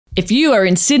If you are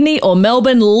in Sydney or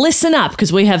Melbourne, listen up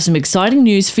because we have some exciting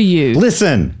news for you.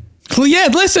 Listen. Yeah,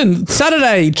 listen.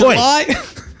 Saturday, July...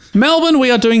 Melbourne, we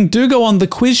are doing Do Go On the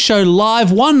Quiz Show live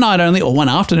one night only, or one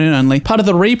afternoon only, part of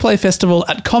the Replay Festival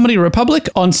at Comedy Republic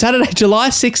on Saturday, July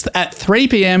 6th at 3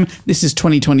 p.m. This is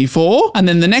 2024. And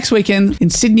then the next weekend in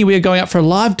Sydney, we are going up for a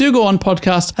live Do Go On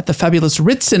podcast at the fabulous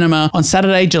Ritz Cinema on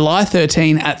Saturday, July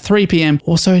 13 at 3 p.m.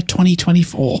 Also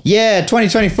 2024. Yeah,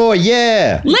 2024,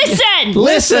 yeah.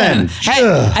 Listen!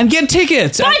 Hey, and get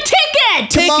tickets. Buy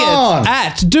tickets! Tickets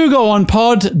at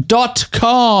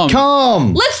dogoonpod.com.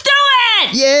 Come. Let's do it!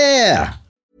 Yeah.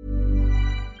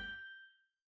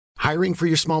 Hiring for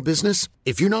your small business?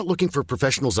 If you're not looking for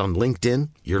professionals on LinkedIn,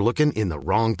 you're looking in the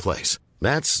wrong place.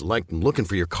 That's like looking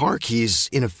for your car keys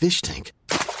in a fish tank.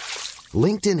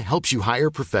 LinkedIn helps you hire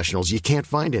professionals you can't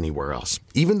find anywhere else,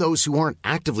 even those who aren't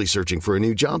actively searching for a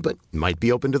new job but might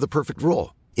be open to the perfect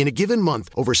role. In a given month,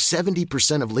 over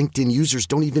 70% of LinkedIn users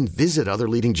don't even visit other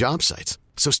leading job sites.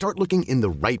 So start looking in the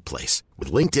right place.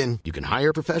 With LinkedIn, you can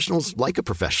hire professionals like a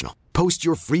professional. Post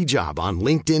your free job on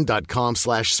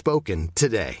linkedin.com/spoken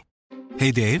today.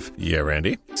 Hey, Dave. Yeah,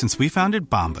 Randy. Since we founded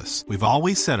Bombas, we've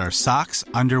always said our socks,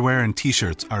 underwear, and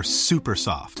T-shirts are super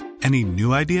soft. Any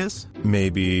new ideas?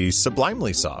 Maybe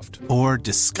sublimely soft. Or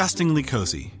disgustingly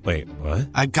cozy. Wait, what?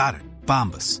 I got it.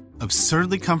 Bombas.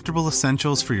 Absurdly comfortable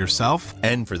essentials for yourself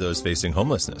And for those facing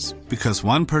homelessness. because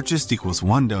one purchased equals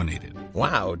one donated.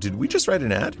 Wow, did we just write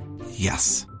an ad?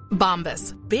 Yes.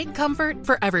 Bombas. Big comfort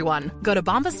for everyone. Go to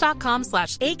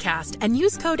bombas.com/ACAST and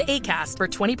use code ACAST for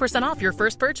 20% off your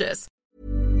first purchase.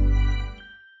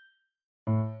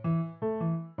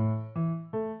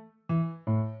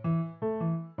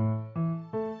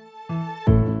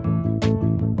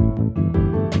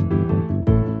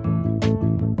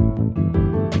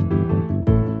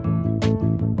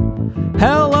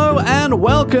 Hello and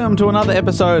welcome to another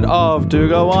episode of Do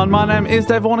Go On. My name is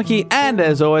Dave Warnocky, and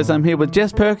as always, I'm here with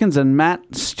Jess Perkins and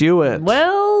Matt Stewart.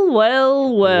 Well.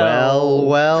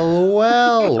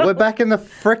 We're back in the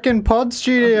frickin' pod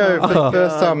studio for the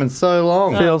first time in so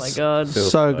long. Feels Oh my God.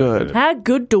 so good. How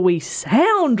good do we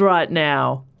sound right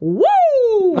now? Woo!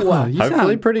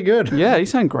 Hopefully pretty good. Yeah, you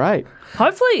sound great.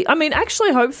 Hopefully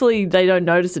they don't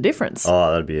notice a difference.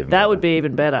 Oh, that'd be even That better. would be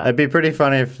even better. It'd be pretty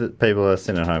funny if people are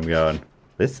sitting at home going,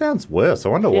 this sounds worse. I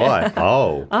wonder why.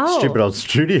 Oh, stupid old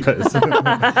studios.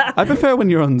 I prefer when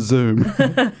you're on Zoom.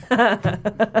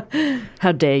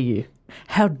 How dare you?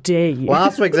 How dare you?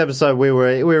 Last week's episode, we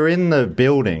were in the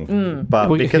building, but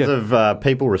because of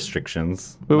people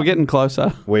restrictions, We were getting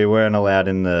closer. we weren't allowed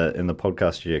in the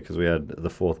podcast studio because we had the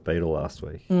fourth Beatle last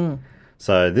week.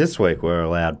 So this week we're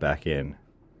allowed back in.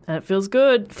 And it feels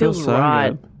good. Feels so right.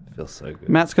 good. Feels so good.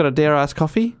 Matt's got a Dare Ice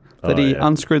coffee that he yeah.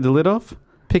 unscrewed the lid off,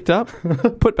 picked up,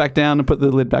 put back down and put the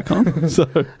lid back on. So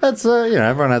That's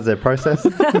everyone has their process.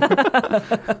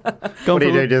 What do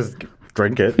you do? Just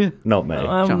drink it? Not me.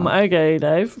 Okay,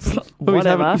 Dave.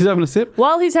 Whatever. He's having a sip.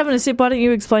 While he's having a sip, why don't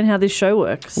you explain how this show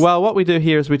works? Well, what we do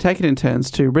here is we take it in turns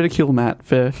to ridicule Matt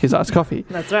for his iced coffee.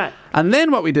 That's right. And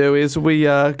then what we do is we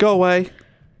go away.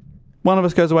 One of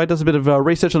us goes away, does a bit of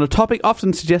research on a topic,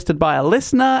 often suggested by a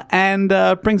listener, and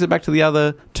brings it back to the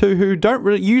other two who don't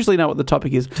really usually know what the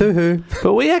topic is. Two who?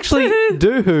 But we actually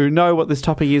do know what this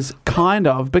topic is, kind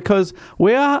of, because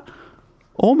we are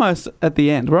almost at the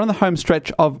end. We're on the home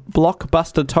stretch of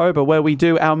Blockbuster-tober, where we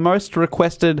do our most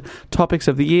requested topics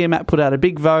of the year. Matt put out a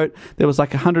big vote. There was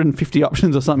like 150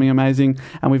 options or something amazing,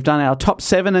 and we've done our top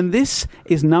 7, and this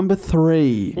is number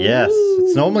 3. Yes.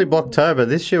 It's normally Blocktober.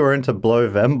 This year we're into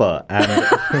Blowvember. And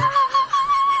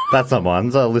that's not mine.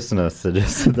 A listener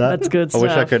suggested that. That's good I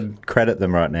wish I stuff. could credit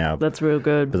them right now. That's real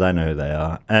good. But they know who they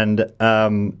are. And,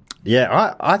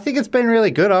 I think it's been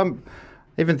really good. I'm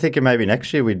even thinking maybe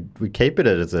next year we'd keep it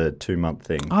as a 2-month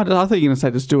thing. I thought you were going to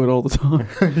say just do it all the time.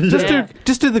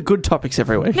 just do the good topics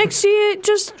every week. Next year,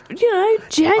 just,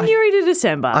 January to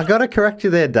December. I got to correct you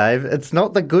there, Dave. It's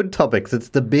not the good topics. It's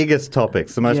the biggest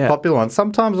topics, the most popular ones.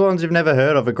 Sometimes the ones you've never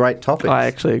heard of are great topics. I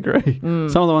actually agree.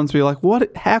 Some of the ones where you're like,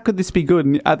 what? How could this be good?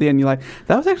 And at the end you're like,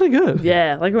 that was actually good.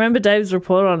 Yeah, like remember Dave's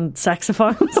report on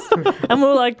saxophones? And we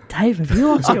were like, Dave, have you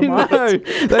lost your mind?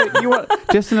 know.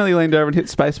 Jess nearly leaned over and hit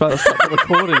spacebar to stop the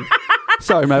recording.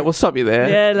 Sorry, mate. We'll stop you there.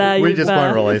 Yeah, no, We just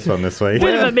won't release one this week.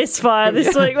 Bit of a misfire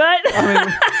this week, mate. I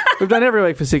mean, we've done every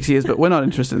week for 6 years, but we're not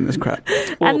interested in this crap.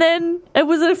 Well, And then it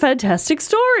was a fantastic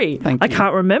story. Thank I you.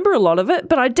 can't remember a lot of it,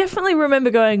 but I definitely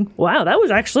remember going, wow, that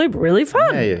was actually really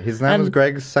fun. Yeah, his name was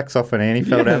Greg Saxophone and he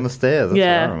fell down the stairs. That's what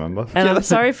I remember. And I'm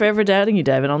sorry for ever doubting you,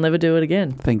 David. I'll never do it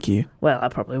again. thank you. Well, I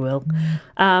probably will.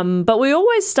 But we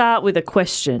always start with a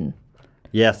question.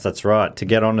 Yes, that's right. To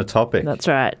get on the topic. That's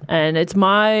right. And it's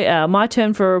my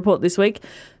turn for a report this week.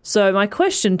 So my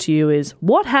question to you is,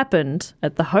 what happened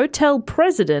at the Hotel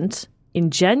President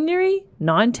in January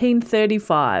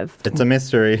 1935? It's a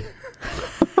mystery.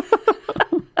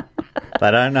 They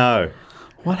don't know.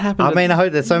 What happened? I mean,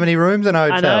 there's so many rooms in a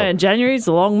hotel. I know, and January's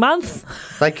a long month.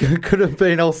 They could have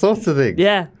been all sorts of things.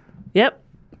 Yeah. Yep.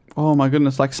 Oh my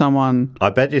goodness! Like someone. I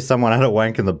bet you someone had a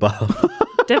wank in the bath.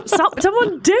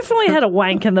 Someone definitely had a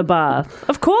wank in the bath.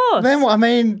 Of course. Then, I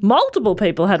mean, Multiple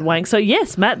people had wank. So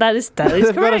yes, Matt, that is They've got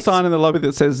a correct. sign in the lobby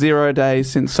that says 0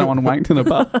 days since someone wanked in the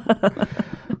bath.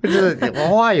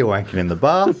 why are you wanking in the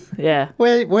bath? Yeah.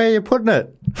 Where are you putting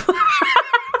it?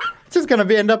 It's just going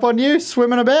to end up on you,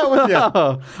 swimming about with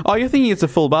you. Oh, you're thinking it's a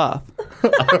full bath.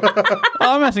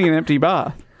 I'm imagining an empty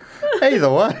bath. Either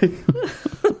way.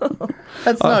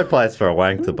 That's no place for a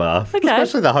wank to bath. Okay.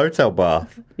 Especially the hotel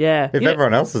bath. Yeah. If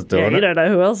everyone else is doing you it. don't know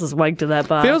who else has wanked in that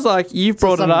bath. Feels like you've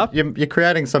brought it up. You're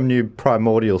creating some new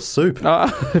primordial soup.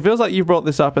 It feels like you've brought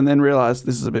this up and then realised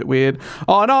this is a bit weird.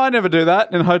 Oh, no, I never do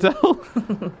that in a hotel.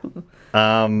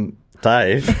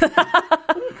 Dave.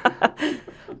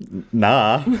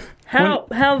 Nah.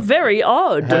 How very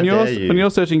odd. How When dare you?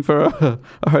 you're searching for a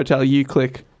hotel, you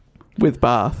click with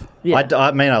bath. Yeah.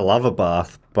 I mean, I love a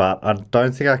bath, but I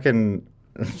don't think I can,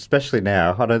 especially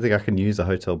now, I don't think I can use a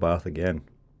hotel bath again.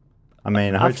 I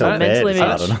mean, a hotel thought bed mentally is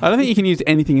hard maybe- enough. I don't think you can use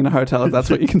anything in a hotel if that's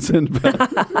what you're concerned about.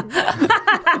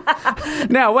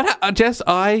 Now, Jess,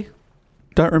 I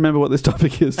don't remember what this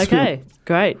topic is. Okay,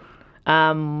 great.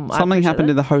 Something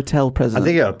happened in the Hotel I President.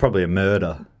 think it was probably a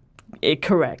murder.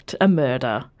 Correct, a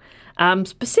murder.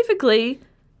 Specifically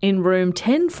in room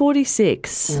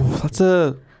 1046. That's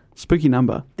a spooky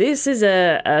number. This is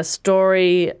a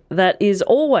story that is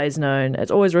always known, it's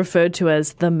always referred to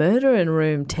as the murder in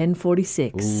room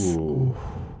 1046. Ooh.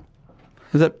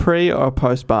 Is it pre or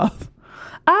post bath?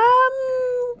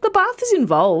 The bath is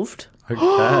involved.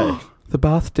 Okay. The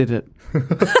bath did it.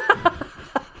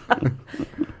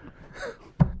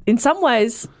 In some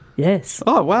ways, yes.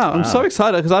 Oh, wow. I'm so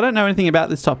excited because I don't know anything about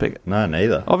this topic. No,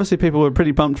 neither. Obviously, people were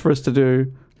pretty pumped for us to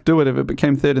do whatever. It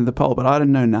became third in the poll, but I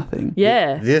didn't know nothing.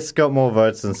 Yeah. This got more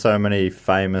votes than so many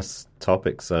famous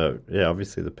topics. So, yeah,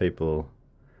 obviously the people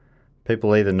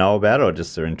either know about it or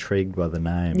just are intrigued by the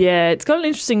name. Yeah, it's got an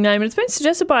interesting name, and it's been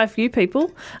suggested by a few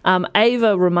people.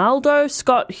 Ava Romaldo,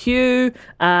 Scott Hugh,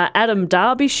 Adam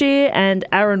Derbyshire, and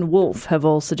Aaron Wolfe have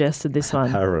all suggested this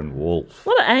one. Aaron Wolfe. A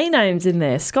lot of A names in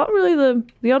there. Scott really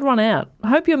the odd one out. I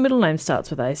hope your middle name starts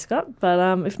with A, Scott. But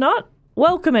if not,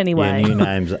 welcome anyway. Yeah, new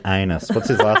name's Anus. What's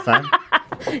his last name?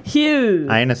 Hugh.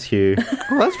 Anus Hugh.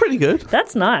 Well, that's pretty good.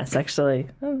 That's nice, actually.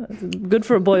 Oh, that's good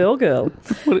for a boy or girl.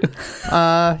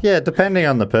 Yeah, depending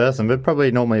on the person, but probably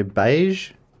normally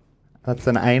beige. That's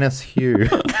an Anus Hugh.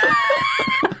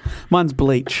 Mine's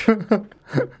bleach.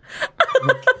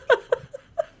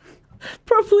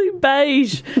 Probably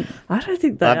beige. I don't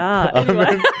think they are. Anyway.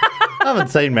 I haven't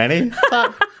seen many.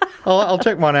 I'll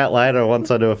check mine out later once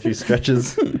I do a few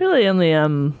stretches. Really only,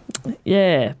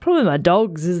 probably my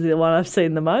dog's is the one I've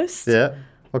seen the most. Yeah.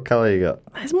 What colour you got?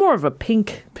 It's more of a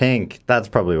pink. Pink. That's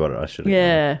probably what I should have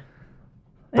Yeah. done.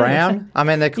 Brown? I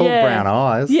mean, they're called Yeah. brown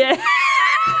eyes. Yeah.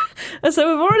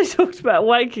 So we've already talked about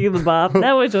waking in the bath.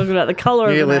 Now we're talking about the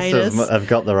colour New of an listeners anus. have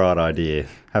got the right idea,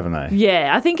 haven't they?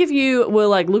 Yeah, I think if you were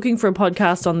like looking for a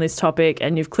podcast on this topic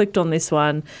and you've clicked on this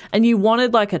one and you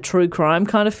wanted like a true crime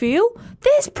kind of feel,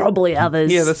 there's probably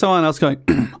others. Yeah, there's someone else going,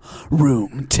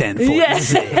 room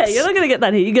 1046. Yeah, you're not going to get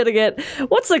that here. You're going to get,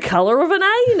 what's the colour of an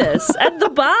anus? And the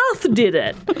bath did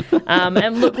it.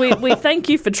 And look, we thank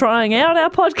you for trying out our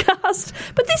podcast,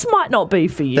 but this might not be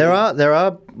for you. There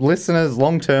are listeners,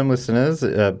 long-term listeners,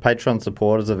 Patreon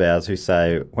supporters of ours who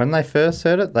say when they first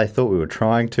heard it, they thought we were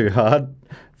trying too hard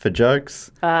for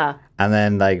jokes. And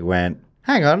then they went,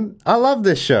 hang on, I love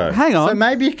this show. Hang on. So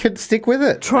maybe you could stick with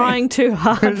it. Trying too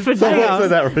hard for Someone said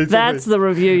that jokes. recently. That's the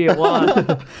review you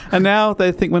want. And now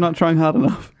they think we're not trying hard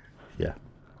enough. Yeah.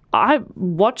 I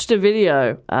watched a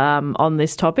video on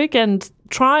this topic, and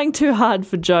trying too hard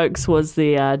for jokes was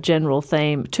the general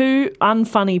theme. Two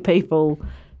unfunny people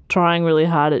trying really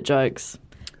hard at jokes.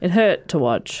 It hurt to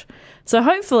watch. So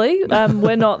hopefully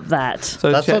we're not that.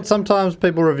 So That's check- what sometimes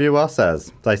people review us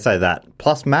as. They say that.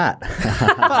 Plus Matt.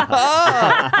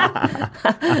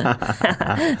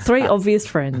 Three obvious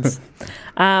friends.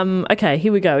 Okay,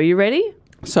 here we go. Are you ready?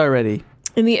 So ready.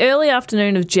 In the early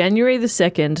afternoon of January the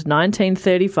 2nd,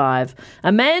 1935,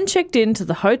 a man checked into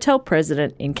the Hotel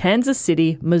President in Kansas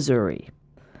City, Missouri.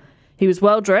 He was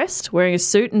well dressed, wearing a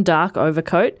suit and dark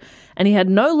overcoat, and he had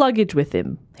no luggage with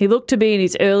him. He looked to be in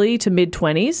his early to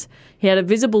mid-20s. He had a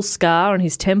visible scar on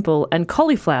his temple and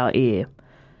cauliflower ear.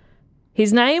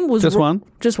 His name was... Just one?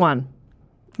 Just one.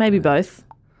 Maybe both.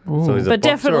 So he's a But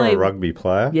boxer definitely- or a rugby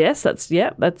player? Yes, that's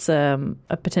a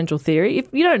potential theory.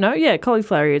 If you don't know,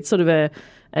 cauliflower ear, it's sort of a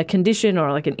condition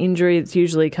or like an injury that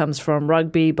usually comes from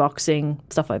rugby, boxing,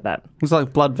 stuff like that. It's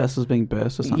like blood vessels being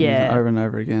burst or something Yeah. over and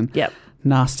over again. Yep.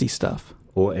 Nasty stuff.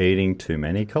 Or eating too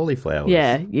many cauliflowers?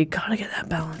 Yeah, you got to get that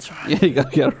balance right. Yeah, you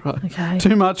got to get it right. Okay.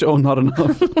 Too much or not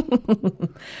enough.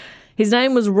 His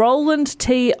name was Roland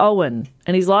T. Owen,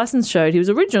 and his license showed he was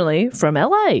originally from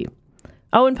LA.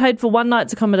 Owen paid for one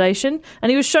night's accommodation, and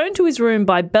he was shown to his room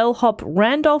by bellhop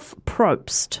Randolph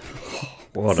Probst.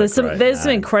 What So a great there's some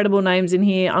name. incredible names in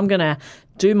here. I'm going to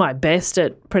do my best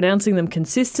at pronouncing them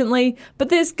consistently, but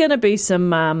there's going to be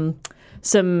some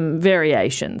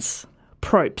variations.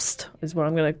 Probst is what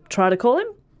I'm going to try to call him.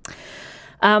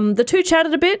 The two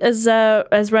chatted a bit as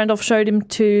Randolph showed him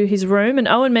to his room, and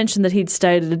Owen mentioned that he'd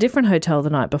stayed at a different hotel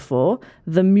the night before,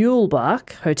 the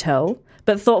Mulebark Hotel,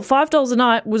 but thought $5 a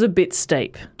night was a bit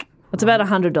steep. It's about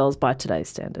 $100 by today's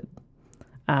standard.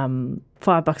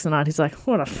 $5 a night. He's like,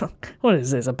 what is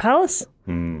this, a palace?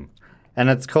 And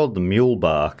it's called the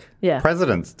Mulebark. Yeah.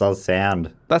 Presidents does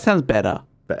sound... That sounds better.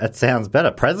 But it sounds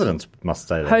better. Presidents must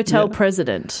stay there. Hotel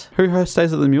president. Who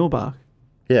stays at the Mulebark?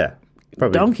 Yeah.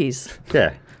 Probably. Donkeys.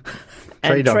 Yeah.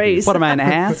 And donkeys. trees. What am I, an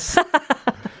ass?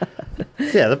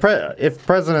 Yeah, if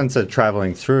presidents are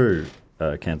travelling through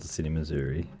Kansas City,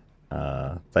 Missouri,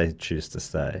 they choose to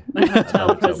stay.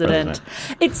 Hotel president.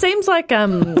 It seems like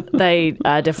they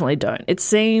definitely don't. It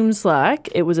seems like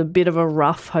it was a bit of a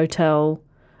rough hotel.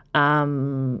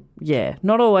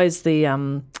 Not always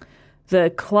the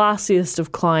classiest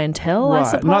of clientele, I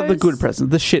suppose. Not the good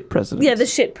president, the shit president. Yeah, the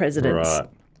shit presidents. Right.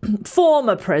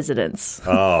 Former presidents,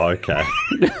 Oh, okay.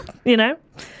 you know.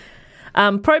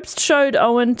 Probst showed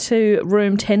Owen to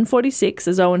room 1046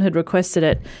 as Owen had requested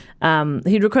it.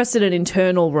 He'd requested an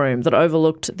internal room that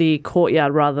overlooked the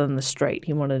courtyard rather than the street.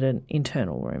 He wanted an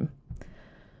internal room.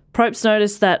 Probst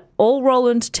noticed that all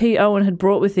Roland T. Owen had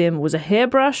brought with him was a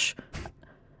hairbrush,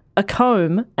 a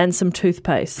comb, and some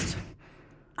toothpaste.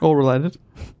 All related.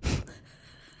 This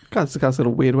guy's got a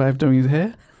weird way of doing his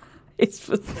hair. It's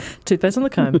toothpaste on the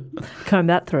comb. Comb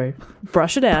that through.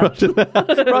 Brush it out.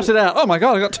 Brush it out. Oh my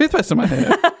God, I got toothpaste in my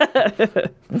hair.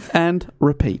 And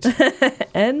repeat.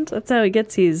 And that's how he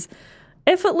gets his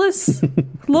effortless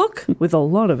look with a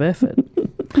lot of effort.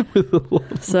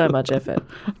 So much effort.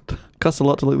 Costs a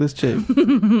lot to look this cheap.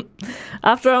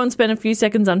 After Owen spent a few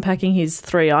seconds unpacking his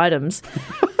 3 items.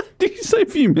 Did you say a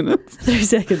few minutes? 3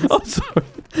 seconds. Oh, sorry.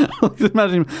 Just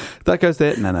imagine that goes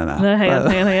there. No. No,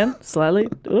 hang on. Slowly.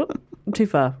 Oop, too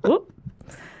far. Oop.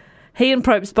 He and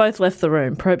Probst both left the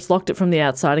room. Probst locked it from the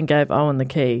outside and gave Owen the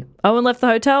key. Owen left the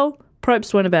hotel.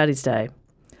 Probst went about his day.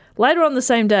 Later on the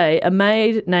same day, a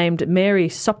maid named Mary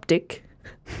Soptic,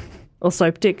 or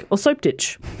Soapdick, or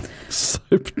Soapditch.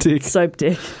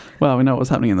 Soapdick. Well, we know what was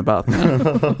happening in the bath now.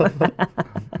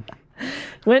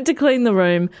 Went to clean the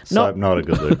room. Soap, not a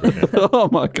good lubricant. Oh,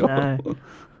 my God. No.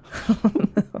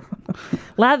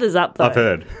 Lather's up, though. I've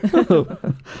heard.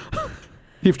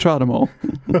 You've tried them all.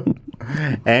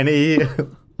 Any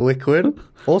liquid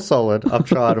or solid, I've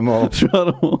tried them all.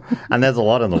 And there's a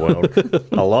lot in the world.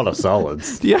 A lot of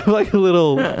solids. Do you have like a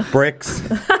little Bricks.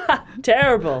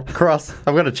 Terrible. Cross.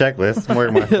 I've got a checklist. I'm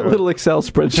working my through it. little Excel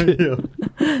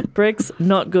spreadsheet? Bricks,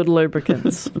 not good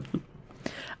lubricants.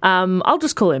 I'll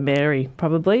just call her Mary,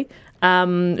 probably.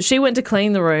 She went to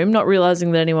clean the room, not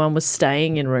realising that anyone was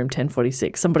staying in room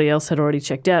 1046. Somebody else had already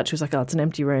checked out. She was like, oh, it's an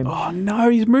empty room. Oh, no,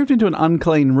 he's moved into an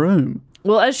unclean room.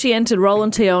 Well, as she entered,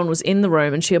 Roland T. Owen was in the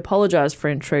room and she apologised for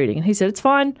intruding. And he said, it's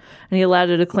fine. And he allowed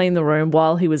her to clean the room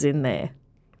while he was in there.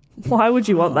 Why would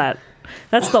you want that?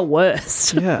 That's the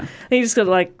worst. Yeah. You just got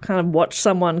to kind of watch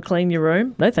someone clean your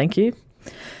room. No, thank you.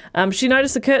 She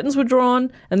noticed the curtains were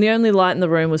drawn and the only light in the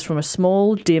room was from a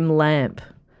small, dim lamp.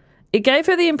 It gave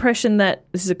her the impression that,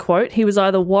 this is a quote, he was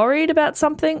either worried about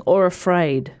something or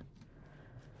afraid.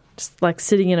 Just like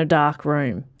sitting in a dark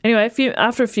room. Anyway,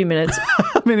 after a few minutes...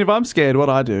 I mean, if I'm scared, what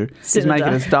I do is make it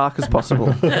as dark as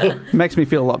possible. It makes me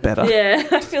feel a lot better. Yeah,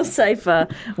 I feel safer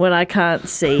when I can't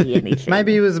see anything.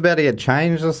 Maybe he was about to get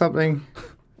changed or something.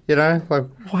 You know, like...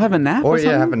 Or have a nap or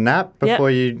something? have a nap before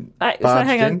you So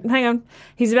hang on.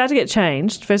 He's about to get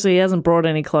changed. Firstly, he hasn't brought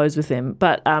any clothes with him,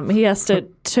 but he has to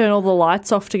turn all the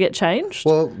lights off to get changed.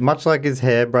 Well, much like his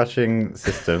hair brushing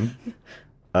system,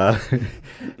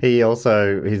 he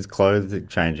also, his clothes are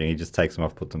changing. He just takes them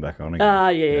off, puts them back on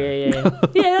again. Yeah.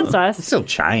 Yeah, that's nice. It's still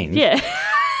changed. Yeah.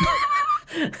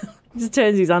 Just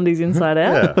turns his undies inside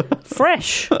out. Yeah.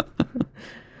 Fresh.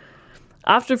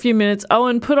 After a few minutes,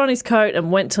 Owen put on his coat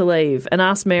and went to leave and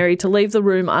asked Mary to leave the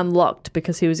room unlocked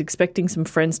because he was expecting some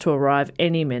friends to arrive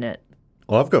any minute.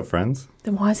 Well, I've got friends.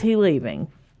 Then why is he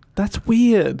leaving? That's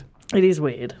weird. It is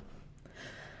weird.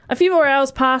 A few more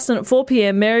hours passed, and at 4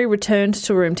 p.m, Mary returned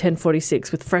to room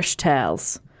 1046 with fresh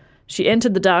towels. She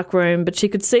entered the dark room, but she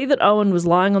could see that Owen was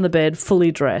lying on the bed,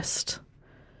 fully dressed.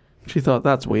 She thought,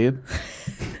 that's weird.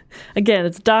 Again,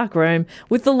 it's a dark room.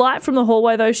 With the light from the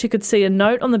hallway, though, she could see a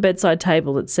note on the bedside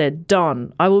table that said,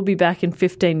 Don, I will be back in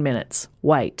 15 minutes.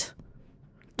 Wait.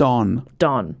 Don.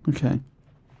 Okay.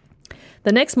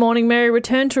 The next morning, Mary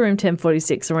returned to room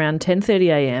 1046 around 10:30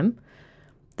 a.m.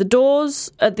 The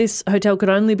doors at this hotel could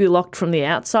only be locked from the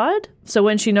outside, so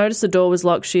when she noticed the door was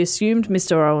locked, she assumed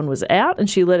Mr. Owen was out and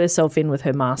she let herself in with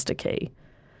her master key.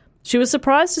 She was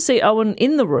surprised to see Owen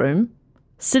in the room,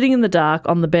 sitting in the dark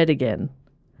on the bed again.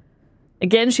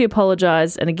 Again, she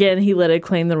apologised, and again he let her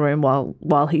clean the room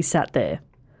while he sat there.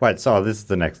 Wait, so this is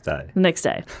the next day? The next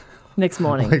day. Next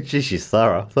morning. Like, gee, she's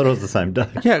thorough. I thought it was the same day.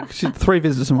 Yeah, she had 3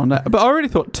 visitors in one day. But I already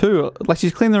thought 2. Like,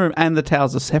 she's cleaned the room and the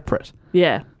towels are separate.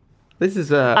 Yeah. This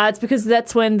is it's because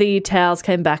that's when the towels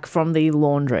came back from the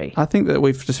laundry. I think that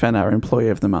we've just found our employee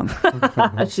of the month.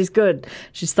 She's good.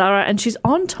 She's thorough and she's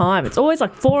on time. It's always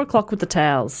like 4 o'clock with the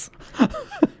towels.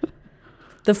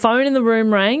 The phone in the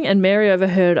room rang and Mary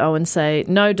overheard Owen say,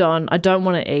 No, Don, I don't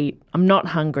want to eat. I'm not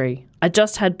hungry. I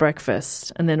just had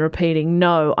breakfast. And then repeating,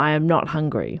 No, I am not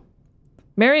hungry.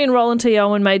 Mary and Roland T.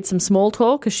 Owen made some small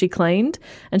talk as she cleaned,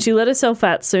 and she let herself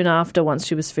out soon after once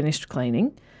she was finished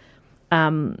cleaning.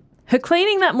 Her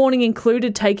cleaning that morning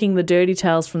included taking the dirty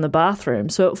towels from the bathroom,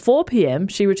 so at 4 p.m.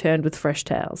 she returned with fresh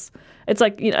towels. It's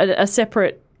like, you know, a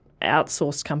separate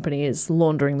outsourced company is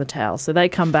laundering the towels, so they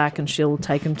come back and she'll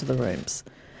take them to the rooms.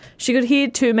 She could hear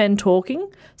 2 men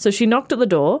talking, so she knocked at the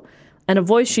door, and a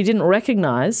voice she didn't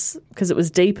recognise, because it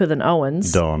was deeper than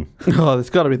Owen's, Don. Oh, there's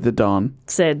got to be the Don.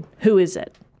 said, Who is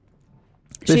it?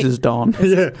 This is Don.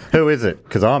 Yeah. Who is it?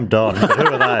 Because I'm Don. But who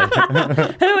are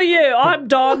they? Who are you? I'm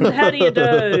Don. How do you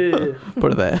do?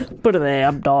 Put it there. Put it there.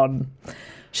 I'm Don.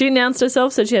 She announced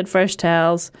herself, said she had fresh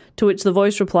towels, to which the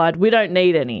voice replied, We don't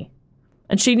need any.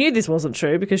 And she knew this wasn't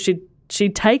true because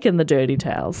she'd taken the dirty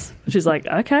towels. She's like,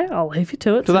 okay, I'll leave you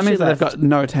to it. So that she means that they've left. got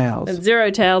no towels. And 0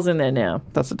 towels in there now.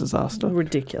 That's a disaster.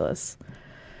 Ridiculous.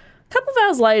 A couple of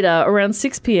hours later, around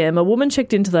 6 p.m, a woman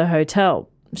checked into the hotel.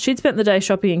 She'd spent the day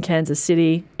shopping in Kansas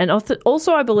City and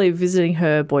also, I believe, visiting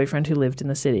her boyfriend who lived in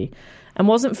the city and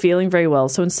wasn't feeling very well.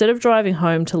 So instead of driving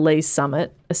home to Lee's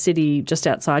Summit, a city just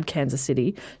outside Kansas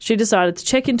City, she decided to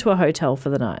check into a hotel for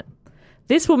the night.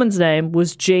 This woman's name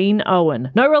was Jean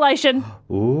Owen. No relation.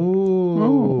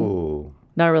 Ooh.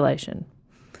 No relation.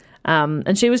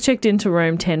 And she was checked into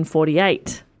room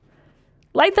 1048.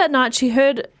 Late that night, she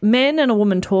heard men and a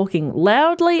woman talking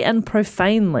loudly and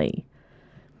profanely.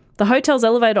 The hotel's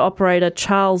elevator operator,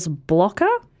 Charles Blocker?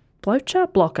 Let's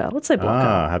say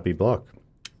Blocker. Happy block.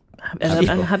 And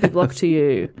happy block to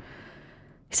you.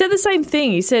 He said the same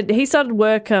thing. He said he started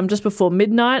work just before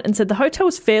midnight and said the hotel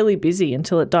was fairly busy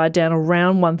until it died down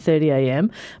around 1:30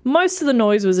 a.m. Most of the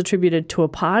noise was attributed to a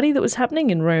party that was happening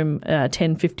in room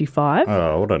 1055.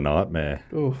 Oh, what a nightmare.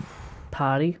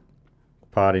 Party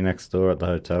next door at the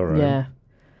hotel room. Yeah.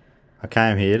 I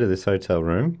came here to this hotel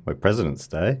room where presidents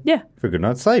stay Yeah. for a good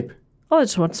night's sleep. Oh, I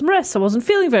just want some rest. I wasn't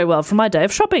feeling very well from my day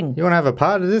of shopping. You want to have a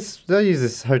party? They'll use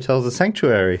this hotel as a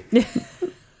sanctuary.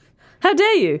 How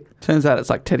dare you? Turns out it's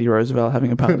like Teddy Roosevelt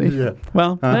having a party. Yeah.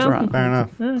 Well, that's Well. right. Fair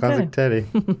enough. Classic Teddy.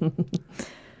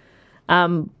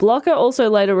 Blocker also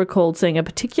later recalled seeing a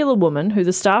particular woman who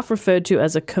the staff referred to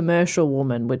as a commercial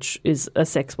woman, which is a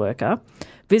sex worker,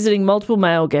 visiting multiple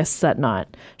male guests that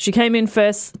night. She came in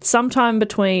first sometime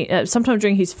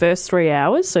during his first 3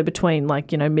 hours, so between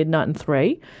midnight and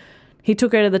 3. He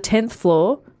took her to the 10th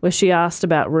floor where she asked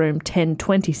about room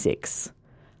 1026.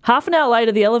 Half an hour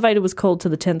later, the elevator was called to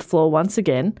the 10th floor once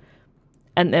again,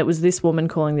 and it was this woman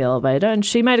calling the elevator, and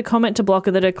she made a comment to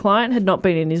Blocker that her client had not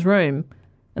been in his room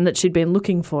and that she'd been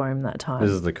looking for him that time.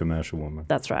 This is the commercial woman.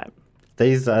 That's right.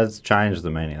 These has changed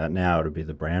the meaning. That now it would be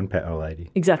the brown petal lady.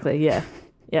 Exactly, yeah.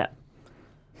 Yeah.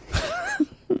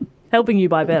 Helping you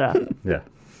buy better. Yeah.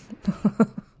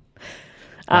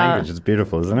 Language is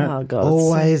beautiful, isn't it? Oh, God.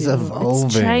 Always so beautiful. evolving.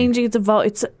 It's changing. It's evolving.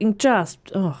 It's just,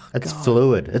 It's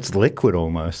fluid. It's liquid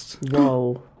almost.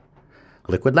 whoa.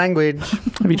 Liquid language.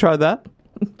 Have you tried that?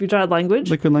 Have you tried language?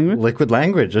 Liquid language? Liquid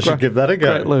language. I should give that a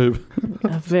go. Great lube.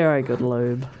 A very good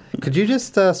lube. Could you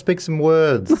just speak some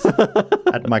words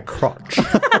at my crotch?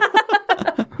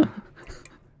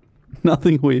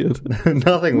 Nothing weird.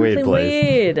 Nothing weird, Nothing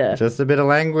please. weird. Just a bit of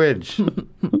language.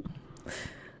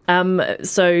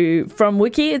 So from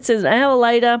Wiki, it says an hour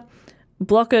later,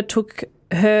 Blocker took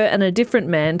her and a different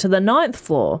man to the 9th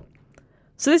floor.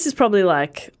 So this is probably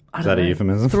like, Is that a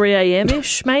euphemism? 3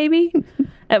 a.m.-ish maybe.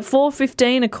 At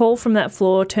 4:15, a call from that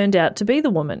floor turned out to be the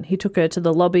woman. He took her to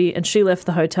the lobby and she left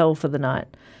the hotel for the night.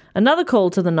 Another call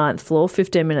to the 9th floor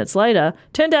 15 minutes later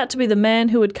turned out to be the man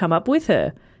who had come up with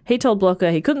her. He told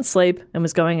Blocker he couldn't sleep and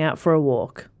was going out for a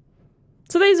walk.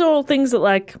 So these are all things that,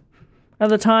 like, at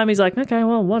the time he's like, okay,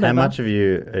 well, whatever. How much of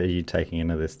you are you taking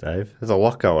into this, Dave? There's a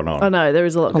lot going on. I know, there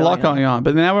is a lot going on.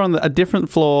 But now we're on a different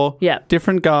floor. Yep.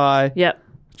 Different guy. Yep.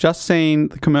 Just seen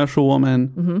the commercial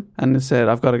woman and has said,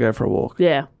 I've got to go for a walk.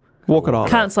 Yeah. Walk it off.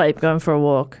 Can't sleep, going for a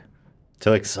walk.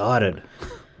 Too excited.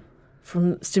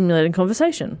 From stimulating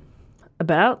conversation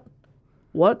about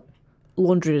what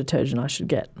laundry detergent I should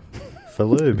get. For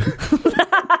lube.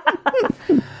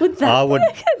 Would that, I would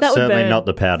that certainly burn. not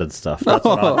the powdered stuff. That's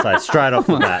what I'd say straight off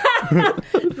the bat.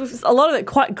 A lot of it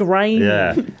quite grainy.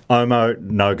 Yeah. Omo,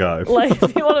 no go. Like,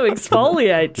 if you want to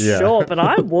exfoliate, Yeah. sure, but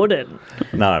I wouldn't.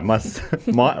 No,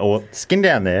 my or skin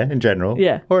down there in general,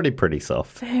 Yeah. already pretty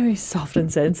soft. Very soft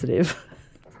and sensitive.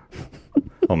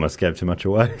 Almost gave too much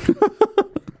away.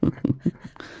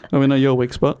 Oh, we know your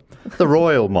weak spot. The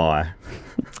Royal My.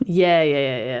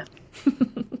 Yeah.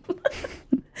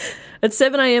 At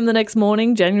 7 a.m. the next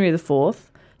morning, January the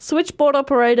 4th, switchboard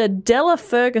operator Della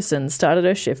Ferguson started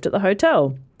her shift at the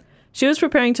hotel. She was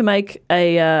preparing to make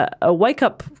a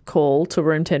wake-up call to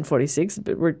room 1046,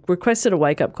 but requested a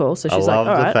wake-up call, so she's I like, love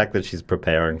all the right, fact that she's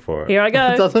preparing for it. here I go.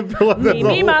 It doesn't feel like Me,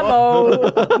 me,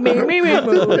 mamo. Me,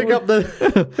 moo. Pick up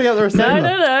the receiver.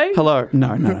 No. Hello.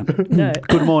 No. No.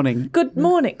 Good morning. Good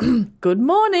morning. Good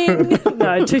morning.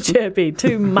 No, too chirpy,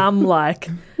 too mum-like.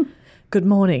 Good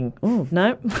morning. Oh,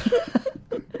 no.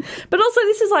 But also,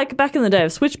 this is like back in the day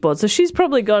of switchboard, so she's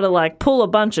probably got to like pull a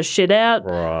bunch of shit out,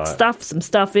 Right. stuff some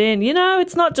stuff in. You know,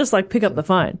 it's not just like pick up the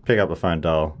phone. Pick up the phone,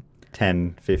 dial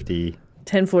 1050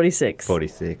 1046.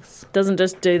 46. Doesn't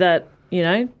just do that, you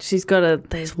know. She's got to,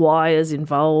 there's wires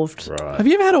involved. Right. Have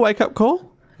you ever had a wake-up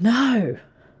call? No.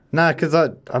 No, because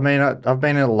I've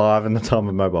been alive in the time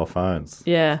of mobile phones.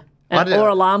 Yeah. I do- Or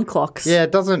alarm clocks. Yeah,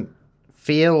 it doesn't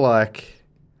feel like.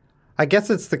 I guess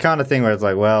it's the kind of thing where it's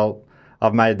like, well,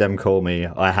 I've made them call me.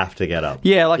 I have to get up.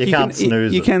 Yeah, like you can't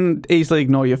snooze. You it. can easily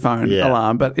ignore your phone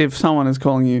alarm, but if someone is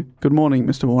calling you, "Good morning,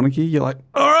 Mr. Warnicky," you're like,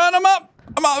 "All right, I'm up.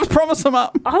 I promise I'm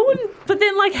up." I wouldn't, but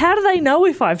then like, how do they know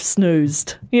if I've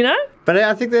snoozed? You know? But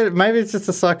I think that maybe it's just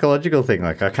a psychological thing.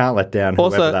 Like, I can't let down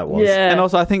whoever Also, that was. Yeah. And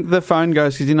also, I think the phone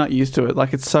goes because you're not used to it.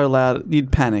 Like, it's so loud,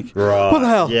 you'd panic. Right. What the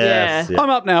hell? Yes. Yeah. Yeah. I'm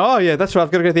up now. Oh, yeah, that's right. I've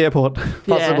got to go to the airport.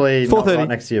 Possibly not 4:30. right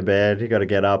next to your bed. You got to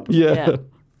get up. Yeah.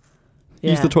 Yeah.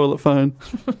 Use the toilet phone.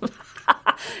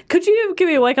 Could you give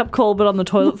me a wake-up call, but on the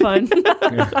toilet phone?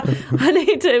 I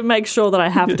need to make sure that I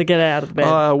have to get out of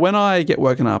bed. When I get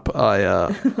woken up,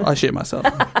 I shit myself.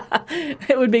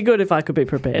 It would be good if I could be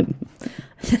prepared.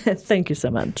 Thank you so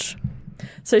much.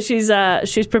 So she's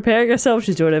preparing herself.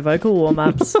 She's doing her vocal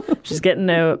warm-ups. She's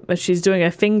doing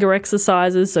her finger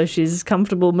exercises, so she's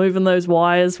comfortable moving those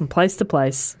wires from place to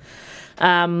place.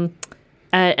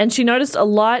 And she noticed a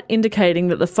light indicating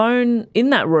that the phone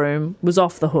in that room was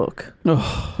off the hook.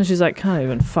 And she's like, can't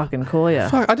even fucking call you.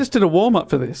 Fuck, I just did a warm-up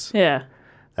for this. Yeah.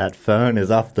 That phone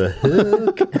is off the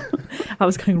hook. I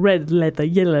was going red leather,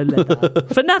 yellow leather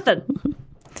for nothing.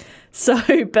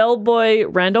 So bellboy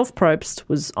Randolph Probst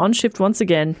was on shift once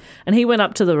again, and he went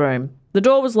up to the room. The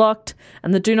door was locked,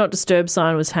 and the Do Not Disturb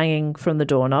sign was hanging from the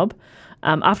doorknob.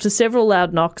 After several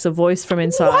loud knocks, a voice from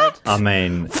inside... What? I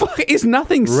mean... Fuck, is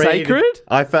nothing read- sacred?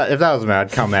 I felt if that was me,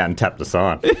 I'd come out and tap the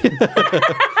sign.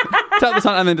 Tap the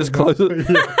sign and then just close it.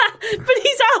 But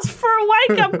he's asked for a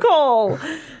wake-up call.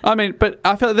 I mean, but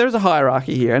I feel like there's a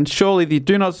hierarchy here, and surely the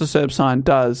Do Not Disturb sign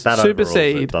does That overrules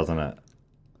supersede it, doesn't it?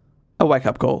 a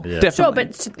wake-up call. Yeah. Sure, Definitely.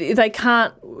 but they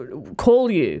can't call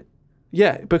you.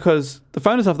 Yeah, because the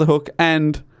phone is off the hook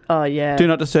and Oh, yeah. Do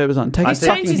Not Disturb is on. Take I his think-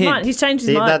 fucking Changed his hint. mind. He's changed his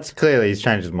See, mind. that's clearly he's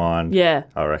changed his mind. Yeah.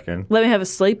 I reckon. Let me have a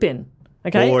sleep in.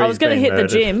 Okay? Or I was he's going to been hit the murdered.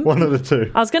 gym. One of the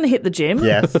two. I was going to hit the gym.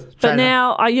 Yes. But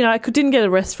now, I didn't get a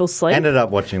restful sleep. Ended up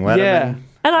watching Letterman. Yeah.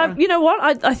 And you know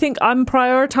what? I think I'm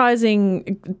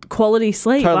prioritizing quality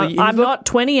sleep. Totally. I'm not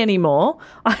 20 anymore.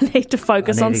 I need to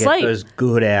focus I on need to get sleep. those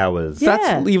good hours.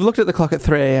 Yeah. You've looked at the clock at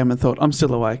 3 a.m. and thought, I'm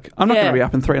still awake. I'm not Yeah. going to be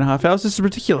up in 3.5 hours. This is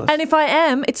ridiculous. And if I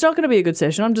am, it's not going to be a good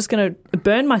session. I'm just going to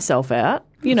burn myself out.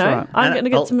 You know, right. I'm And going to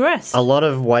get some rest. A lot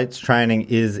of weights training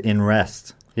is in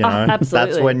rest. You know,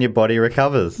 absolutely. that's when your body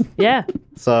recovers. Yeah.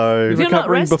 So If you're not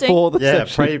recovering resting- before the yeah,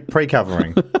 session.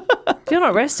 pre-covering. If you're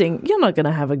not resting, you're not going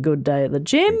to have a good day at the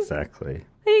gym. Exactly. And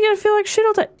you're going to feel like shit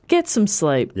all day. Get some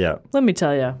sleep. Yeah. Let me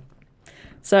tell you.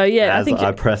 So, yeah, As I think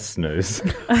I press snooze.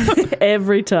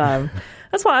 every time.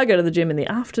 That's why I go to the gym in the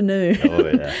afternoon. Oh,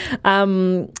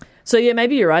 yeah. So, yeah,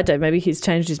 maybe you're right, Dave. Maybe he's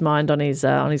changed his mind on his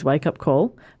wake-up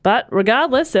call. But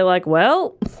regardless, they're like,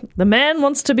 well, the man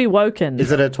wants to be woken.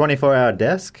 Is it a 24-hour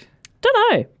desk?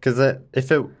 Don't know. Because if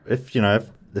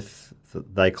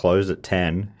they close at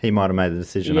 10, he might have made the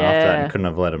decision after that Yeah. and couldn't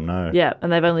have let him know. Yeah,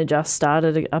 and they've only just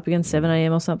started up against 7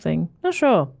 a.m. or something. Not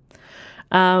sure.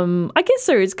 I guess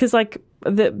there is because, like,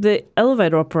 the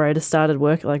elevator operator started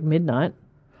work at, like, midnight.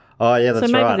 Oh, yeah,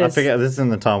 that's maybe right. I there's- forget this is in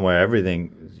the time where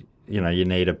everything, you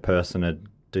need a person to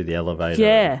do the elevator.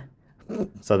 Yeah.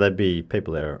 So there'd be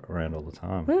people there around all the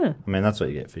time. Yeah. I mean, that's what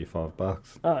you get for your $5.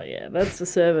 Oh, yeah, that's the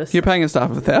service. You're paying a staff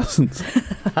of thousands.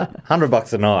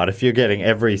 $100 a night. If you're getting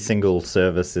every single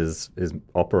service is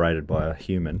operated by a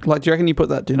human. Like, do you reckon you put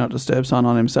that do not disturb sign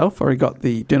on himself, or he got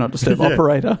the do not disturb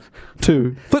operator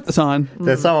to flip the sign?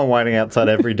 There's someone waiting outside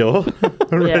every door,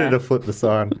 ready Yeah. to flip the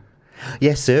sign.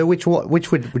 Yes, sir. Which would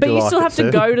But you you like? still have to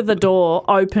go to the door,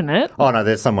 open it. Oh no,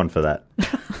 there's someone for that.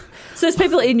 So there's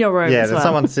people in your room Yeah, as there's well.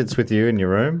 someone sits with you in your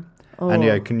room, and you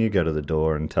Oh. go, "Can you go to the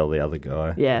door and tell the other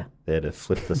guy Yeah. there to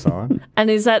flip the sign?" And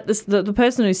is that the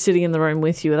person who's sitting in the room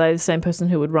with you? Are they the same person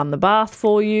who would run the bath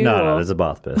for you? No, or- there's a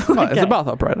bath person. Oh, it's a bath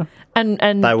operator.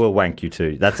 And They will wank you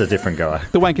too. That's a different guy.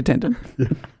 The wank attendant.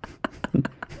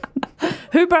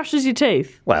 who brushes your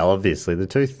teeth? Well, obviously the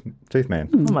tooth man.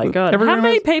 Oh my god! Every How room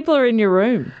many has- people are in your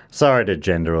room? Sorry to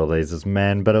gender all these as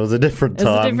men, but it was a different It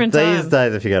was a time. different These time.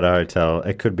 days, if you go to a hotel,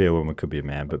 it could be a woman, could be a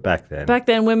man, but back then, Back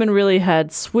then, women really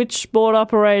had switchboard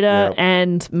operator Yep.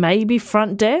 and maybe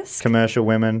front desk. commercial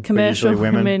women, were Commercial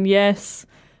usually women. yes.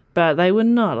 But they were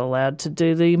not allowed to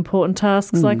do the important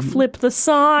tasks like flip the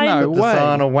sign. No. The way.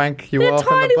 sign will wank you Their off in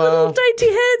tiny the little bath.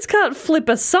 dainty heads can't flip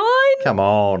a sign. Come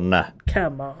on.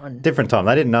 Come on. Different time.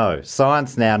 They didn't know.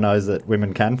 Science now knows that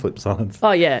women can flip signs.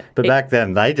 Oh, yeah. But back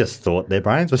then, they just thought their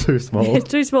brains were too small. It's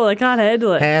too small. They can't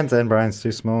handle it. Hands and brains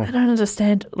too small. I don't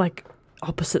understand, like,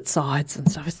 opposite sides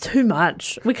and stuff. It's too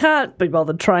much. We can't be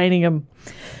bothered training them.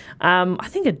 I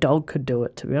think a dog could do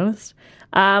it, to be honest.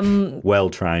 Well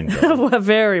trained. though. A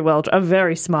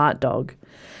very smart dog.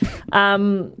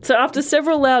 So after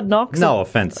several loud knocks, No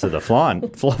offence to the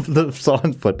the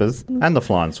sign flippers and the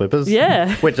flying slippers.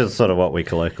 Yeah. Which is sort of what we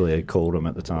colloquially called them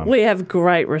at the time. we have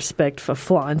great respect for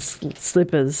flying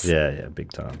slippers. Yeah,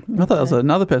 big time. I thought it was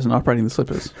another person operating the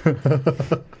slippers.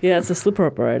 Yeah, it's a slipper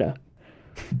operator.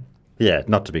 Yeah,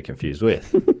 not to be confused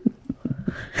with.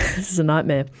 This is a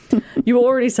nightmare. You were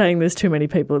already saying there's too many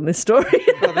people in this story.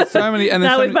 There's so many, and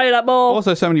there's Now so we've many, made up more.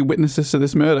 also so many witnesses to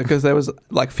this murder because there was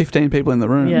like 15 people in the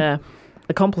room. Yeah.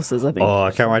 Accomplices, I think. Oh,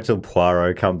 I can't wait till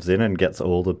Poirot comes in and gets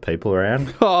all the people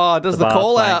around. Oh, does the bath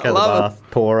call out? wanker, the Love it.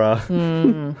 bath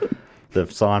pourer, the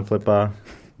sign flipper,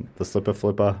 the slipper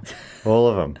flipper, all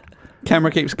of them.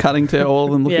 Camera keeps cutting to all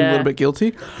of them looking Yeah. a little bit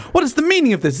guilty. What is the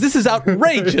meaning of this? This is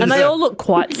outrageous. And they all look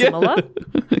quite similar.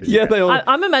 yeah, they all.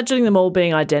 I'm imagining them all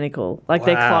being identical, like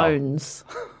they're Wow. clones.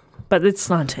 But it's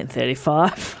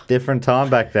 1935. Different time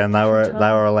back then. They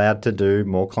were allowed to do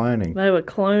more cloning. They were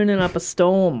cloning up a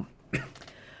storm.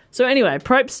 So anyway,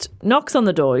 Probst knocks on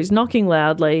the door. He's knocking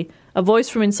loudly. A voice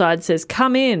from inside says,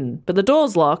 "Come in," but the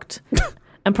door's locked,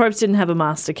 and Probst didn't have a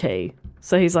master key.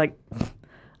 So he's like,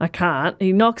 I can't.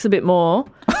 He knocks a bit more,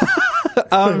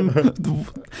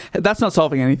 That's not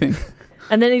solving anything.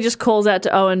 and then he just calls out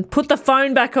to Owen, "Put the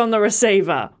phone back on the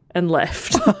receiver," and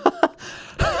left.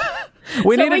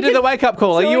 We So need to we do can- the wake up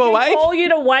call. Are So you we can awake? call you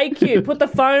to wake you. Put the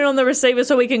phone on the receiver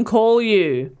so we can call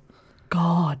you.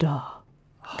 God.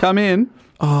 Come in.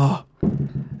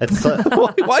 It's so,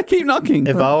 Why keep knocking?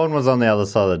 if Owen was on the other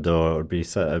side of the door,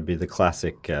 it'd be the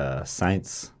classic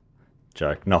Saints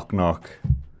joke. Knock knock.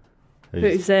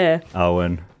 Who's there?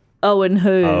 Owen? Owen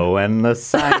who? Owen the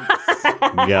Saints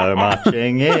go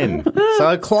marching in.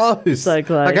 So close. So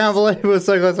close. I can't believe it was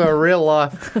so close to a real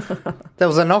life. There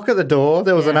was a knock at the door.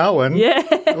 There was an Owen. Yeah.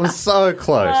 It was so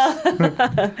close.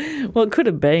 Well, it could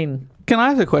have been. Can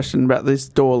I ask a question about this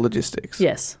door logistics?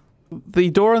 Yes. The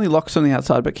door only locks on the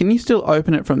outside, but can you still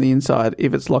open it from the inside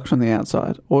if it's locked on the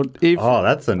outside? Or if Oh,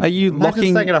 that's an. Are you imagine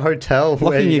locking- staying at a hotel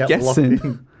where locking you your get guests locked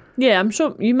in? Yeah, I'm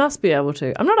sure you must be able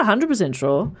to. I'm not 100%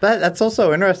 sure. That's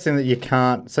also interesting that you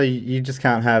can't. So you just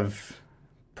can't have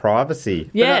privacy.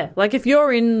 But, Yeah, like if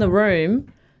you're in the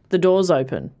room, the door's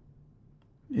open.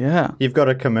 yeah. you've got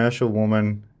a commercial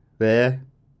woman there.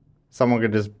 Someone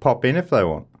could just pop in if they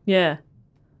want. Yeah.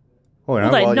 Or, you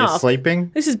Well, know, they while you're knock.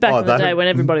 sleeping. This is back Oh, in the they- day when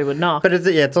everybody would knock. But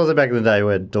it's also back in the day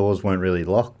where doors weren't really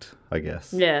locked, I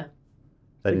guess. Yeah.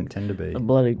 They didn't tend to be. The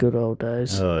bloody good old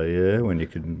days. Oh, yeah, when you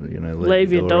could,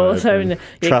 Leave your door open.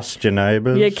 Trust your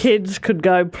neighbours. Your kids could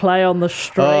go play on the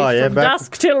street from back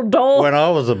dusk till dawn. When I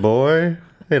was a boy,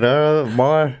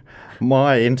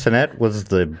 my internet was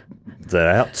the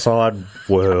outside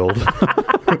world.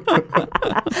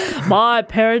 My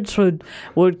parents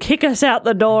would kick us out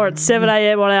the door at 7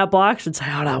 a.m. on our bikes and say,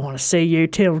 I don't want to see you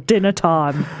till dinner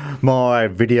time. My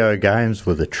video games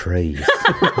were the trees.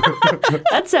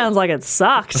 That sounds like it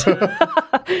sucked.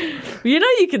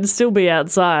 You can still be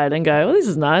outside and go, well, this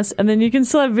is nice. And then you can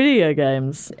still have video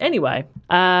games. Anyway,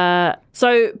 so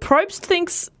Probst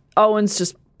thinks Owen's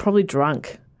just probably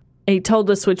drunk. He told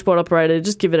the switchboard operator to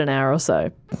just give it an hour or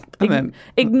so.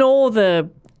 Ignore the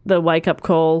wake-up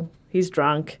call. He's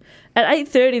drunk. At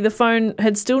 8:30, the phone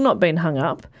had still not been hung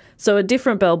up, so a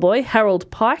different bellboy, Harold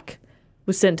Pike,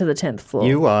 was sent to the 10th floor.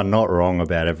 You are not wrong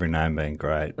about every name being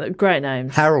great. Great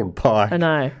names. Harold Pike. I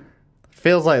know.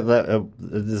 Feels like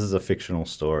this is a fictional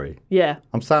story. Yeah.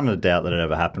 I'm starting to doubt that it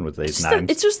ever happened with these names.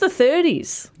 It's just the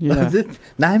 30s. Yeah.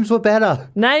 Names were better.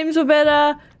 Names were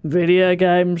better. Video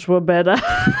games were better.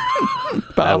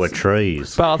 They were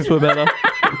trees. Baths were better.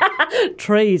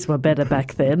 Trees were better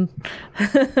back then.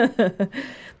 The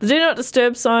Do Not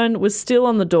Disturb sign was still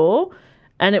on the door,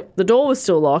 and the door was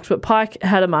still locked, but Pike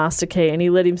had a master key and he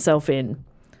let himself in.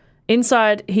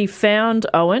 Inside, he found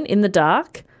Owen in the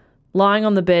dark, lying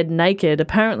on the bed naked,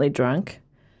 apparently drunk.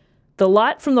 The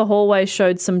light from the hallway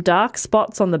showed some dark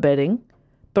spots on the bedding,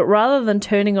 but rather than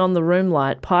turning on the room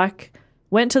light, Pike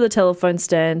went to the telephone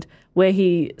stand where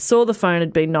he saw the phone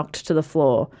had been knocked to the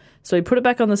floor. So he put it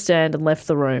back on the stand and left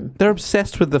the room. They're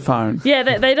obsessed with the phone.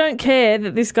 Yeah, they don't care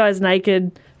that this guy's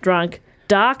naked, drunk,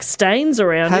 dark stains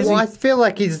around him. Well, I feel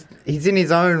like he's in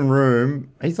his own room.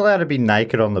 He's allowed to be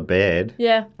naked on the bed.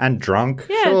 Yeah. And drunk.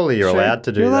 Yeah, Surely you're sure. allowed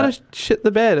to do You're allowed that. to shit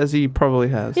the bed, as he probably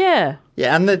has. Yeah.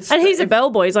 Yeah, and he's a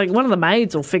bellboy. He's like, one of the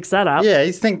maids will fix that up. Yeah,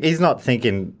 he's not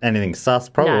thinking anything sus.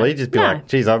 Probably No, he'd just be no. like,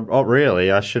 "Geez,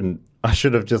 really, I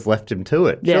should have just left him to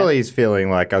it." Yeah. Surely he's feeling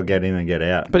like I'll get in and get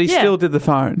out. But he Yeah. still did the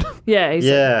phone. Yeah, he's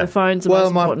Yeah, the phone's the most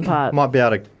important part. Might be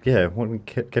able to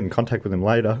get in contact with him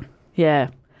later. Yeah.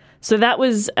 So that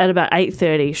was at about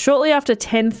 8:30. Shortly after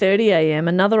 10:30 a.m.,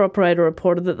 another operator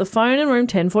reported that the phone in room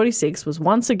 1046 was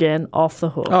once again off the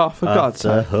hook. Oh, for God's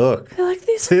Off the sake. hook. They're like,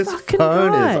 this fucking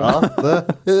phone guy. is off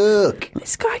the hook.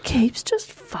 This guy keeps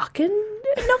just fucking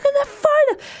knocking the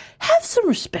phone. Have some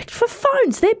respect for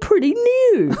phones. They're pretty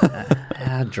new.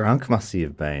 How drunk must he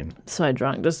have been? So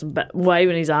drunk, just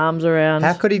waving his arms around.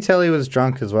 How could he tell he was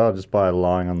drunk as well just by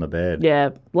lying on the bed? Yeah,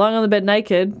 lying on the bed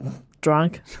naked,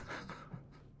 drunk.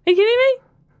 Are you kidding me?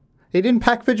 He didn't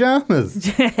pack pajamas.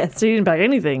 Yeah, so he didn't pack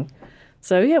anything.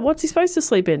 So, yeah, what's he supposed to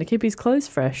sleep in to keep his clothes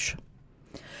fresh?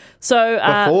 So,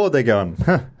 Before they're going,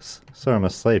 sorry, I'm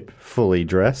asleep, fully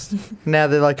dressed. Now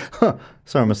they're like,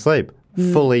 sorry, I'm asleep,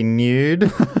 fully nude.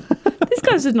 this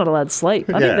guy's just not allowed to sleep.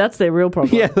 I Yeah. think that's their real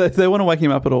problem. Yeah, they want to wake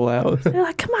him up at all hours. They're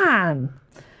like, come on.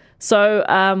 So,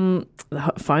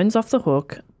 the phone's off the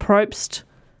hook. Probst,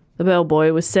 the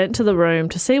bellboy, was sent to the room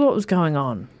to see what was going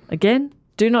on. Again,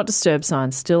 Do Not Disturb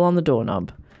sign still on the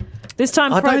doorknob. This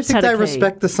time, I Probst don't think had a they key.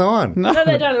 respect the sign. No,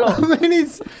 they don't at all. I mean,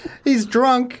 he's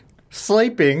drunk,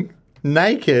 sleeping,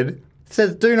 naked.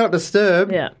 Says do not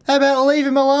disturb. Yeah. How about leave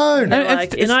him alone? And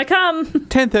Like, in I come.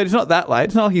 10:30, it's not that late.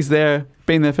 It's not like he's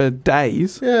been there for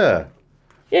days. Yeah.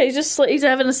 Yeah, he's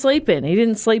having a sleep in. He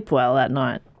didn't sleep well that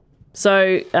night.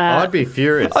 So, I'd be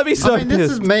furious. I'd be so this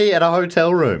pissed. is me at a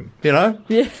hotel room, you know?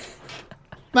 yeah.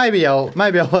 Maybe I'll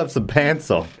have some pants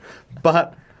on.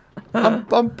 But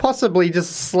I'm possibly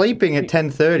just sleeping at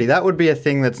 10:30. That would be a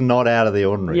thing that's not out of the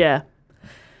ordinary. Yeah.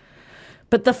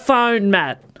 But the phone,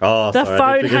 Matt. Oh, The sorry, I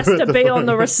phone didn't has think to about be the on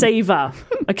the phone. receiver,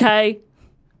 okay?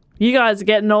 You guys are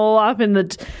getting all up in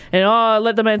let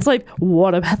the man sleep.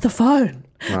 What about the phone?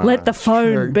 Let the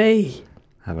phone true. be.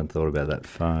 Haven't thought about that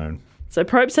phone. So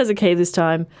Probst has a key this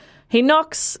time. He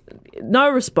knocks, no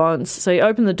response. So he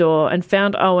opened the door and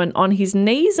found Owen on his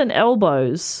knees and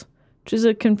elbows, which is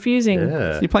a confusing.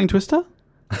 Yeah. You playing Twister?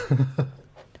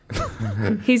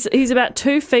 He's about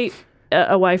 2 feet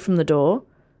away from the door.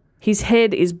 His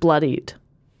head is bloodied.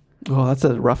 Oh, that's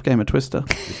a rough game of Twister.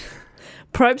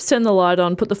 Probst turned the light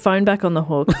on, put the phone back on the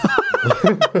hook,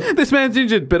 This man's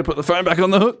injured. Better put the phone back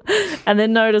on the hook. and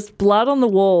then noticed blood on the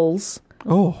walls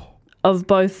Oh. of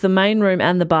both the main room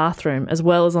and the bathroom, as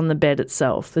well as on the bed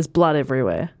itself. There's blood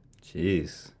everywhere.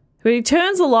 Jeez. But he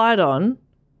turns the light on,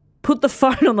 put the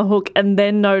phone on the hook, and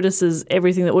then notices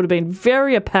everything that would have been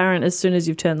very apparent as soon as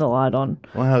you've turned the light on.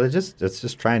 Wow, it's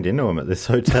just trained into him at this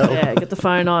hotel. Yeah, get the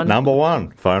phone on. Number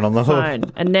one, phone on the hook.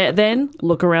 phone. And then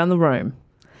look around the room.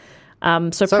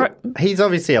 So he's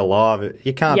obviously alive.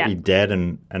 You can't Yeah. be dead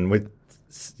and with,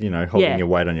 holding your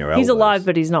weight on your elbows. He's alive,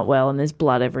 but he's not well, and there's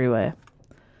blood everywhere.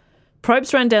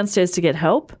 Probst ran downstairs to get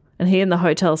help, and he and the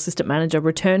hotel assistant manager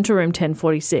returned to room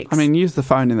 1046. I mean, use the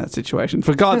phone in that situation.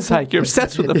 For God's sake, you're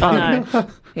obsessed with the phone.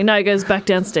 No. He goes back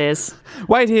downstairs.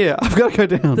 Wait here. I've got to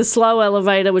go down. The slow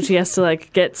elevator, which he has to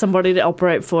get somebody to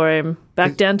operate for him,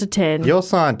 back down to 10. You're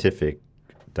scientific,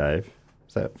 Dave.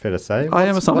 Is that fair to say? I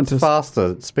am a scientist. What's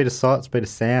faster? Speed of sight, speed of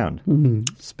sound?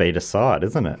 Speed of sight,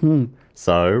 isn't it?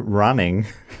 So running,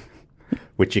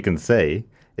 which you can see,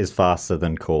 is faster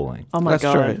than calling. Oh my That's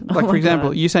God. true. Like, for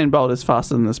example, Usain Bolt is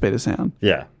faster than the speed of sound.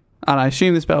 Yeah. And I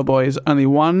assume this bellboy is only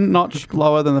one notch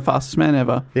lower than the fastest man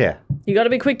ever. Yeah. You got to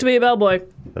be quick to be a bellboy.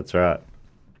 That's right.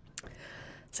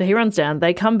 So he runs down.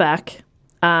 They come back.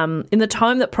 In the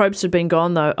time that Probst had been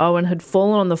gone, though, Owen had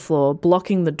fallen on the floor,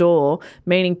 blocking the door,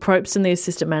 meaning Probst and the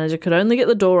assistant manager could only get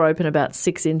the door open about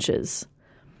 6 inches.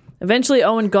 Eventually,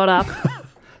 Owen got up.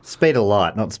 Speed of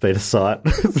light, not speed of sight. I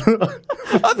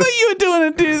thought you were doing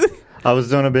it, dude. I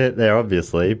was doing a bit there,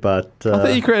 obviously, but I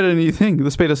thought you created a new thing, the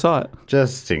speed of sight.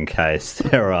 just in case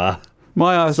there are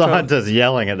My eyes scientists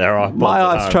yelling at their iPods. My at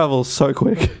eyes home. travel so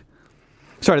quick.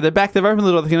 Sorry, they're back. They've opened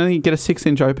the door. They can only get a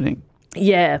 6-inch opening.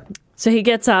 Yeah. So he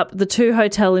gets up. The 2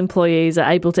 hotel employees are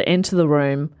able to enter the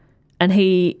room, and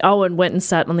Owen went and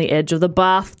sat on the edge of the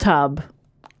bathtub.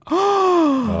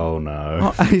 Oh,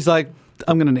 no. He's like,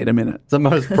 I'm going to need a minute. It's the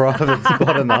most private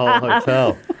spot in the whole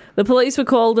hotel. The police were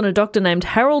called, and a doctor named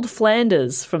Harold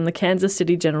Flanders from the Kansas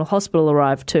City General Hospital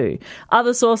arrived too.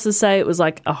 Other sources say it was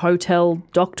like a hotel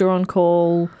doctor on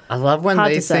call. I love when Hard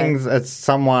to these say. things, it's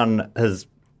someone has,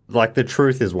 the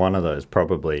truth is one of those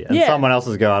probably. And Yeah. someone else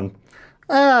has gone,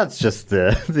 it's just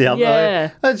the other.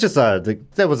 Yeah. It's just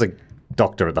there was a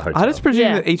doctor at the hotel. I just presume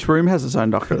Yeah. that each room has its own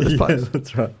doctor at this place.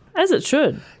 That's right. As it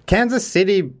should. Kansas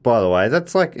City, by the way,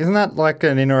 isn't that like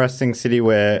an interesting city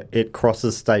where it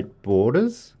crosses state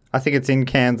borders? I think it's in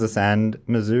Kansas and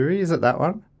Missouri. Is it that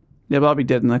one? Yeah, but I'll be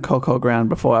dead in the cold ground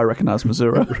before I recognise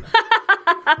Missouri.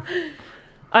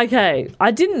 Okay,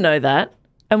 I didn't know that.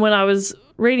 And when I was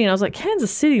reading, I was like,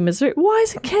 Kansas City, Missouri. Why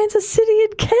isn't Kansas City in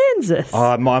Kansas?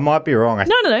 Oh, I might be wrong.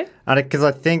 No.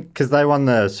 Because they won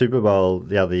the Super Bowl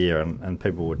the other year and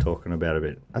people were talking about it a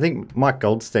bit. I think Mike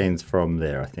Goldstein's from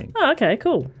there, I think. Oh, okay,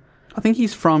 cool. I think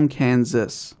he's from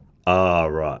Kansas. Oh,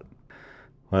 right.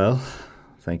 Well,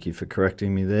 thank you for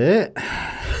correcting me there.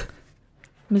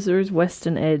 Missouri's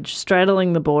western edge,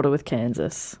 straddling the border with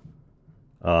Kansas.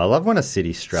 Oh, I love when a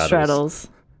city straddles.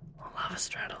 I love a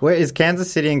straddle. Where is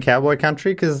Kansas City in cowboy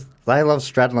country? Because they love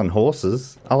straddling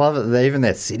horses. I love it. Even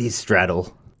their cities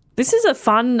straddle. This is a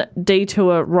fun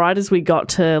detour right as we got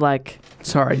to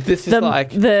Sorry, this is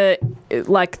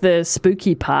the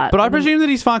spooky part. But I presume that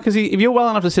he's fine because if you're well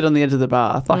enough to sit on the edge of the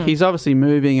bath, he's obviously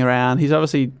moving around. He's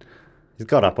obviously... He's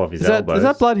got up off his elbows. Is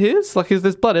that blood his?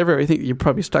 There's blood everywhere. I think you're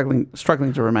probably struggling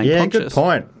to remain conscious. Yeah, good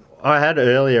point. I had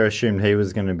earlier assumed he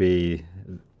was going to be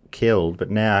killed,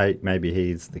 but now maybe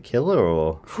he's the killer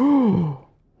or...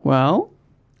 Well...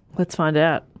 Let's find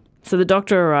out. So the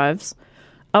doctor arrives.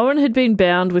 Owen had been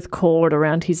bound with cord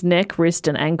around his neck, wrist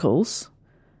and ankles,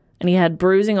 and he had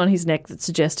bruising on his neck that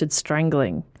suggested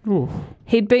strangling. Ooh.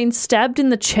 He'd been stabbed in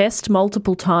the chest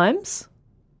multiple times.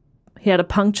 He had a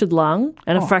punctured lung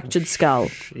and a fractured skull.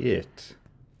 Shit.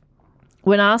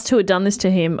 When asked who had done this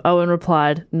to him, Owen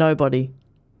replied, nobody.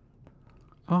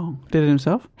 Oh, did it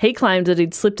himself? He claimed that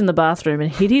he'd slipped in the bathroom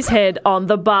and hit his head on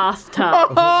the bathtub.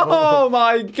 Oh,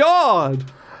 my God.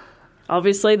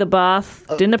 Obviously, the bath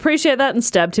didn't appreciate that and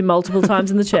stabbed him multiple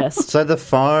times in the chest. So the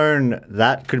phone,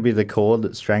 that could be the cord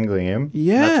that's strangling him.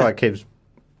 Yeah. That's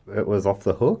why it was off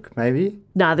the hook, maybe?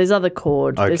 Nah, there's other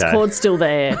cord. There's Okay. cord still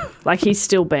there. He's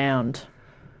still bound.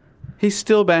 He's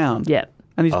still bound. Yeah.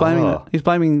 And he's blaming it. He's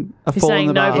blaming a He's fall in saying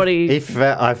the bath. nobody...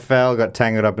 I fell, got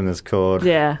tangled up in this cord.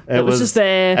 Yeah, it was just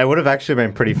there. It would have actually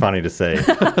been pretty funny to see.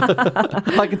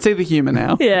 I can see the humour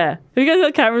now. Yeah. If you guys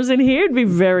got cameras in here, it'd be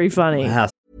very funny.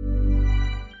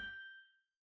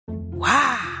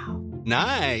 Wow.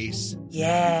 Nice.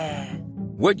 Yeah.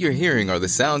 What you're hearing are the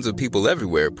sounds of people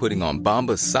everywhere putting on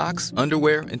Bombas socks,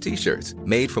 underwear, and T-shirts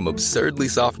made from absurdly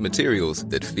soft materials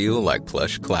that feel like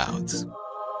plush clouds.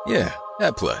 Yeah,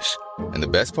 that plush. And the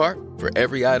best part? For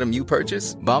every item you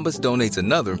purchase, Bombas donates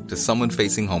another to someone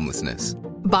facing homelessness.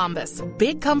 Bombas.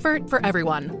 Big comfort for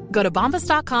everyone. Go to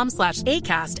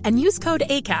bombas.com/ACAST and use code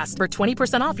ACAST for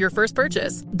 20% off your first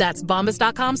purchase. That's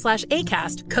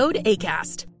bombas.com/ACAST. Code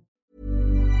ACAST.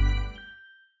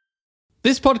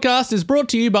 This podcast is brought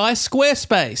to you by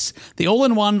Squarespace, the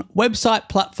all-in-one website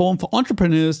platform for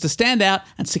entrepreneurs to stand out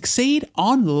and succeed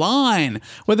online.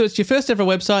 Whether it's your first ever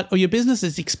website or your business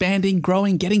is expanding,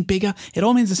 growing, getting bigger, it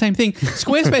all means the same thing.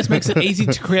 Squarespace makes it easy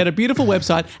to create a beautiful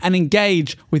website and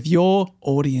engage with your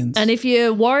audience. And if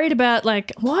you're worried about I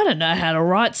don't know how to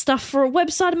write stuff for a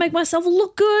website to make myself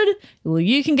look good, well,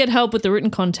 you can get help with the written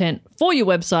content for your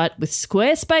website with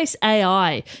Squarespace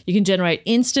AI. You can generate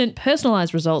instant,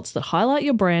 personalized results that highlight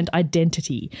your brand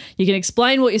identity. You can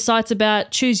explain what your site's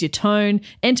about, choose your tone,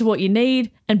 enter what you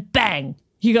need, and bang,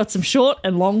 you got some short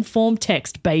and long form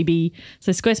text, baby.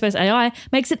 So Squarespace AI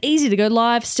makes it easy to go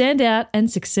live, stand out, and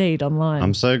succeed online.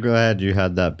 I'm so glad you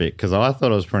had that bit because I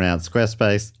thought it was pronounced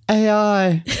Squarespace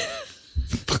AI.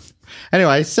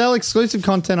 Anyway, sell exclusive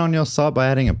content on your site by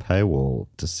adding a paywall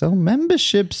to sell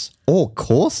memberships or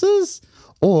courses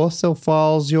or sell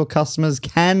files your customers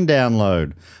can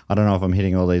download. I don't know if I'm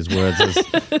hitting all these words as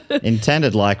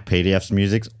intended, like PDFs,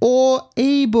 musics, or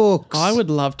ebooks. I would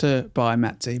love to buy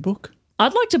Matt's ebook.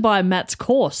 I'd like to buy Matt's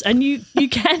course, and you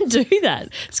can do that.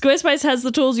 Squarespace has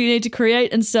the tools you need to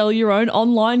create and sell your own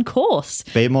online course.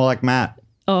 Be more like Matt.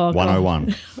 Oh,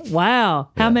 101. Wow.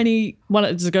 How many?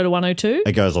 Does it go to 102?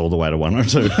 It goes all the way to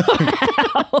 102.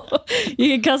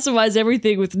 You can customize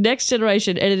everything with next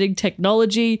generation editing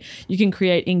technology. You can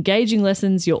create engaging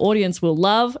lessons your audience will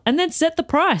love and then set the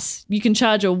price. You can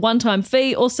charge a one-time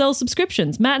fee or sell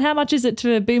subscriptions. Matt, how much is it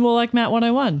to be more like Matt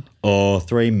 101? Or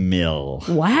 3 mil.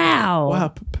 Wow.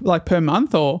 Wow, like per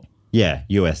month or? Yeah,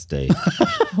 USD.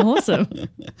 Awesome.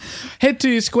 Head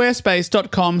to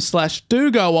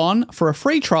squarespace.com/dogoon for a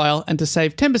free trial and to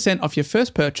save 10% off your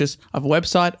first purchase of a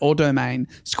website or domain.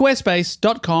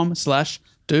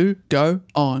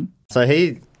 Squarespace.com/dogoon. So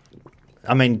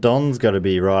Don's got to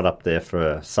be right up there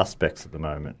for suspects at the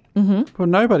moment. Well,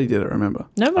 nobody did it, remember?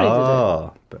 Nobody did it.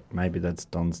 Oh, but maybe that's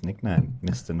Don's nickname,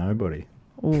 Mr. Nobody.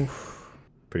 Oof.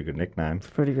 Pretty good nickname.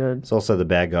 Pretty good. It's also the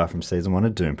bad guy from season 1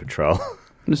 of Doom Patrol.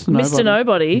 Mr.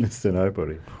 Nobody. Mr. Nobody Mr.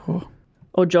 Nobody.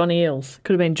 or John Eels.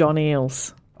 Could have been John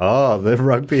Eels. Oh, the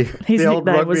rugby. His the old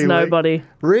nickname rugby was league. Nobody.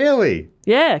 Really?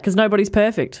 Yeah, because nobody's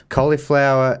perfect.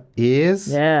 Cauliflower ears?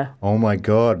 Yeah. Oh my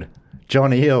God.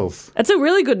 John Eels. It's a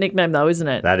really good nickname though, isn't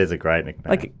it? That is a great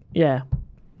nickname. Yeah.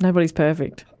 Nobody's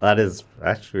perfect. That is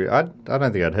actually, I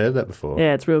don't think I'd heard that before.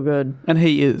 Yeah, it's real good. And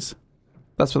he is.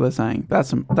 That's what they're saying. That's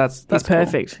He's cool.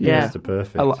 perfect. Yeah. Mr.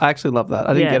 Perfect. I actually love that.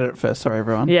 I didn't Yeah. get it at first. Sorry,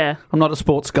 everyone. Yeah. I'm not a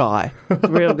sports guy.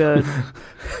 Real good.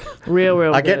 Real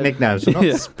good. I get nicknames, but not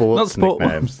Yeah. sports Not sport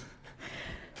nicknames.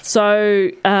 So,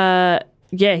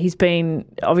 he's been,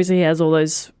 obviously he has all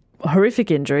those horrific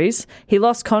injuries. He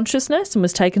lost consciousness and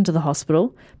was taken to the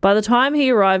hospital. By the time they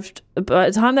arrived at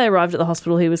the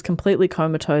hospital, he was completely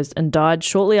comatose and died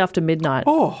shortly after midnight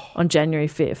on January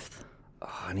 5th.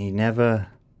 Oh, and he never...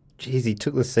 Jeez, he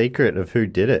took the secret of who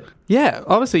did it. Yeah,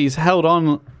 obviously he's held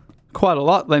on quite a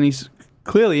lot. Then he's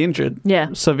clearly injured,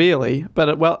 severely,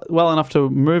 but well enough to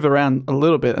move around a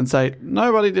little bit and say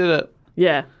nobody did it.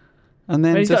 Yeah. And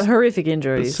then But he's got horrific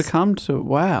injuries. succumbed to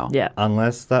Yeah.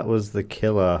 Unless that was the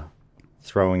killer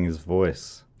throwing his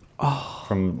voice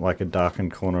from like a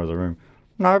darkened corner of the room.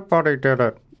 Nobody did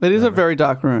it. It is a very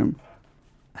dark room.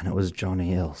 And it was John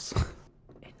Eels.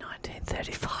 In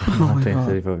 1935.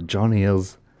 1935. John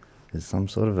Eels is some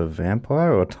sort of a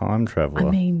vampire or a time traveller.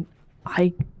 I mean,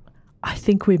 I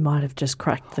think we might have just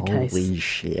cracked the case Holy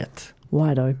shit.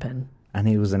 wide open. And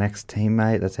he was an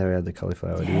ex-teammate. That's how he had the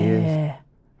cauliflower ears. Yeah.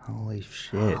 Holy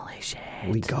shit. Holy shit.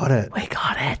 We got it. We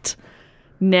got it.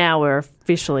 Now we're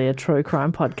officially a true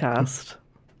crime podcast.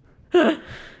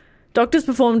 Doctors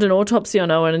performed an autopsy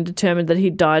on Owen and determined that he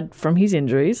died from his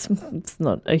injuries. It's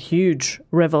not a huge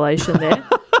revelation there.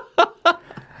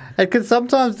 Because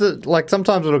sometimes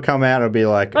it'll come out and it'll be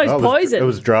like, he's poisoned. It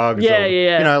was drugs. Yeah, or,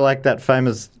 yeah. You know, like that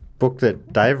famous book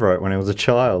that Dave wrote when he was a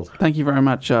child. Thank you very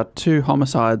much. 2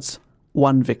 homicides,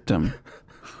 1 victim.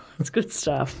 It's good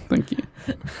stuff. Thank you.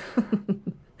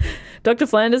 Dr.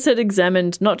 Flanders had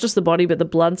examined not just the body but the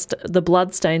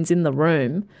blood stains in the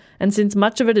room, and since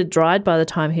much of it had dried by the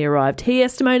time he arrived, he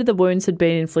estimated the wounds had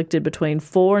been inflicted between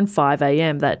 4 and 5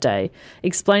 a.m. that day,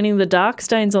 explaining the dark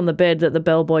stains on the bed that the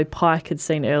bellboy Pike had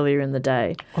seen earlier in the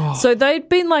day. So they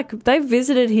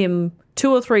visited him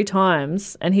 2 or 3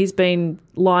 times, and he's been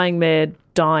lying there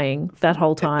dying that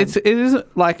whole time. It is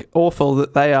like awful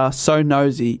that they are so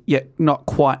nosy, yet not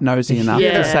quite nosy enough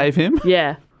to save him.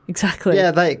 Yeah. exactly.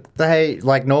 Yeah, they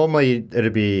like normally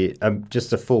it'd be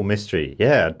just a full mystery.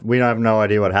 Yeah, we have no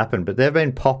idea what happened, but they've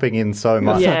been popping in so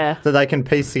much Yeah. that they can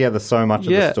piece together so much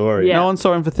of the story. Yeah. No one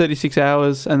saw him for 36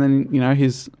 hours, and then, you know,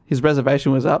 his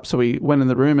reservation was up, so he went in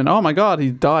the room and, oh my God,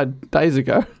 he died days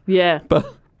ago. Yeah. But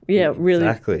Yeah, really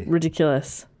Exactly.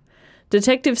 ridiculous.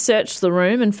 Detectives searched the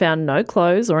room and found no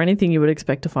clothes or anything you would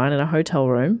expect to find in a hotel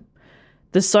room.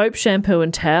 The soap, shampoo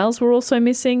and towels were also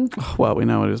missing. well, we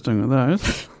know what he was doing with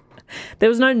those. There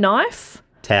was no knife.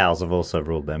 Towels have also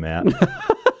ruled them out.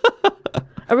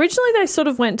 Originally, they sort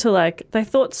of went to they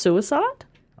thought suicide,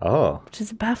 Oh. which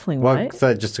is a baffling Well, way. so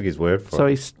they just took his word for So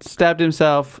it. he stabbed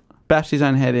himself, bashed his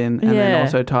own head in, and then Yeah.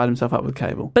 also tied himself up with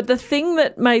cable. But the thing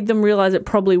that made them realise it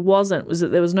probably wasn't was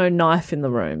that there was no knife in the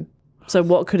room. So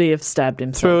what could he have stabbed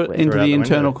himself Threw it with? into Threw out the the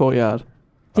internal window. courtyard.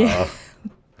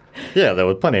 Yeah, there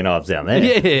were plenty of knives down there.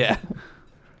 Yeah.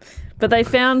 But they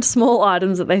found small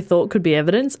items that they thought could be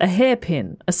evidence: a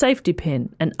hairpin, a safety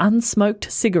pin, an unsmoked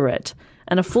cigarette,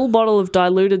 and a full bottle of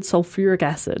diluted sulfuric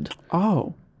acid.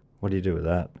 Oh. What do you do with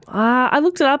that? I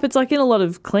looked it up. It's in a lot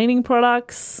of cleaning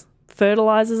products,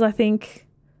 fertilizers, I think,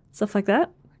 stuff like that.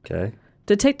 Okay.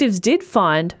 Detectives did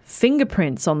find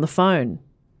fingerprints on the phone.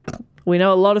 We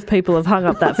know a lot of people have hung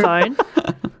up that phone,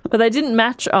 but they didn't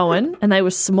match Owen, and they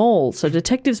were small, so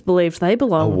detectives believed they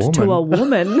belonged to a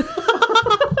woman.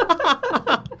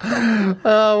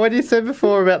 When you said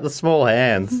before about the small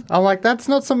hands, I'm like, that's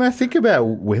not something I think about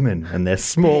women and their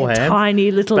small hands.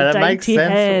 Tiny little But it dainty makes sense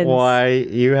hands. why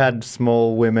you had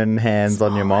small women hands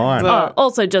on your mind. Oh,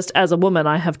 also, just as a woman,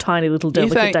 I have tiny little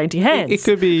delicate dainty hands. It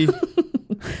could be...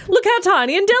 Look how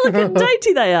tiny and delicate and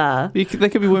dainty they are. They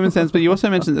could be women's hands, but you also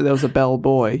mentioned that there was a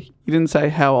bellboy. You didn't say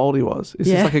how old he was. Is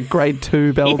Yeah. this like a grade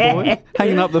 2 bellboy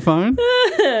hanging up the phone?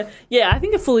 Yeah, I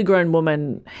think a fully grown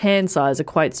woman hand size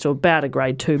equates to about a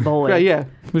grade 2 boy. Yeah,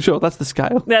 for sure. That's the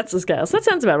scale. That's the scale. So that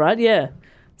sounds about right, yeah.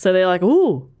 So they're like,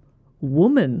 ooh,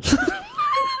 woman.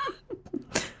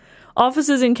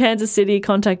 Officers in Kansas City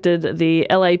contacted the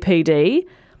LAPD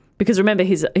because remember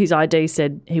his ID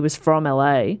said he was from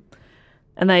LA.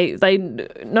 And they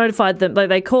notified them,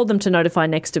 they called them to notify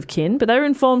next of kin, but they were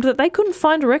informed that they couldn't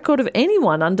find a record of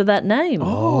anyone under that name.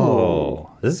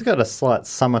 Oh, this has got a slight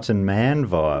Somerton Man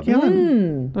vibe.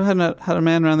 I hadn't had a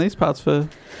man around these parts for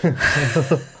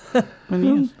many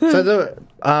years. So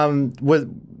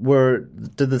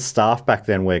did the staff back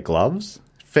then wear gloves?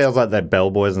 Feels like that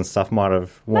bellboys and stuff might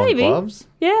have worn Maybe. gloves.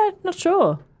 Yeah, not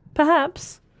sure.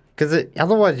 Perhaps. Because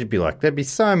otherwise you'd be like, there'd be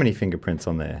so many fingerprints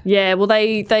on there. Yeah, well,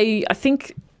 they I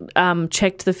think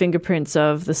checked the fingerprints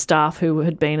of the staff who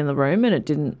had been in the room, and it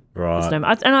didn't. Right. And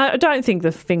I don't think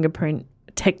the fingerprint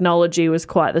technology was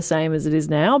quite the same as it is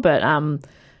now, but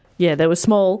yeah, they were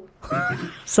small,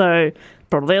 so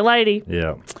probably a lady.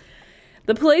 Yeah.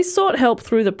 The police sought help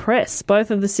through the press.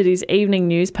 Both of the city's evening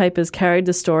newspapers carried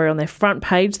the story on their front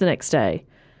page the next day.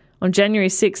 On January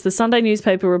 6th, the Sunday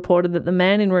newspaper reported that the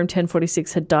man in room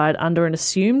 1046 had died under an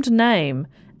assumed name,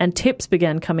 and tips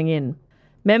began coming in.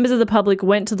 Members of the public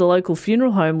went to the local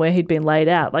funeral home where he'd been laid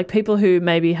out, like people who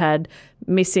maybe had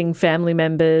missing family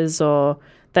members, or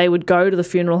they would go to the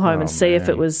funeral home and see if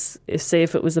it was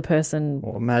the person.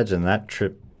 Well, imagine that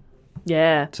trip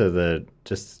Yeah. to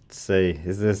just see,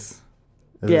 is this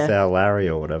Yeah. our Larry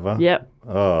or whatever? Yep.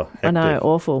 Oh, hectic. I know,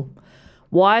 awful.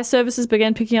 Wire services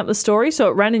began picking up the story, so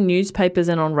it ran in newspapers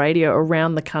and on radio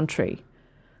around the country.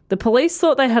 The police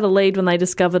thought they had a lead when they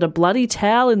discovered a bloody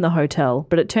towel in the hotel,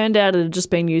 but it turned out it had just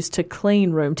been used to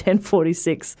clean room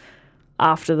 1046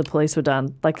 after the police were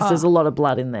done, because there's a lot of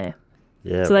blood in there.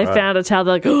 Yeah, So they right. found a towel,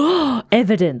 they're like, oh,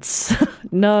 evidence.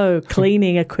 No,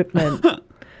 cleaning equipment.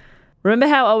 Remember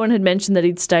how Owen had mentioned that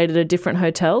he'd stayed at a different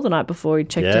hotel the night before he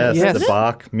checked out? Yes, his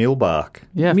the Mule Bark.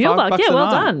 Yeah, Mulebark, $5 yeah, a well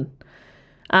night.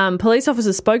 done. Police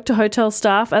officers spoke to hotel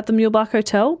staff at the Mulebark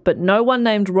Hotel, but no one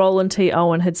named Roland T.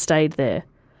 Owen had stayed there.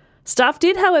 Staff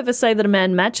did, however, say that a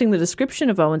man matching the description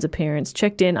of Owen's appearance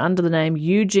checked in under the name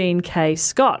Eugene K.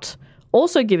 Scott,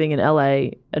 also giving an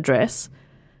LA address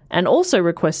and also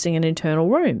requesting an internal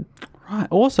room. Right.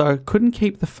 Also, couldn't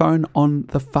keep the phone on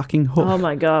the fucking hook. Oh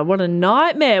my God, what a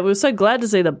nightmare. We were so glad to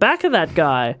see the back of that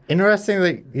guy. Interesting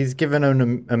that he's given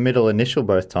him a middle initial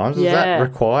both times. Was that Yeah.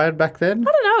 required back then?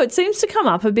 I don't know, it seems to come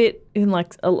up a bit in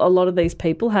like a lot of these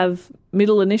people have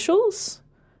middle initials.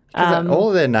 'Cause all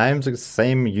of their names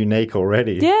seem unique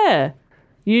already. Yeah.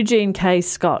 Eugene K.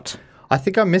 Scott. I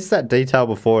think I missed that detail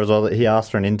before as well, that he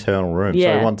asked for an internal room. So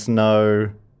Yeah. he wants to know,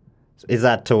 is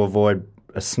that to avoid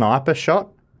a sniper shot?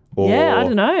 Or Yeah, I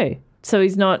don't know. So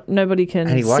nobody can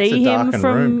And he likes see a him darkened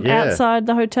from room, yeah. outside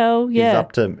the hotel. He's Yeah.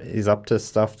 up to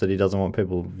stuff that he doesn't want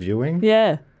people viewing?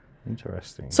 Yeah.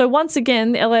 Interesting. So once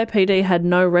again, the LAPD had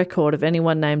no record of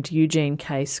anyone named Eugene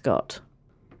K. Scott.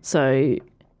 So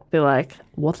they're like,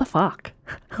 what the fuck?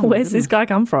 Where's this guy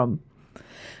come from?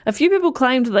 A few people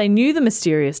claimed that they knew the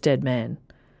mysterious dead man.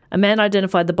 A man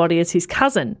identified the body as his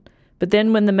cousin, but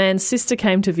then when the man's sister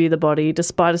came to view the body,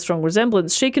 despite a strong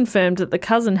resemblance, she confirmed that the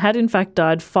cousin had in fact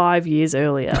died 5 years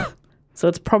earlier. So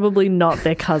it's probably not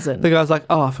their cousin. The guy's like,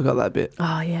 oh, I forgot that bit.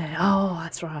 Oh, yeah. Oh,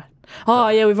 that's right. Oh,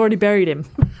 yeah, we've already buried him.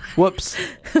 Whoops.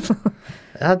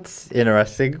 That's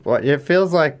interesting. It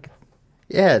feels like,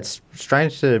 it's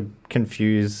strange to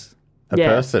confuse a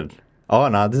person. Oh,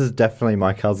 no, this is definitely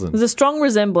my cousin. There's a strong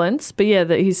resemblance, but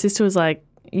his sister was like,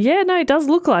 yeah, no, it does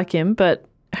look like him, but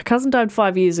her cousin died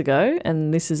 5 years ago,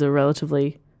 and this is a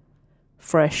relatively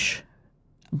fresh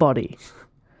body.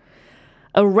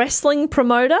 A wrestling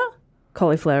promoter,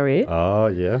 cauliflower ear, Oh,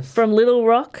 yes. from Little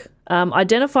Rock,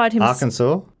 identified him.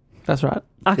 Arkansas? That's right.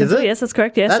 Arkansas, Is it? yes, that's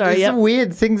correct. Yes, That sorry, is yeah. some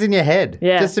weird things in your head.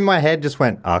 Yeah. Just in my head just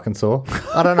went, Arkansas.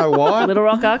 I don't know why. Little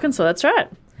Rock, Arkansas, that's right.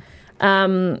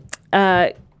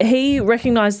 He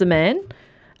recognised the man,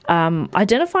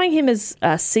 identifying him as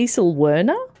Cecil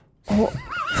Werner.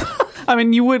 I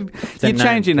mean, you'd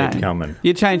change your kept name. coming.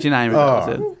 You'd change your name if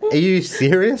that was it. Are you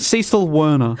serious? Cecil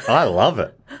Werner. I love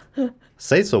it.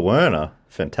 Cecil Werner.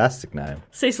 Fantastic name.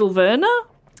 Cecil Werner?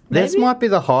 This might be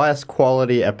the highest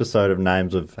quality episode of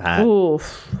names we've had.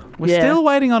 Oof. We're still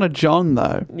waiting on a John,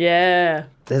 though. Yeah.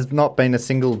 There's not been a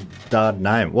single dud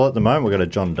name. Well, at the moment, we've got a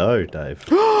John Doe, Dave.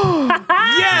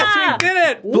 Yes, we did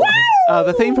it!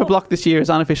 The theme for Block this year is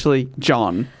unofficially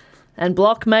John. And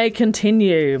Block may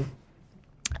continue.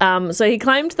 So he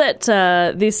claimed that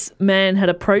this man had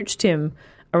approached him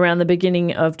around the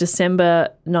beginning of December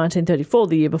 1934,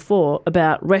 the year before,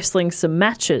 about wrestling some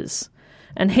matches.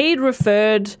 And he'd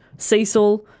referred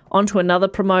Cecil onto another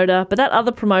promoter, but that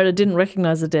other promoter didn't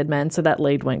recognise the dead man, so that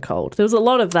lead went cold. There was a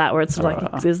lot of that where it's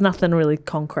like there's nothing really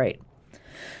concrete.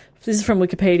 This is from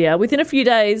Wikipedia. Within a few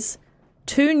days,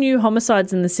 2 new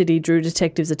homicides in the city drew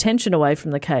detectives' attention away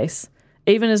from the case,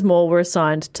 even as more were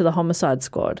assigned to the homicide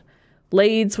squad.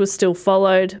 Leads were still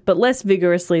followed, but less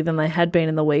vigorously than they had been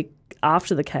in the week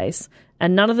after the case,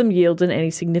 and none of them yielded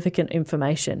any significant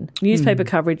information. Newspaper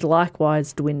coverage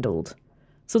likewise dwindled.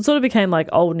 So it sort of became like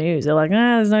old news. They're like,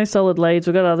 there's no solid leads.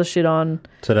 We've got other shit on.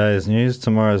 Today's news,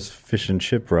 tomorrow's fish and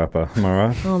chip wrapper. Am I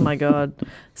right? Oh, my God.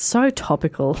 So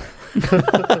topical.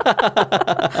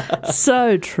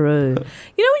 So true.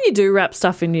 You know when you do wrap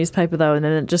stuff in newspaper, though, and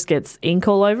then it just gets ink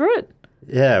all over it?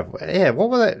 Yeah. What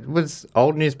were they? Was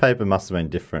old newspaper must have been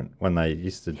different when they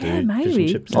used to do fish and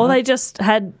Maybe. chips. Or they just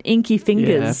had inky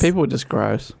fingers. Yeah, people were just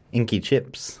gross. Inky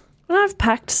chips. When I've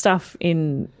packed stuff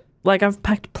in, like I've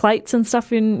packed plates and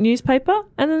stuff in newspaper,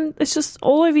 and then it's just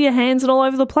all over your hands and all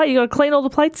over the plate. You got to clean all the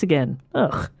plates again.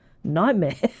 Ugh,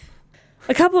 nightmare.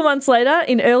 A couple of months later,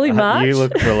 in early March, You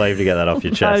look relieved to get that off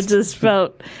your I chest. just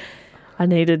felt I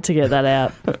needed to get that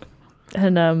out.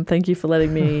 And thank you for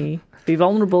letting me be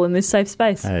vulnerable in this safe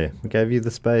space. Hey, we gave you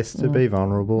the space to be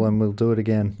vulnerable, and we'll do it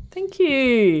again Thank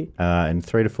you. in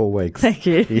 3 to 4 weeks. Thank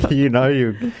you. You know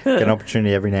you get an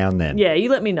opportunity every now and then. Yeah,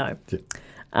 you let me know.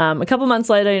 A couple of months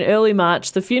later, in early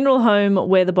March, the funeral home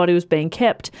where the body was being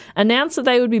kept announced that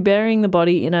they would be burying the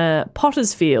body in a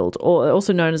potter's field, or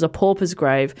also known as a pauper's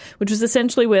grave, which was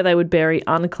essentially where they would bury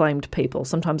unclaimed people.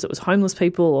 Sometimes it was homeless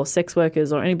people or sex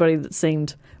workers or anybody that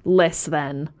seemed less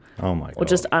than Oh my god. or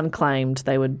just unclaimed.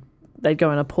 They'd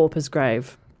go in a pauper's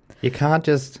grave. You can't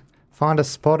just find a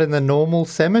spot in the normal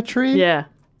cemetery? Yeah.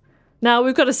 No,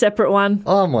 we've got a separate one.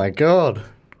 Oh my god.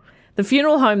 The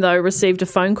funeral home, though, received a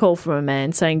phone call from a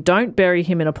man saying, "Don't bury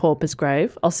him in a pauper's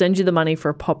grave. I'll send you the money for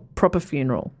a proper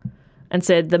funeral." And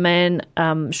said the man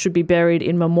should be buried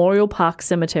in Memorial Park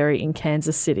Cemetery in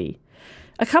Kansas City.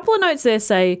 A couple of notes there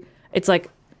say it's like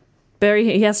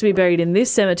he has to be buried in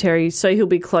this cemetery so he'll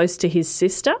be close to his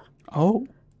sister. Oh.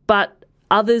 But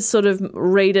others sort of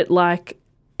read it like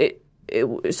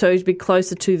so he'd be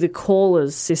closer to the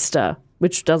caller's sister,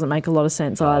 which doesn't make a lot of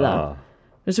sense either.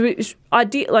 I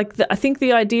think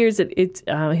the idea is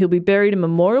that he'll be buried in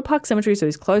Memorial Park Cemetery, so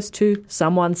he's close to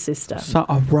someone's sister.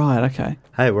 Right, okay.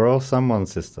 Hey, we're all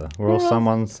someone's sister. We're all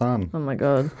someone's son. Oh my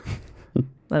god,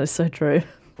 that is so true.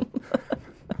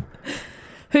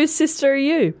 Whose sister are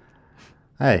you?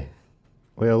 Hey,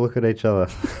 we all look at each other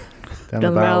down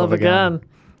Down the barrel of a gun.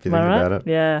 If you Am I think right? about it.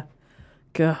 Yeah.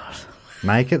 God.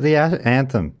 Make it the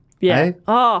anthem. Yeah. Hey?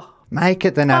 Oh, Make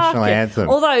it the national anthem.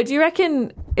 Although, do you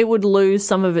reckon it would lose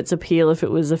some of its appeal if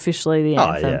it was officially the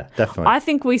anthem? Oh, yeah, definitely. I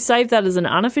think we save that as an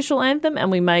unofficial anthem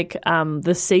and we make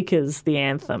the Seekers the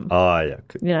anthem. Oh, yeah.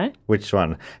 You know? Which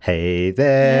one? Hey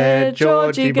there, Yeah,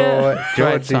 Georgie Georgie boy.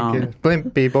 Great song.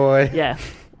 Blimpy boy. Yeah.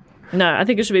 No, I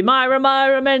think it should be Myra,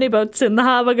 Myra, many boats in the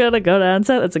harbour, gonna go down.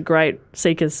 So that's a great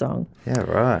Seekers song. Yeah,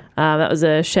 right. That was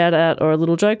a shout out or a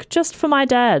little joke just for my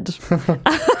dad.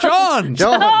 John!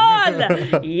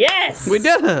 John! Yes! We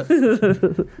did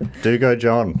it. Do go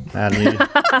John, our new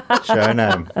show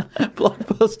name.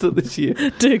 Blockbuster this year.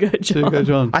 Do go, John. Do go,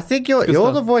 John. I think you're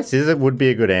stuff. the voice is it would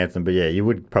be a good anthem, but yeah, you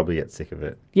would probably get sick of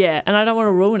it. Yeah, and I don't want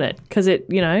to ruin it because it,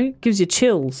 gives you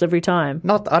chills every time.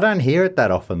 I don't hear it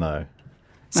that often though.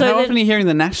 So How then- often are you hearing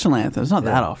the national anthem? It's not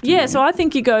that often. Yeah, so I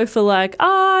think you go for like,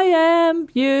 I am,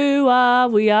 you are,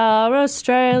 we are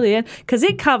Australian, because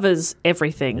it covers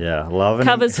everything. Yeah, love and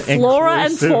Covers flora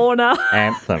and inclusive fauna.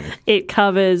 anthem. It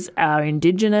covers our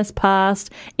Indigenous past.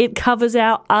 It covers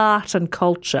our art and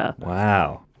culture.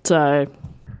 Wow. So,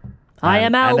 I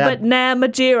am and Albert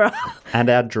Namatjira. And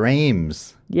our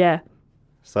dreams. Yeah.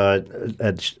 So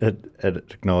it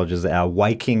acknowledges our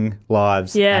waking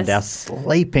lives Yes. and our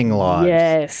sleeping lives.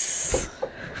 Yes.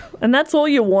 And that's all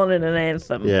you want in an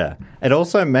anthem. Yeah. It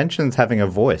also mentions having a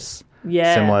voice.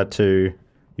 Yeah. Similar to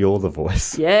You're the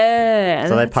Voice. Yeah.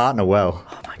 So they partner well.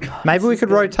 Oh my God. Maybe we could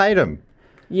rotate them.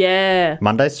 Yeah.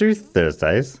 Mondays through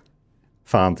Thursdays,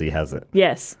 Farnsey has it.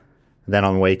 Yes. Then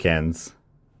on weekends,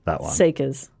 that one.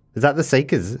 Seekers. Is that the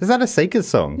Seekers? Is that a Seekers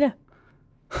song? Yeah.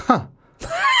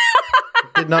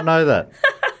 Did not know that.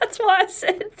 That's why I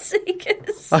said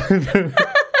Seekers.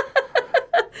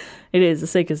 It is. The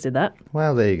Seekers did that.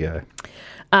 Well, there you go.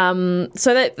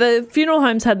 So the funeral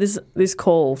homes had this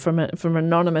call from an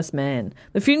anonymous man.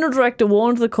 The funeral director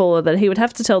warned the caller that he would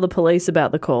have to tell the police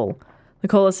about the call. The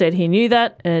caller said he knew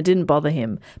that and it didn't bother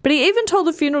him. But he even told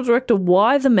the funeral director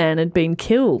why the man had been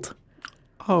killed.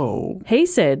 Oh. He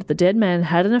said the dead man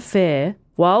had an affair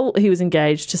while he was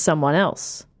engaged to someone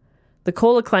else. The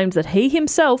caller claimed that he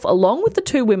himself, along with the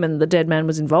two women the dead man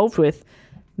was involved with,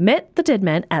 met the dead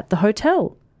man at the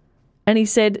hotel. And he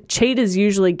said cheaters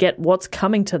usually get what's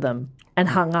coming to them and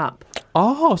hung up.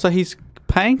 Oh, so he's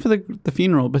paying for the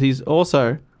funeral, but he's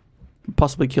also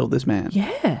possibly killed this man.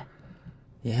 Yeah.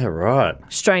 Yeah, right.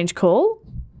 Strange call.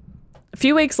 A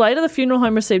few weeks later, the funeral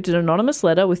home received an anonymous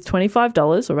letter with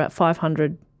 $25, or about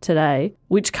 $500 today,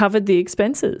 which covered the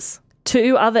expenses.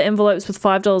 2 other envelopes with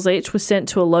 $5 each were sent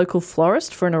to a local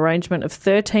florist for an arrangement of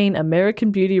 13 American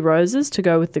Beauty roses to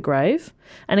go with the grave.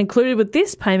 And included with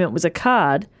this payment was a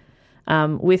card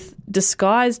with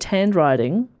disguised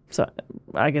handwriting. So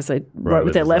I guess they wrote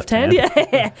with their left hand.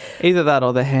 Yeah. Either that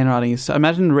or the handwriting is...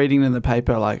 Imagine reading in the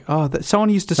paper like, someone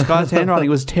used disguised handwriting. It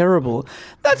was terrible.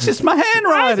 That's just my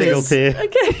handwriting. Guilty.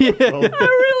 Okay. I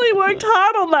really worked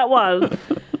hard on that one.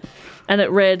 And it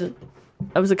read...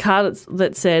 It was a card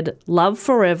that said, "Love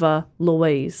forever,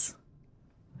 Louise."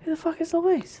 Who the fuck is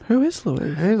Louise? Who is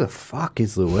Louise? Who the fuck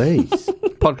is Louise?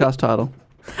 Podcast title.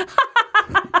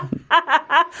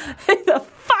 Who the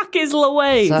fuck is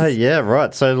Louise? So, yeah,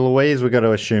 right. So Louise, we've got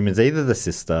to assume, is either the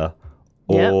sister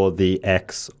or the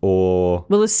ex or...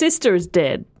 Well, the sister is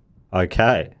dead,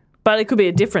 Okay. but it could be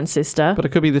a different sister. But it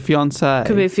could be the fiancé.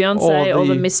 Could be a fiancé or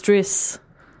the mistress.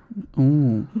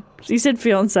 Ooh. You said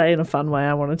fiancé in a fun way.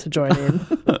 I wanted to join in.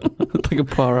 Like a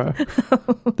Poirot.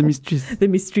 The mistress. The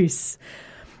mistress.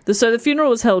 So the funeral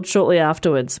was held shortly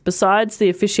afterwards. Besides the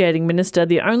officiating minister,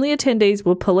 the only attendees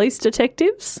were police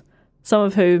detectives, some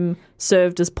of whom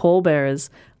served as pallbearers.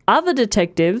 Other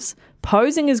detectives,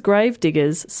 posing as grave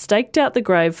diggers, staked out the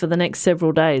grave for the next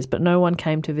several days, but no one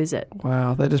came to visit.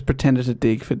 Wow, they just pretended to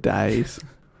dig for days.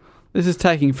 This is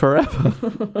taking forever.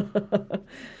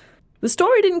 The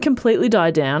story didn't completely die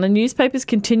down, and newspapers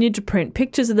continued to print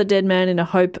pictures of the dead man in a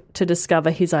hope to discover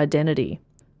his identity.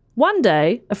 One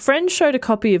day, a friend showed a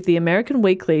copy of the American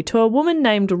Weekly to a woman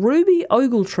named Ruby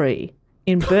Ogletree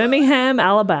in Birmingham,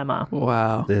 Alabama.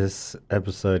 Wow. This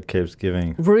episode keeps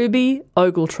giving. Ruby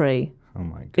Ogletree. Oh,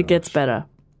 my God. It gets better.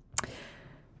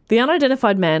 The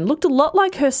unidentified man looked a lot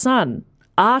like her son,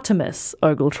 Artemis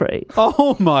Ogletree,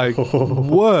 Oh, my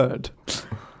word.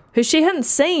 who she hadn't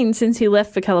seen since he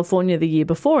left for California the year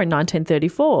before in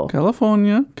 1934.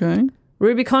 California, okay.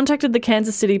 Ruby contacted the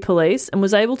Kansas City police and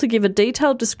was able to give a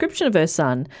detailed description of her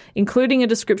son, including a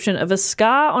description of a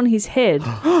scar on his head,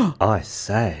 I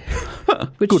say.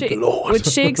 which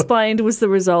she explained was the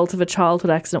result of a childhood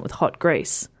accident with hot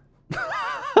grease.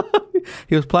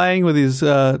 He was playing with his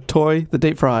toy, the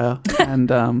deep fryer, and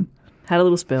Had a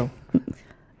little spill.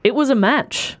 It was a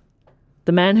match.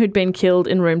 The man who'd been killed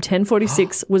in room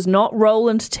 1046 was not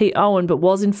Roland T. Owen, but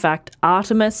was in fact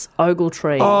Artemis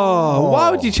Ogletree. Oh,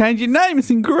 why would you change your name? It's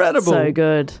incredible. So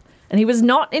good. And he was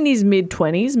not in his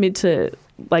mid-20s, mid to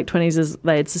late 20s as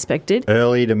they had suspected.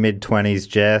 Early to mid-20s,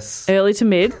 Jess. Early to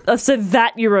mid. So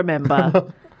that you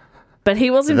remember. But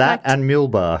he was in That fact and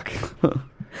Millbark.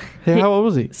 Yeah, how old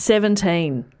was he?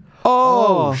 17.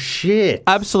 Oh, Shit.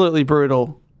 absolutely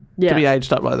brutal Yeah. to be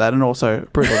aged up like that, and also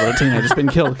brutal that a teenager's been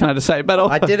killed, can I just say? But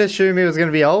I did assume he was going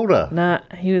to be older. Nah,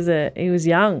 he was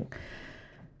young.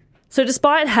 So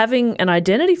despite having an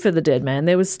identity for the dead man,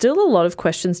 there was still a lot of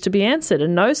questions to be answered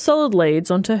and no solid leads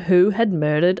onto who had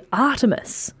murdered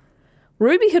Artemis.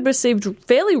 Ruby had received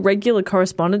fairly regular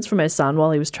correspondence from her son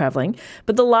while he was travelling,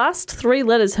 but the last 3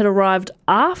 letters had arrived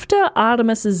after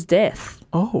Artemis's death.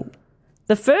 oh,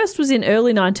 The first was in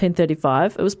early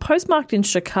 1935. It was postmarked in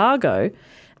Chicago,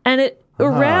 and it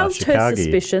aroused her Chicago.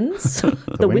 suspicions.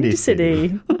 the Windy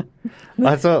City.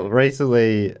 I thought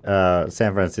recently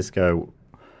San Francisco,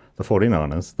 the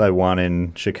 49ers, they won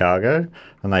in Chicago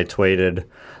and they tweeted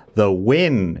the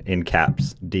win in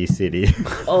caps, D-City.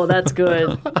 Oh, that's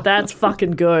good. That's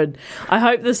fucking good. I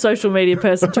hope the social media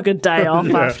person took a day off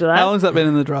after that. how long's that been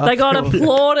in the draft? They got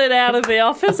applauded out of the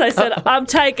office. They said, I'm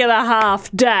taking a half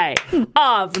day.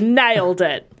 I've nailed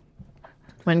it.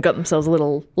 Went and got themselves a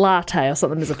little latte or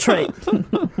something as a treat.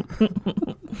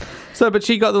 So, but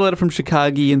she got the letter from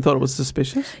Chicago and thought it was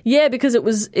suspicious? Yeah, because it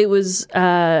was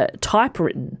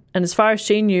typewritten. And as far as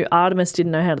she knew, Artemis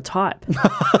didn't know how to type.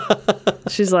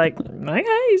 She's like,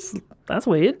 okay, that's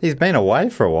weird. He's been away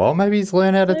for a while. Maybe he's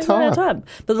learned how to He didn't know how to type. type.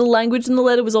 But the language in the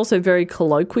letter was also very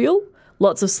colloquial.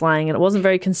 Lots of slang, and it wasn't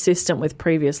very consistent with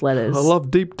previous letters. I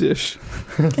love deep dish.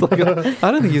 It's like,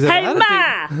 I don't think he's ever Hey, had Ma!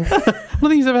 I don't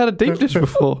think he's ever had a deep dish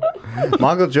before.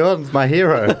 Michael Jordan's my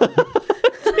hero.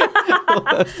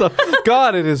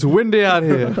 God, it is windy out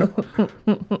here.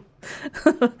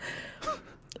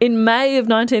 In May of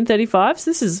 1935, so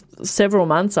this is several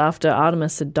months after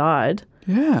Artemis had died,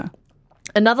 Yeah.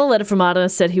 another letter from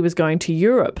Artemis said he was going to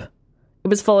Europe. It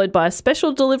was followed by a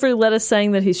special delivery letter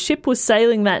saying that his ship was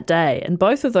sailing that day, and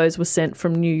both of those were sent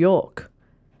from New York.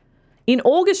 In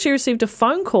August, she received a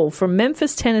phone call from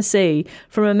Memphis, Tennessee,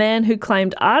 from a man who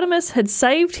claimed Artemis had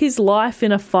saved his life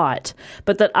in a fight,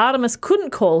 but that Artemis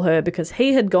couldn't call her because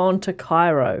he had gone to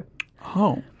Cairo.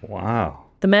 Oh. Wow.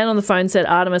 The man on the phone said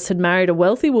Artemis had married a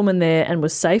wealthy woman there and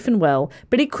was safe and well,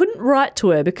 but he couldn't write to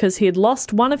her because he had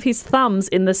lost one of his thumbs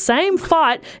in the same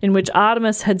fight in which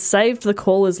Artemis had saved the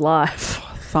caller's life.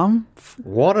 Thumb?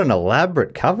 What an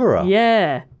elaborate cover-up.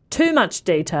 Yeah, too much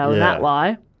detail in Yeah. that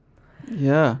lie.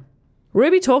 Yeah.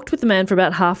 Ruby talked with the man for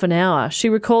about half an hour. She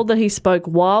recalled that he spoke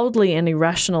wildly and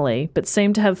irrationally, but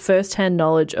seemed to have first-hand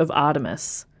knowledge of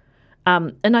Artemis.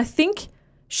 And I think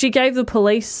she gave the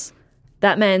police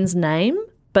that man's name,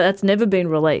 but that's never been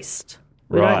released.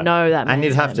 We don't know that man's And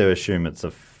you'd have name. to assume it's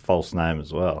a false name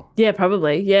as well. Yeah,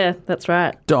 probably. Yeah, that's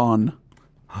right. Don.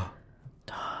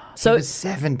 So, He was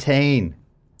 17.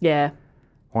 yeah.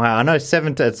 Wow, I know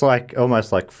 17. It's like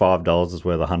almost like $5 is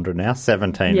worth 100 now.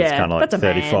 17 is kind of like that's a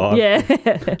man. 35.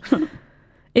 Yeah.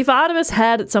 If Artemis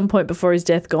had at some point before his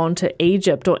death gone to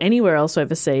Egypt or anywhere else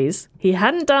overseas, he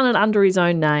hadn't done it under his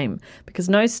own name because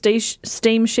no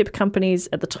steamship companies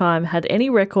at the time had any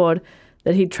record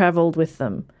that he'd travelled with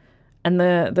them. And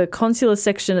the consular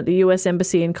section at the US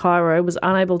Embassy in Cairo was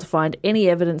unable to find any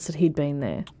evidence that he'd been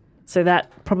there. So that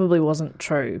probably wasn't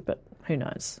true, but who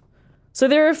knows. So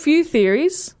there are a few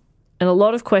theories and a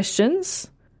lot of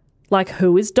questions, like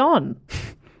who is Don?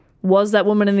 Was that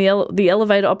woman in the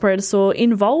elevator operator saw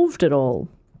involved at all?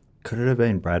 Could it have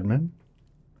been Bradman?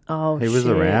 Oh, He was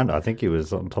shit. around. I think he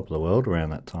was on top of the world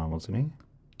around that time, wasn't he?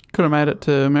 Could have made it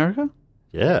to America?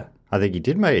 Yeah. I think he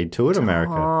did he toured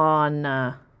America. Oh,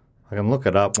 nah. I can look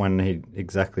it up when he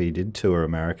exactly did tour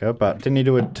America, but didn't he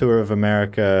do a tour of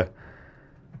America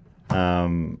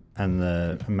and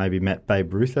maybe met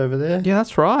Babe Ruth over there? Yeah,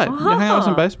 that's right. You hang out with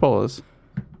some baseballers.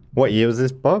 What year was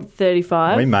this, Bob?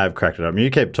 35. We may have cracked it up. You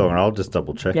keep talking. I'll just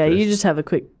double check. Yeah, this. you just have a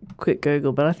quick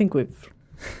Google, but I think we've...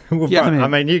 Yeah, I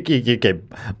mean, you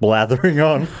keep blathering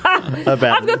on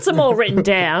about. I've got some more written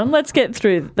down. Let's get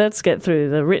through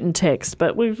the written text,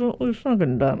 but we've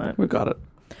fucking done it. We've got it.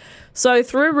 So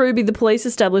through Ruby, the police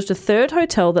established a third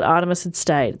hotel that Artemis had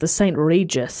stayed, the St.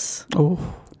 Regis.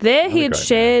 Oh. There he had great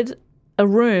shared a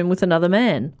room with another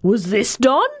man. Was this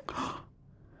Don?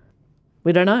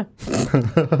 We don't know.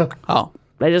 Oh.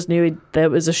 They just knew there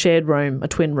was a shared room, a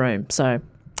twin room. So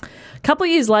a couple of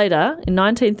years later, in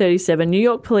 1937, New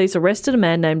York police arrested a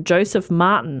man named Joseph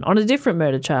Martin on a different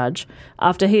murder charge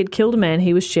after he had killed a man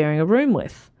he was sharing a room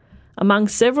with. Among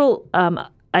several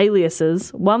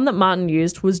aliases. One that Martin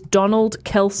used was Donald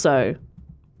Kelso.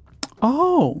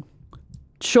 Oh.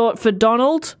 Short for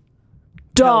Donald?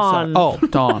 Don. Oh,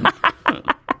 Don.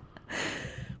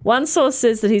 One source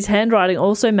says that his handwriting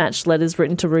also matched letters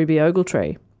written to Ruby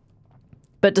Ogletree.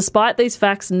 But despite these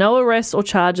facts, no arrests or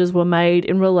charges were made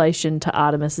in relation to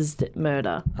Artemis's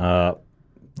murder.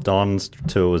 Don's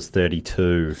tour was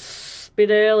 32. Bit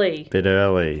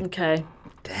early. Okay.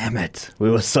 Damn it. We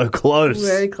were so close.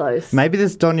 Very close. Maybe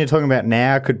this Don you're talking about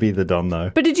now could be the Don, though.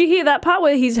 But did you hear that part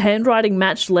where his handwriting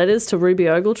matched letters to Ruby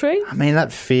Ogletree? I mean,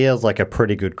 that feels like a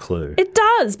pretty good clue. It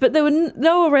does, but there were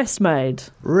no arrests made.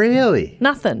 Really?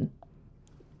 Nothing.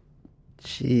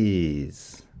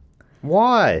 Jeez.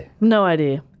 Why? No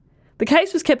idea. The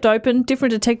case was kept open.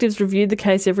 Different detectives reviewed the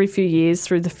case every few years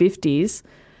through the 50s.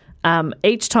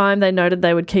 Each time they noted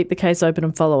they would keep the case open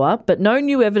and follow up, but no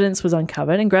new evidence was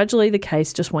uncovered, and gradually the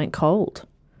case just went cold.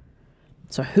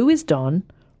 So who is Don?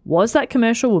 Was that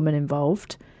commercial woman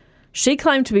involved? She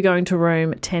claimed to be going to room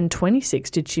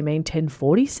 1026. Did she mean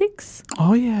 1046?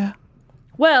 Oh, yeah.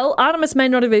 Well, Artemis may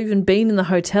not have even been in the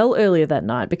hotel earlier that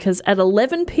night, because at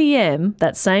 11 p.m.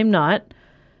 that same night,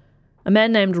 a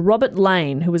man named Robert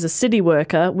Lane, who was a city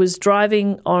worker, was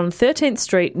driving on 13th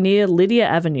Street near Lydia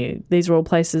Avenue. These are all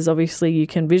places, obviously, you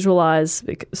can visualise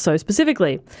so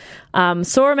specifically.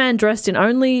 Saw a man dressed in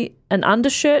only an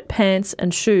undershirt, pants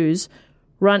and shoes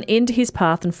run into his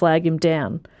path and flag him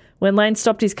down. When Lane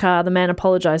stopped his car, the man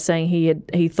apologised, saying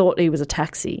he thought he was a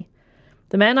taxi.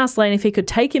 The man asked Lane if he could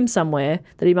take him somewhere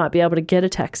that he might be able to get a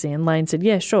taxi, and Lane said,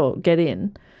 yeah, sure, get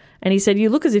in. And he said, you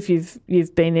look as if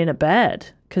you've been in it bad,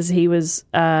 because he was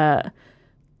he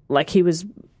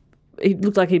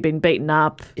looked like he'd been beaten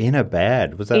up. In a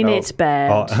bad? Was that in it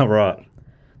bad. Oh, right.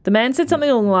 The man said something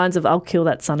along the lines of, I'll kill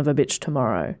that son of a bitch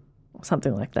tomorrow, or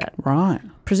something like that. Right.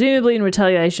 Presumably in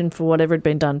retaliation for whatever had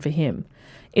been done for him.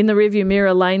 In the rearview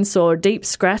mirror, Lane saw a deep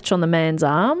scratch on the man's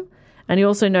arm, and he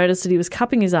also noticed that he was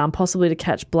cupping his arm, possibly to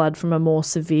catch blood from a more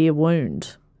severe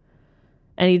wound.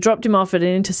 And he dropped him off at an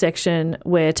intersection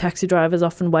where taxi drivers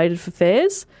often waited for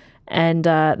fares. And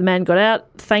the man got out,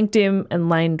 thanked him, and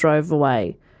Lane drove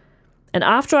away. And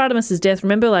after Artemis's death,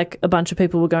 remember, like, a bunch of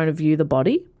people were going to view the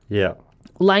body? Yeah.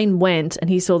 Lane went and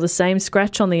he saw the same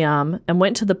scratch on the arm and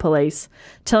went to the police,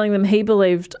 telling them he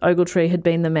believed Ogletree had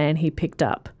been the man he picked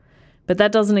up. But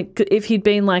that doesn't, if he'd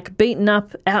been, like, beaten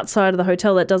up outside of the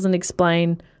hotel, that doesn't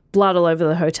explain blood all over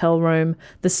the hotel room,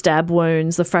 the stab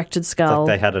wounds, the fractured skull. It's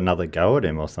like they had another go at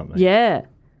him or something. Yeah.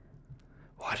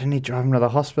 Why didn't he drive him to the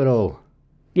hospital?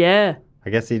 Yeah. I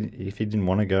guess if he didn't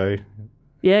want to go.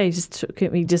 Yeah, he just took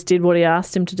him. He just did what he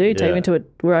asked him to do, take him to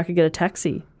where I could get a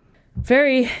taxi.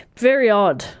 Very, very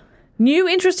odd. New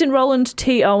interest in Roland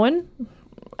T. Owen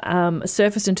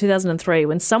surfaced in 2003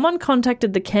 when someone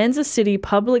contacted the Kansas City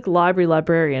Public Library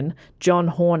librarian, John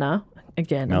Horner.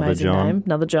 Again, Another amazing John. name.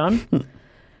 Another John.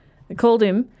 They called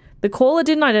him. The caller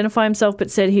didn't identify himself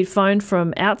but said he'd phoned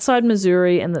from outside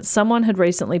Missouri and that someone had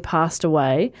recently passed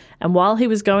away, and while he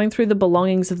was going through the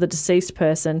belongings of the deceased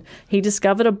person, he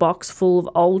discovered a box full of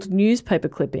old newspaper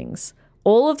clippings.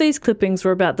 All of these clippings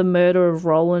were about the murder of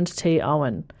Roland T.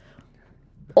 Owen.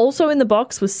 Also in the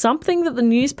box was something that the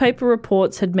newspaper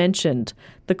reports had mentioned.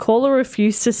 The caller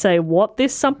refused to say what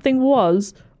this something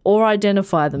was or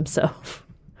identify themselves.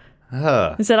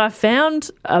 He said, I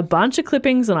found a bunch of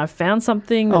clippings and I found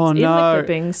something that's in the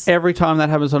clippings. Every time that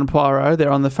happens on Poirot,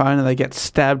 they're on the phone and they get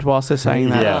stabbed whilst they're saying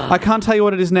that. Yeah. I can't tell you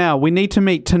what it is now. We need to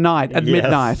meet tonight at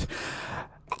midnight.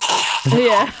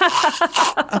 Yeah.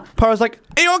 Poirot's like,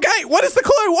 are you okay? What is the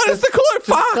clue? What is the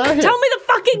clue? Fuck! say it. Tell me the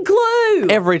fucking clue.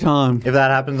 Every time. If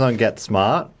that happens on Get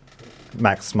Smart,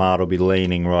 Max Smart will be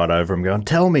leaning right over him going,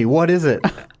 tell me, what is it?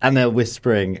 And they're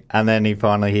whispering. And then he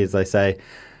finally hears they say,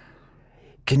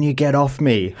 can you get off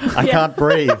me? I can't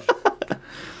breathe.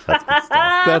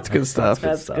 That's good stuff.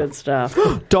 That's good stuff.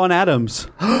 Don Adams.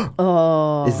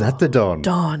 Is that the Don?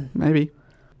 Don. Maybe.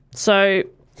 So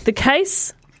the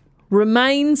case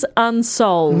remains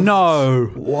unsolved.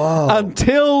 No. Whoa.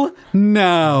 Until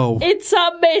now. It's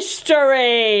a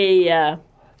mystery.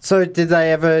 So did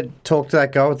they ever talk to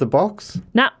that guy with the box?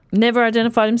 Nah, never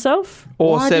identified himself.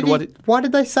 Or Why said did what... he- Why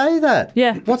did they say that?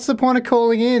 Yeah. What's the point of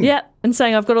calling in? Yeah, and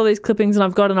saying I've got all these clippings and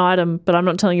I've got an item, but I'm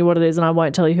not telling you what it is and I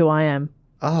won't tell you who I am.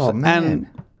 Oh, man.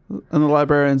 And the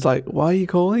librarian's like, why are you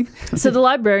calling? So the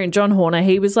librarian, John Horner,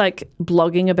 he was like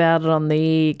blogging about it on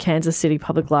the Kansas City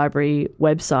Public Library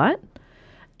website.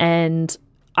 And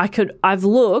I've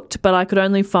looked, but I could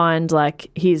only find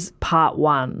like his part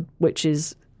 1, which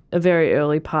is a very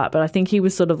early part. But I think he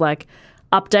was sort of like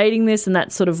updating this, and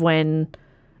that's sort of when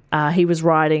he was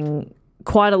writing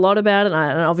quite a lot about it,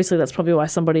 and obviously that's probably why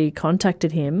somebody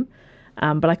contacted him,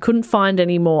 but I couldn't find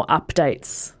any more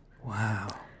updates. Wow.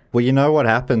 Well, you know what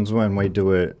happens when we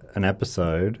do an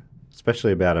episode,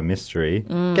 especially about a mystery,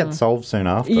 gets solved soon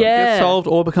after. Yeah. Gets solved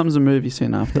or becomes a movie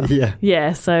soon after. Yeah.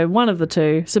 Yeah, so one of the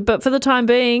two. But for the time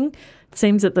being, it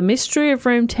seems that the mystery of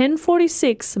room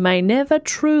 1046 may never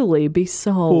truly be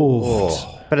solved.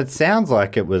 Oh. But it sounds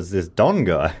like it was this Don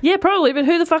guy. Yeah, probably, but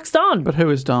who the fuck's Don? But who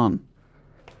is Don?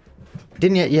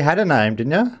 Didn't you? You had a name,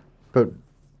 didn't you?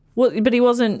 But he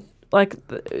wasn't, like,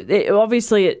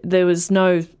 obviously there was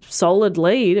no solid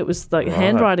lead. It was like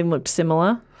handwriting looked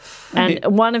similar. And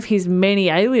one of his many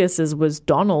aliases was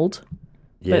Donald.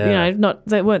 Yeah. But,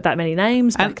 there weren't that many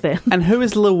names back then. And who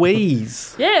is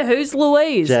Louise? Yeah, who's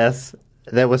Louise? Jess,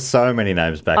 there were so many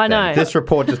names back I then. know. This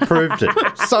report just proved it.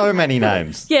 So many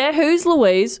names. Yeah, who's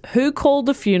Louise? Who called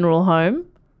the funeral home?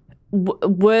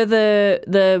 Were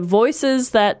the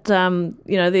voices that another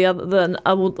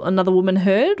woman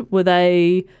heard? Were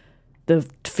they the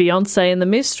fiance and the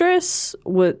mistress?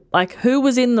 Who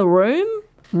was in the room?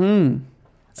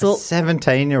 So, A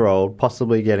 17-year-old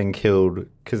possibly getting killed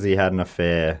because he had an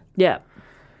affair. yeah,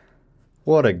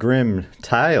 What a grim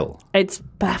tale. it's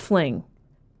baffling.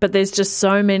 But there's just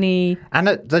so many. And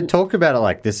they talk about it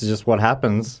like this is just what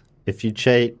happens. If you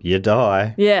cheat, you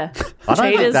die. Yeah, I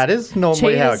don't think that is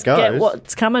normally how it cheaters get goes.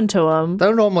 what's coming to them.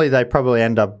 Normally they probably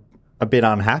end up a bit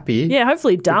unhappy Yeah,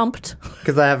 hopefully dumped.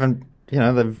 because they haven't,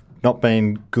 they've not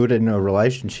been good in a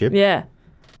relationship. Yeah,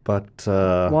 But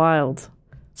wild.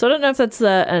 So I don't know if that's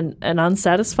an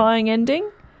unsatisfying ending,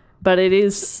 but it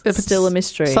is still a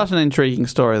mystery. Such an intriguing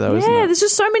story, though, isn't Yeah, it? there's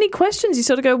just so many questions. You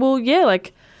sort of go, well, yeah,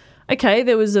 like, okay,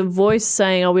 there was a voice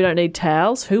saying, oh, we don't need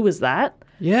towels. Who was that?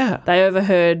 Yeah. They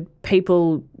overheard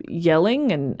people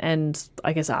yelling and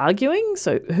I guess arguing.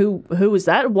 So who was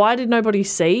that? Why did nobody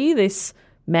see this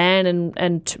man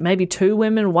and maybe two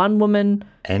women, one woman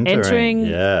entering,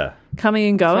 yeah. coming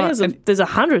and going? Right. There's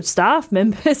 100 staff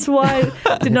members. Why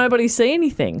did nobody see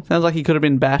anything? Sounds like he could have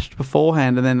been bashed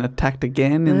beforehand and then attacked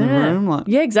again in the room.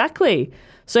 Yeah, exactly.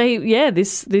 So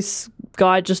this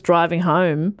guy just driving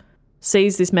home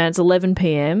sees this man. It's 11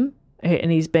 p.m.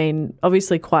 and he's been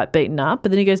obviously quite beaten up.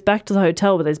 But then he goes back to the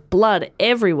hotel where there's blood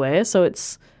everywhere. So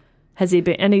has he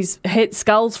been? And his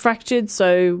skull's fractured.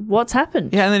 So what's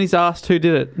happened? Yeah, and then he's asked who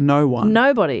did it. No one.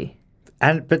 Nobody.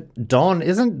 But Don,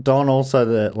 isn't Don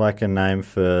also a name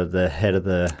for the head of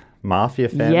the mafia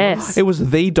family? Yes. It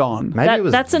was the Don. Maybe it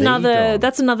was that's the another. Don.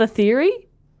 That's another theory.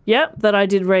 Yep, that I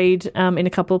did read in a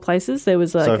couple of places. There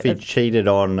was So if he cheated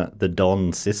on the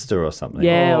Don's sister or something.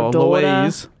 or daughter.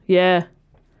 Louise. Yeah.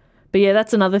 But yeah,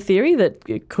 that's another theory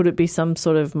that could it be some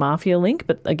sort of mafia link?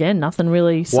 But again, nothing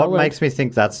really solid. What makes me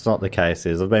think that's not the case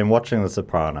is I've been watching The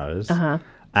Sopranos,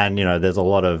 and there's a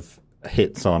lot of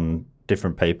hits on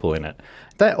different people in it.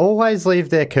 They always leave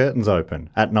their curtains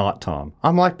open at night time.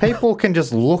 I'm like, people can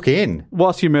just look in.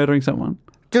 Whilst you're murdering someone.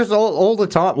 Just all the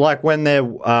time, like when they're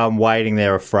waiting,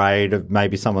 they're afraid of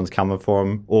maybe someone's coming for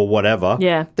them or whatever.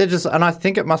 Yeah. They're just, and I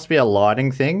think it must be a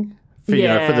lighting thing for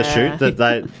for the shoot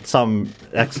that some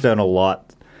external light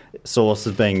source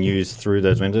is being used through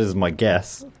those windows is my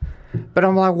guess. But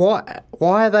I'm like,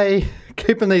 why are they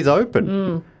keeping these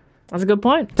open? That's a good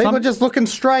point. People are just looking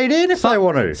straight in if they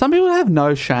want to. Some people have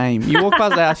no shame. You walk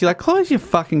past the house, you're like, close your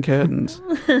fucking curtains.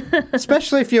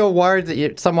 Especially if you're worried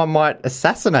that someone might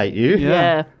assassinate you.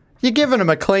 Yeah. You're giving them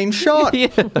a clean shot. Yeah.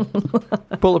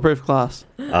 Bulletproof glass.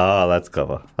 Oh, that's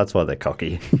clever. That's why they're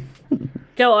cocky.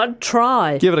 Go on,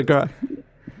 try. Give it a go.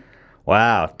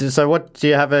 Wow. So what, do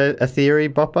you have a theory,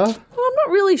 Bopper? Well, I'm not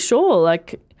really sure.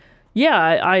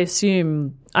 I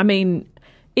assume,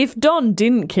 if Don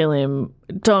didn't kill him,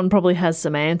 Don probably has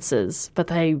some answers, but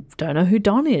they don't know who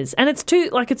Don is. And it's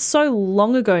it's so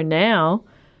long ago now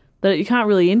that you can't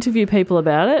really interview people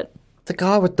about it. The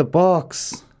guy with the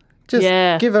box.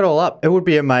 Just give it all up. It would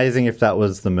be amazing if that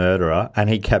was the murderer and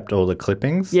he kept all the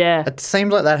clippings. Yeah. It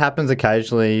seems like that happens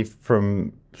occasionally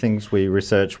from things we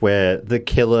research where the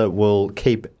killer will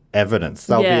keep evidence.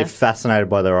 They'll be fascinated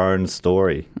by their own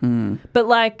story. But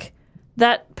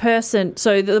that person,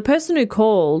 so the person who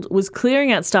called was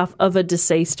clearing out stuff of a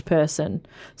deceased person.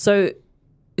 So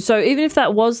even if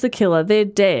that was the killer, they're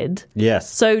dead.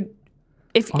 Yes. So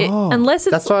unless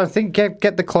it's That's why I think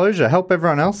get the closure. Help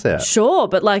everyone else out. sure,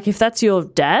 but if that's your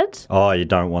dad, Oh, you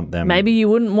don't want them. maybe you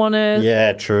wouldn't want to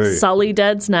Yeah, true. sully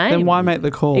dad's name. Then why make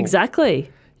the call? Exactly.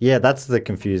 Yeah, that's the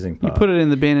confusing You part. put it in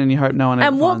the bin and you hope no one ever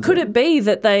And what finds could it be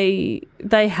that they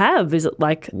have? Is it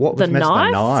like What the was mentioned,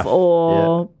 the knife? knife?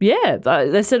 Or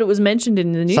they said it was mentioned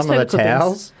in the newspaper Some of the clippings.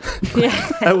 towels?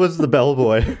 Yeah. It was the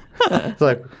bellboy. It's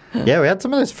like, yeah, we had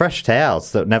some of those fresh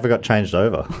towels that never got changed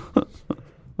over.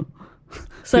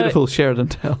 So, Beautiful Sheridan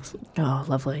towels. oh,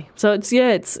 lovely. So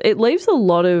it leaves a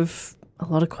lot of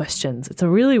questions. It's a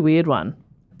really weird one.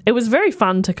 It was very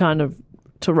fun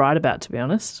to write about, to be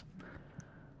honest.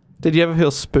 Did you ever feel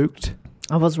spooked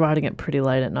I was writing it pretty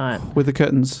late at night. with the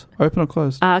curtains open or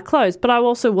closed? Closed, but I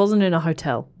also wasn't in a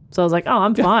hotel. So I was like, oh,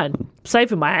 I'm fine.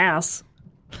 Safe in my house.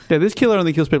 Yeah, this killer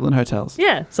only kills people in hotels.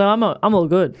 Yeah, so I'm all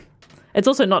good. It's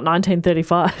also not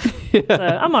 1935. So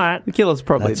I'm all right. The killer's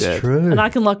probably dead. true. And I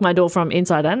can lock my door from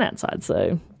inside and outside,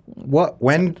 so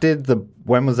When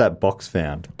was that box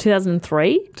found?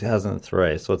 2003?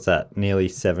 2003. So what's that? Nearly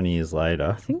 70 years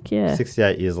later. I think, yeah.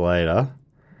 68 years later.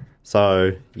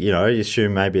 So, you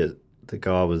assume maybe the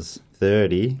guy was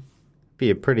 30. Be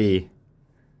a pretty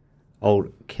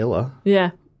old killer.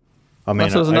 Yeah. I mean,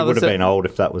 So it was it another would have se- been old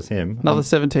if that was him. Another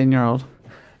 17-year-old.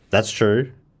 That's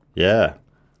true. Yeah.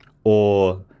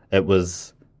 Or it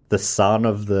was the son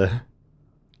of the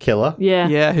killer. Yeah.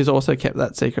 Yeah, who's also kept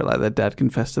that secret, like their dad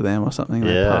confessed to them or something.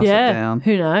 They Yeah. passed it Yeah. down.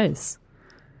 Who knows?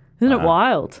 Isn't it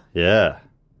wild? Yeah.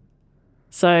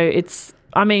 So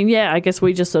I guess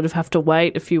we just sort of have to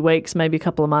wait a few weeks, maybe a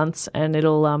couple of months, and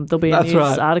there'll be a That's news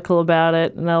right. article about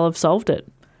it, and they'll have solved it.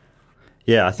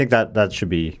 Yeah, I think that should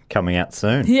be coming out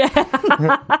soon.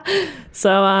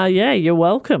 So, you're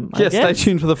welcome. I Yeah, stay guess.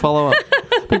 tuned for the follow-up.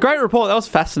 But great report. That was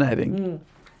fascinating.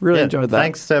 Really Yeah, enjoyed that.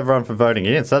 Thanks to everyone for voting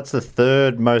in. So that's the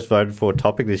third most voted for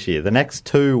topic this year. The next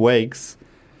 2 weeks,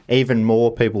 even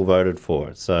more people voted for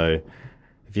it. So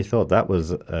if you thought that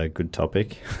was a good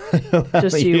topic,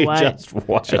 Just you wait. Just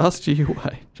wait. Just you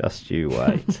wait. Just you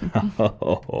wait.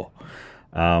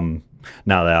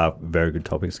 No, they are very good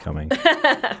topics coming.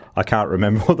 I can't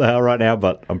remember what they are right now,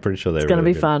 but I'm pretty sure they're It's going to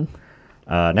really be good.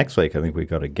 fun. Next week, I think we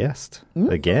got a guest.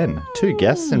 Again, 2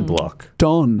 guests in block.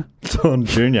 Don. Don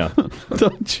Jr.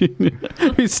 Don Jr.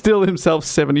 He's still himself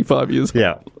 75 years old.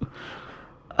 Yeah.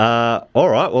 All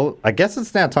right. Well, I guess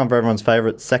it's now time for everyone's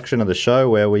favourite section of the show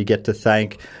where we get to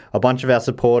thank a bunch of our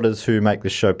supporters who make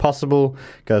this show possible.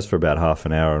 Goes for about half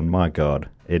an hour, and my God,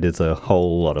 it is a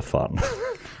whole lot of fun.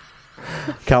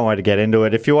 Can't wait to get into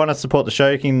it. If you want to support the show,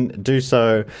 you can do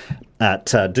so at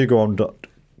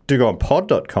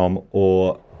dogoonpod.com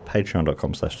or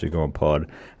patreon.com/dogoonpod. And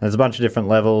there's a bunch of different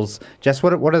levels. Jess,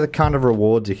 what are the kind of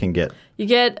rewards you can get? You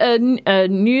get a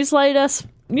newsletter.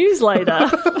 News,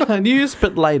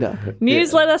 but later.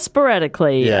 Newsletter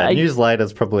sporadically. Yeah,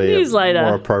 newsletter's probably Newsletter. a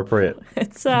more appropriate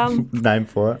It's name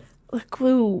for it.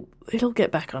 look, it'll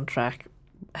get back on track.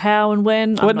 How and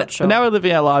when, I'm not sure. Now we're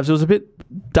living our lives. It was a bit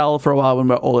dull for a while when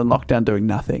we're all in lockdown doing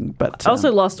nothing. But I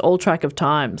also lost all track of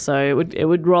time, so it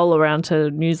would roll around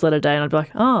to newsletter day, and I'd be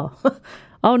like, oh,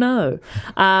 oh no.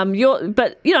 Don't let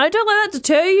that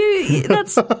deter you.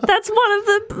 That's one of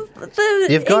the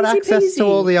You've got easy access peasy. to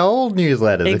all the old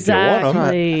newsletters if you want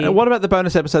them. Exactly. what about the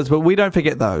bonus episodes? But we don't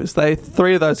forget those.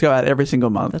 3 of those go out every single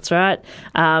month. That's right.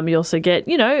 You also get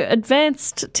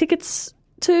advanced tickets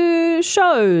to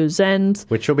shows, and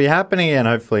Which will be happening again,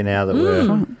 hopefully, now that we're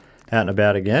out and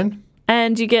about again.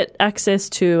 you get access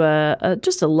to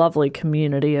just a lovely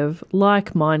community of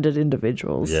like-minded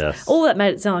individuals. Yes. All that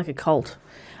made it sound like a cult.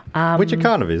 Which it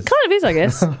kind of is. Kind of is, I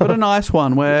guess. But a nice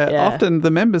one where Yeah. often the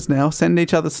members now send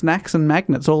each other snacks and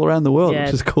magnets all around the world, Yeah.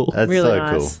 which is cool. That's Really so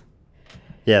nice. cool.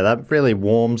 Yeah, that really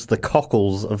warms the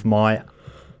cockles of my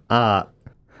art.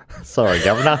 Sorry,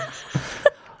 Governor.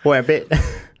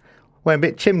 We're a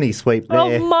bit chimney sweep there.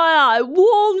 Of my eye,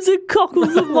 warms the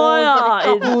cockles of my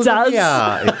eye. It does.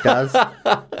 Yeah, it does.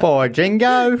 Poor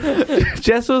Jingo.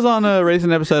 Jess was on a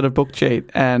recent episode of Book Cheat,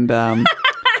 and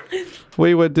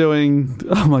we were doing,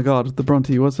 oh my God, the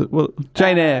Bronte, was it? Well,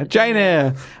 Jane Eyre.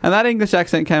 And that English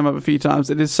accent came up a few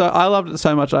times. I loved it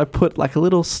so much, I put like a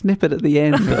little snippet at the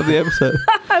end of the episode.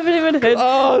 I haven't even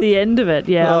heard the end of it.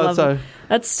 Yeah, I love so it.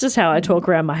 That's just how I talk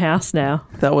around my house now.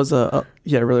 that was, really,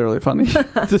 really funny.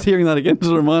 Just hearing that again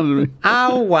just reminded me.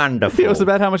 How wonderful. It was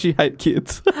about how much you hate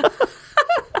kids.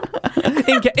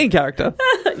 in character.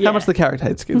 How much the character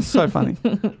hates kids. So funny.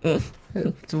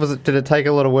 Did it take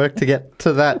a lot of work to get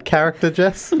to that character,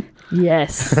 Jess?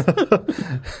 Yes.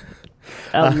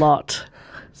 A lot.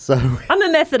 So, I'm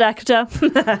a method actor.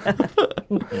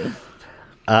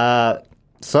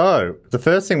 So the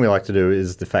first thing we like to do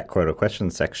is the fact, quote, or question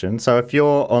section. So if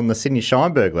you're on the Sydney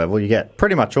Scheinberg level, you get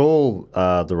pretty much all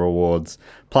the rewards.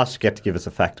 Plus, you get to give us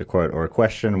a fact, a quote, or a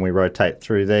question, and we rotate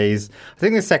through these. I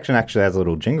think this section actually has a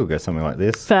little jingle, goes something like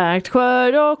this. Fact,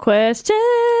 quote, or question.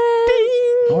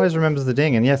 Ding. Always remembers the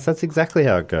ding, and yes, that's exactly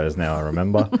how it goes now, I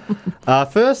remember.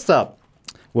 First up,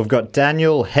 we've got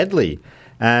Daniel Headley.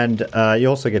 And you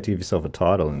also get to give yourself a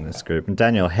title in this group. And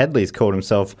Daniel Headley's called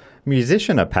himself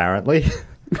musician, apparently.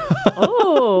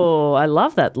 Oh, I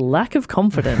love that lack of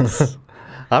confidence.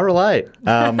 I relate.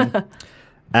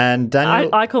 And Daniel...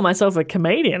 I call myself a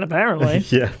comedian, apparently.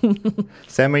 Yeah.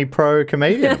 Semi-pro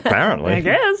comedian, apparently. I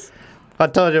guess. I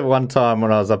told you one time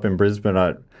when I was up in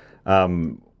Brisbane,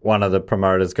 one of the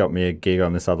promoters got me a gig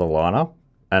on this other lineup.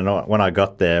 And when I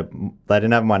got there, they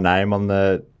didn't have my name on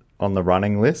the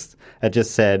running list. It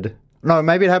just said... No,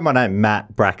 maybe it had my name,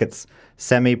 Matt, brackets,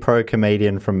 semi-pro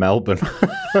comedian from Melbourne.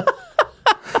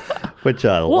 Which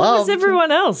I loved. What was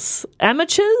everyone else?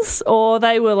 Amateurs? Or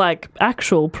they were like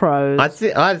actual pros? I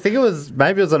think it was,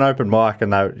 maybe it was an open mic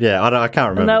and I can't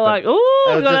remember. And they're like,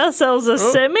 oh, we got ourselves a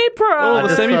semi-pro. Oh,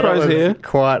 the semi-pros here.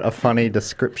 Quite a funny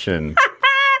description.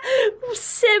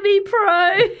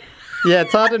 Semi-pro. Yeah,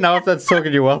 it's hard to know if that's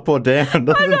talking you up or down. I'm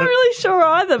not really sure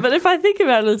either, but if I think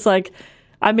about it, it's like,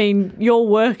 I mean, your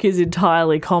work is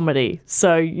entirely comedy,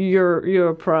 so you're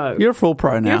a pro. You're a full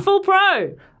pro now. You're a full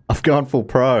pro. I've gone full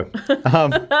pro.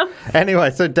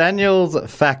 Anyway, so Daniel's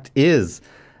fact is,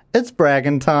 it's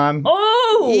bragging time.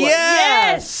 Oh,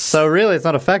 yes! So really, it's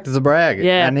not a fact, it's a brag.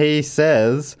 Yeah. And he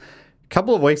says, a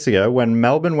couple of weeks ago, when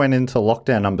Melbourne went into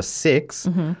lockdown number 6,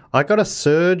 I got a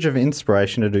surge of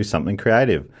inspiration to do something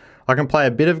creative. I can play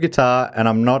a bit of guitar, and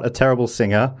I'm not a terrible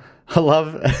singer. I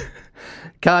love...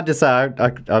 Can't just say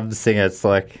I'm the singer. It's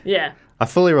like... Yeah. I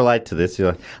fully relate to this.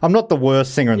 You're like, I'm not the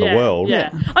worst singer in the world.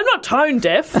 Yeah. I'm not tone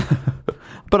deaf.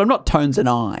 But I'm not Tones and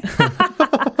I.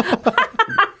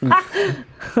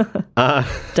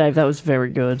 Dave, that was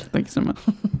very good. Thank you so much.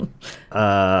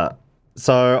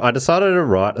 So I decided to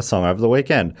write a song over the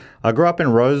weekend. I grew up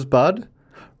in Rosebud.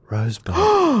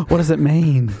 What does it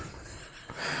mean?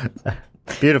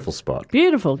 Beautiful spot.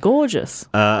 Beautiful, gorgeous.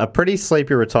 A pretty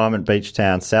sleepy retirement beach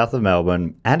town south of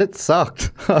Melbourne, and it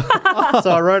sucked.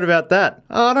 So I wrote about that.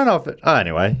 I don't know if it... Oh,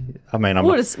 anyway. I mean,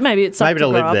 maybe it's maybe to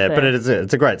live there, but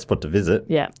it's a great spot to visit.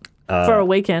 Yeah. For a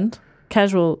weekend.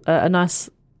 Casual, a nice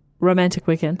romantic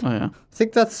weekend. Oh, yeah. I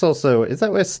think that's also... Is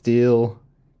that where Steele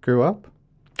grew up?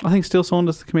 I think Steele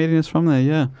Saunders, the comedian, is from there,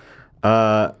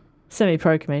 yeah.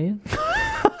 Semi-pro comedian.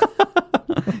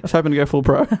 He's hoping to go full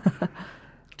pro.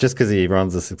 Just because he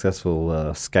runs a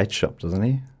successful skate shop, doesn't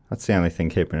he? That's the only thing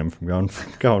keeping him from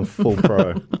going full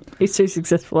pro. He's too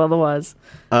successful otherwise.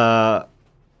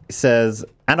 He says,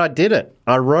 and I did it.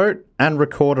 I wrote and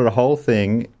recorded the whole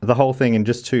thing in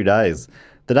just 2 days.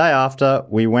 The day after,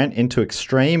 we went into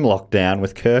extreme lockdown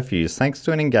with curfews, thanks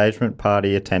to an engagement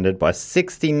party attended by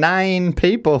 69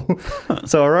 people.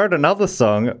 So I wrote another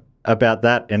song about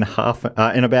that in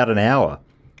about an hour.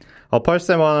 I'll post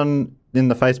them in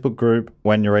the Facebook group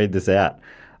when you read this out.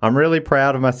 I'm really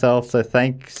proud of myself, so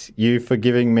thanks you for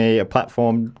giving me a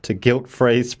platform to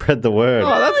guilt-free spread the word. Oh,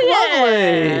 that's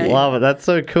lovely. Love it. That's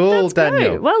so cool, That's Daniel.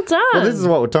 great. Well done. Well, this is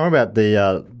what we're talking about,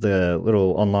 the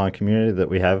little online community that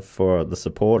we have for the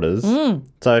supporters.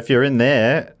 So if you're in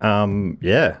there,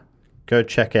 go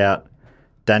check out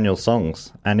Daniel's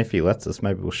songs. And if he lets us,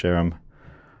 maybe we'll share them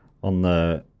on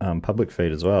the public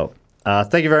feed as well.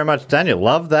 Thank you very much, Daniel.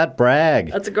 Love that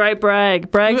brag. That's a great brag.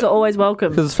 Brags are always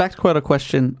welcome. Because it's fact, quote, or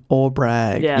question, or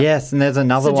brag. Yeah. Yes, and there's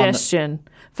another Suggestion.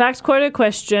 Fact, quote, or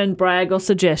question, brag, or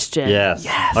suggestion. Yes.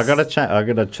 I gotta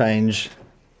change.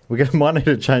 Might need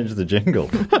to change the jingle.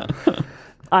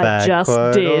 I Fact, just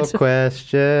quote, did. Or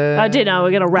question. I did. No, we're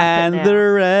going to wrap it now. And the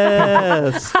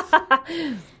rest.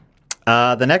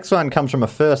 The next one comes from a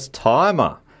first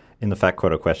timer in the fact,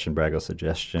 quote, or question, brag, or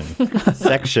suggestion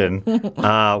section.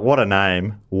 What a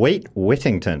name. Wheat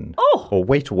Whittington. Oh. Or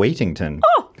Wheat Wheatington.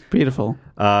 Oh. Beautiful.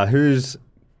 Who's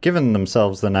given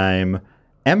themselves the name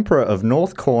Emperor of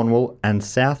North Cornwall and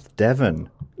South Devon.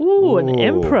 Ooh, an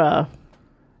emperor.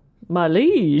 My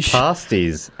liege.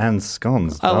 Pasties and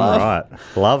scones. I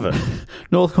Love it.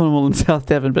 North Cornwall and South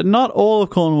Devon, but not all of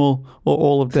Cornwall or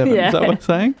all of Devon. Yeah. Is that what I'm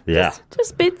saying? Yeah.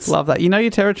 Just bits. Love that. You know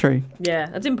your territory. Yeah,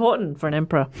 that's important for an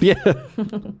emperor. Yeah.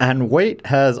 And Wheat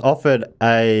has offered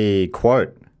a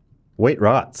quote. Wheat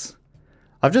writes,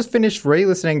 I've just finished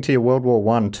re-listening to your World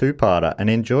War I two-parter and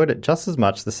enjoyed it just as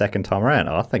much the second time around.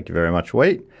 Oh, thank you very much,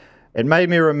 Wheat. It made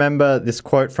me remember this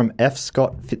quote from F.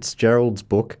 Scott Fitzgerald's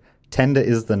book, Tender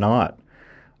is the Night,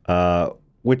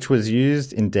 which was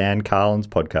used in Dan Carlin's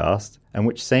podcast and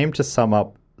which seemed to sum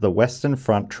up the Western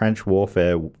Front trench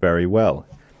warfare very well.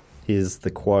 Here's the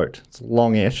quote. It's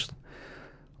longish.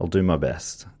 I'll do my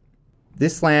best.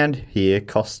 "This land here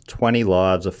cost 20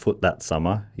 lives a foot that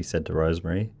summer," he said to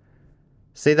Rosemary.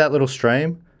 "See that little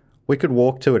stream? We could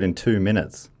walk to it in 2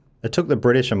 minutes. It took the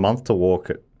British a month to walk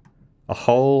it. A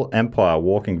whole empire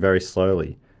walking very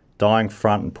slowly, dying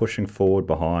front and pushing forward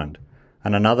behind.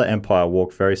 And another empire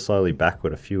walked very slowly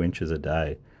backward a few inches a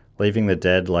day, leaving the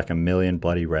dead like a million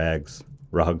bloody rugs.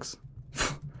 A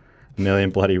million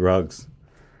bloody rugs.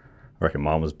 I reckon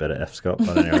mine was better, F. Scott,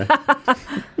 but anyway.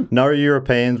 No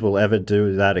Europeans will ever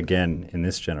do that again in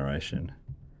this generation."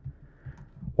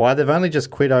 "Why, they've only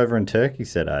just quit over in Turkey,"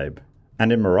 said Abe.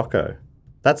 "And in Morocco.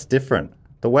 That's different.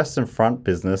 The Western Front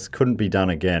business couldn't be done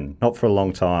again, not for a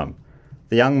long time.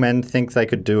 The young men think they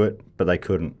could do it, but they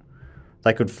couldn't.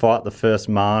 They could fight the first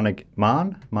Marne?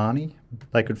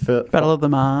 They could Battle of the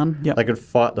Marne. Yep. They could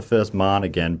fight the first Marne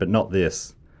again, but not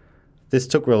this. This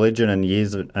took religion and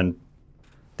years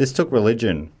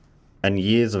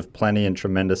of plenty and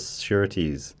tremendous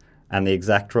sureties, and the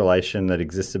exact relation that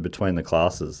existed between the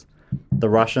classes. The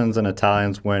Russians and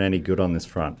Italians weren't any good on this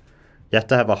front. You had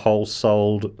to have a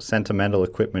whole-souled, sentimental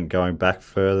equipment going back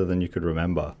further than you could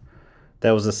remember.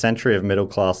 There was a century of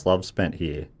middle-class love spent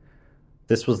here.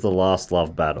 This was the last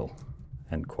love battle."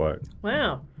 End quote.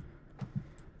 Wow.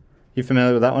 You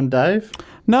familiar with that one, Dave?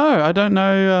 No, I don't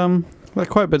know that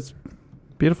quote, but it's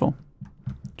beautiful.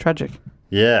 Tragic.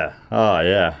 Yeah. Oh,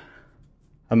 yeah.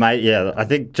 Mate, yeah, I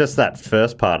think just that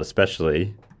first part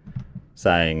especially,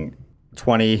 saying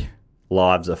 20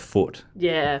 lives a foot.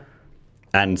 Yeah.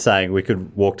 And saying we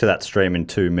could walk to that stream in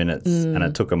 2 minutes and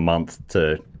it took a month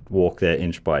to walk there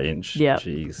inch by inch. Yep.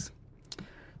 Jeez.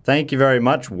 Thank you very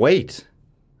much. Wait.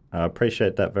 I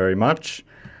appreciate that very much.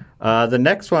 The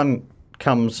next one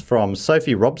comes from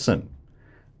Sophie Robson.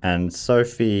 And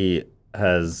Sophie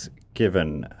has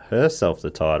given herself the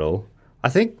title. I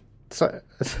think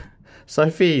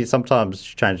Sophie sometimes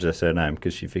changes her surname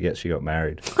because she forgets she got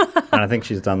married. And I think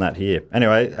she's done that here.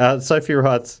 Anyway, Sophie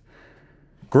writes,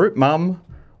 "Group mum,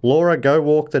 Laura go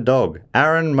walk the dog,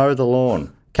 Aaron mow the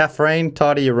lawn, Catherine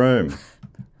tidy your room."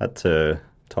 That's her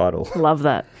title. Love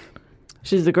that.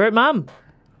 She's the group mum.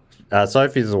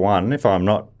 Sophie's the one, if I'm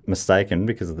not mistaken,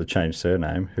 because of the changed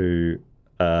surname, who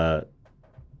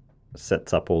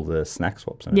sets up all the snack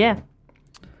swaps. And everything.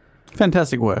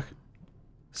 Fantastic work.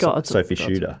 Sophie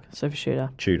Shooter. Sophie Shooter.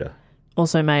 Tudor.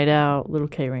 Also made our little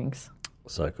key rings.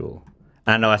 So cool.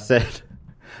 And I said,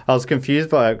 I was confused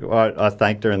by I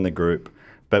thanked her in the group,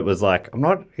 but was like, I'm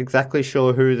not exactly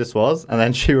sure who this was. And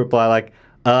then she replied like,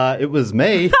 it was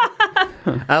me.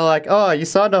 And I'm like, oh, you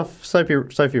signed off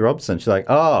Sophie Robson. She's like,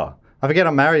 oh, I forget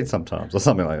I'm married sometimes or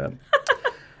something like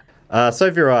that.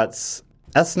 Sophie writes,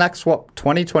 as Snack Swap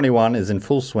 2021 is in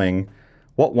full swing,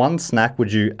 what one snack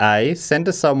would you A, send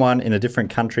to someone in a different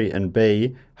country, and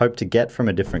B, hope to get from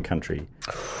a different country?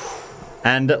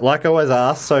 And like I always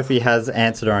ask, Sophie has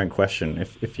answered her own question.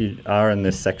 If you are in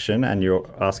this section and you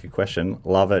ask a question,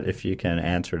 love it if you can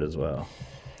answer it as well.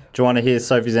 Do you want to hear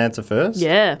Sophie's answer first?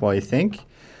 Yeah. While you think?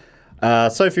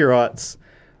 Sophie writes,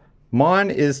 mine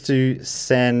is to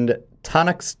send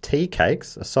Tunnock's tea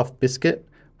cakes, a soft biscuit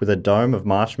with a dome of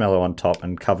marshmallow on top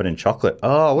and covered in chocolate.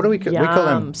 Oh, what do we call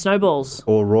them? Snowballs.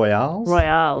 Or Royales?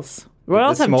 Royales.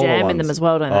 Royales have jam in them as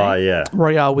well, don't they? Oh, yeah.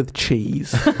 Royale with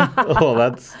cheese. Oh,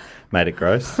 that's made it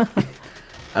gross.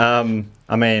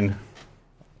 I mean,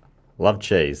 love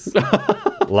cheese.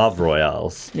 Love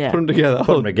Royales. Yeah. Put them together.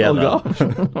 Put them together. Oh,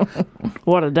 gosh.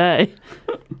 What a day.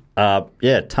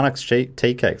 Yeah, Tunnock's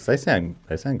tea cakes. They sound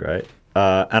great.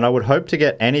 And I would hope to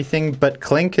get anything but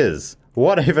clinkers.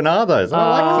 What even are those? I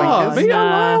like clinkers.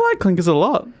 I like clinkers a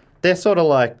lot. They're sort of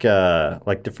like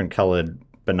different coloured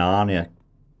banana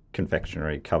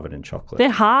confectionery covered in chocolate. They're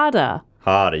harder.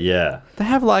 Harder, yeah. They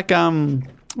have like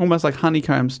almost like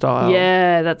honeycomb style.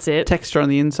 Yeah, that's it. Texture on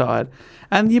the inside.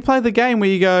 And you play the game where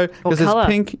you go, because there's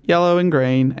pink, yellow, and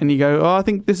green, and you go, oh, I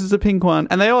think this is a pink one.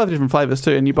 And they all have different flavours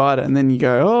too, and you bite it, and then you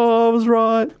go, oh, I was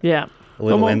right. Yeah. A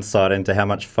little insight into how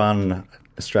much fun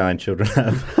Australian children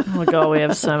have. Oh my God, we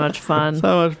have so much fun.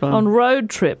 So much fun. On road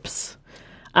trips.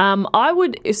 I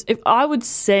would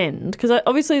send, because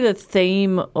obviously the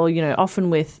theme, or, often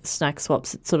with snack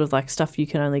swaps, it's sort of like stuff you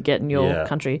can only get in your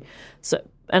country. So,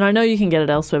 and I know you can get it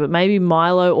elsewhere, but maybe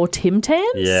Milo or Tim Tams?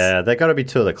 Yeah, they've got to be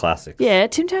two of the classics. Yeah,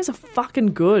 Tim Tams are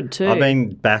fucking good too. I've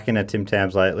been back in a Tim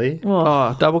Tams lately.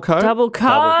 Oh, double coat? Double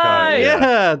coat.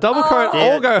 Yeah, double coat,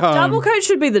 all go home. Double coat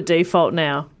should be the default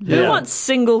now. Who wants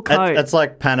single coat? It's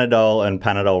like Panadol and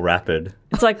Panadol Rapid.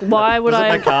 It's like, why would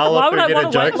I Carla want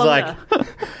to joke wait longer? like,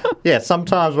 yeah,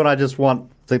 sometimes when I just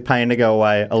want the pain to go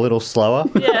away a little slower,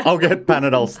 I'll get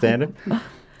Panadol Standard.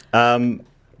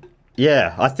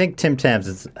 Yeah, I think Tim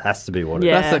Tams has to be what it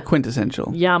is. That's the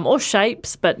quintessential. Yum. Or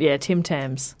Shapes, but yeah, Tim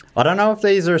Tams. I don't know if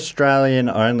these are Australian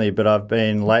only, but I've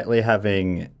been lately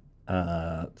having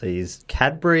these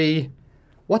Cadbury.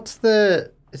 It's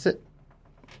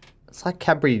like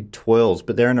Cadbury Twirls,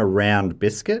 but they're in a round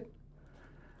biscuit.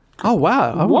 Oh,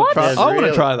 wow. I want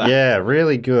to try that. Yeah,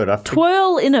 really good.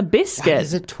 Twirl in a biscuit.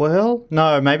 Is it Twirl?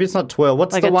 No, maybe it's not Twirl.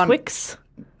 What's like the a one? Twix?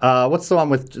 What's the one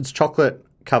with it's chocolate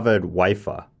covered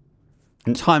wafer?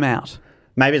 Time Out.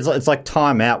 Maybe it's like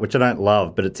Time Out, which I don't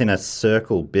love, but it's in a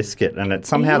circle biscuit, and it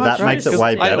somehow that makes it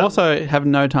way better. I also have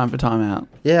no time for Time Out.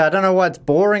 Yeah, I don't know why it's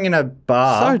boring in a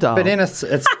bar. So dull. But it's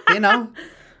thinner.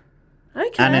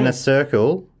 Okay. And in a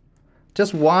circle.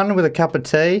 Just one with a cup of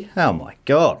tea. Oh my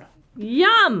God.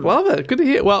 Yum. Love it. Good to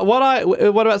hear. Well, what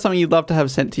about something you'd love to have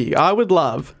sent to you? I would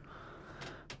love,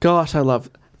 I love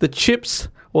the chips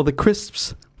or the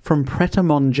crisps from Pret a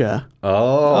Manger.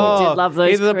 Oh. I did love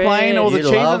those Either the plain or the You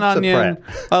cheese and love onion.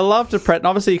 Pret. I love to Pret. And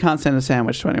obviously, you can't send a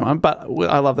sandwich to anyone, but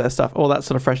I love their stuff, all that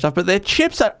sort of fresh stuff. But their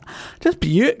chips are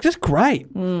just great.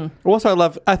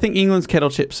 Also, I think England's kettle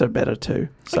chips are better too.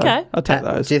 So Okay. I'll take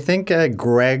those. Do you think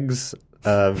Greg's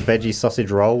veggie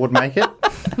sausage roll would make it?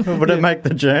 Would it make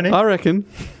the journey? I reckon.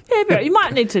 Yeah, but you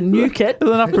might need to nuke it.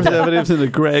 There's enough preservatives in the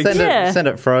Greg's. Send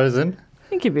it frozen. I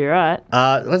think you'd be right.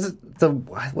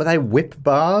 Were they whip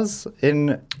bars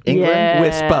in England? Yeah.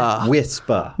 Whisper.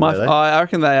 Whisper. I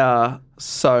reckon they are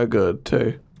so good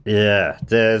too. Yeah,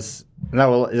 they're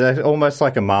almost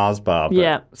like a Mars bar,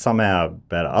 but somehow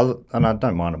better. And I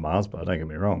don't mind a Mars bar, don't get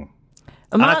me wrong.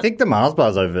 And I think the Mars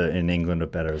bars over in England are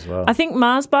better as well. I think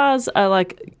Mars bars are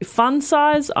like fun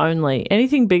size only.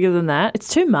 Anything bigger than that, it's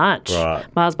too much. Right.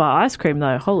 Mars bar ice cream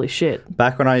though, holy shit.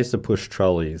 Back when I used to push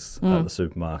trolleys at the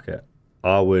supermarket,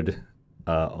 I would,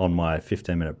 on my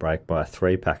 15-minute break, buy a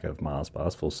 3-pack of Mars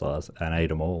bars full size and eat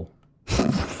them all.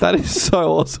 That is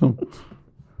so awesome.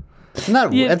 No,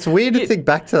 it's weird to think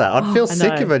back to that. I'd feel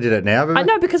sick if I did it now. But I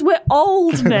know, because we're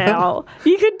old now.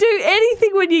 You could do anything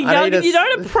when you're young and you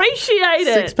don't appreciate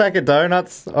it. 6-pack of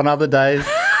donuts on other days.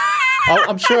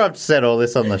 I'm sure I've said all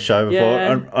this on the show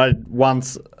before.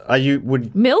 Yeah. You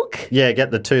would milk? Yeah,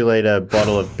 get the 2-litre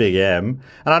bottle of Big M,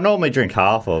 and I normally drink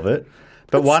half of it.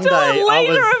 But one still day a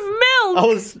litre of milk. I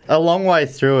was a long way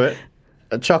through it,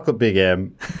 a chocolate Big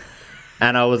M,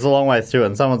 and I was a long way through it,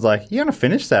 and someone's like, "You gonna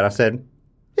finish that?" I said,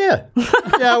 "Yeah,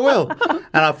 I will."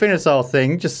 And I finished the whole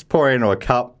thing, just pour it into a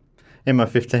cup in my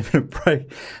 15-minute break.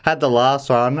 Had the last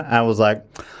one, and I was like,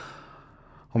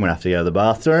 I'm going to have to go to the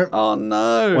bathroom. Oh,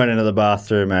 no. Went into the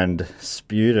bathroom and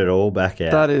spewed it all back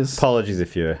out. That is... Apologies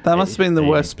if you... That must have been the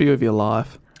worst spew of your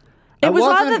life. It was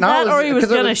either that or he was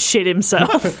going to shit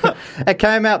himself. It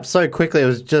came out so quickly. It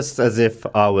was just as if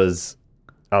I was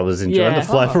enjoying the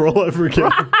flavour all over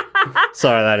again.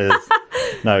 Sorry, that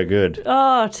is no good.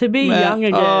 Oh, to be young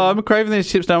again. Oh, I'm craving these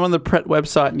chips now. I'm on the Pret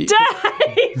website. And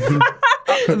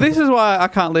Dave! This is why I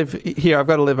can't live here. I've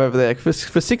got to live over there. For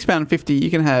 £6.50,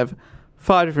 you can have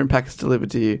 5 different packets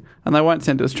delivered to you, and they won't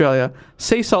send to Australia.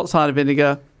 Sea salt cider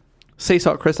vinegar, sea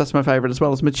salt crisp, that's my favourite, as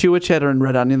well as mature cheddar and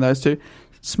red onion, those two.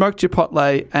 Smoked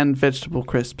chipotle and vegetable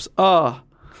crisps. Oh,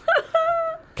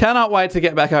 cannot wait to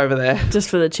get back over there. Just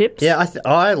for the chips? Yeah, I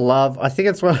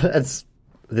think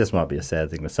this might be a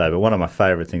sad thing to say, but one of my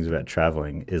favourite things about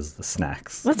travelling is the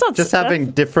snacks. That's not just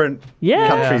having different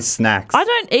countries' snacks. I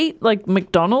don't eat like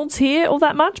McDonald's here all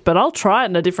that much, but I'll try it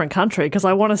in a different country because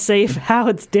I want to see how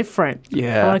it's different.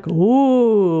 Yeah. I'm like,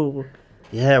 ooh.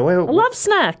 Yeah, I love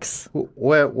snacks.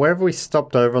 Where have we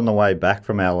stopped over on the way back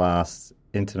from our last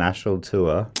international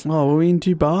tour? Oh, were we in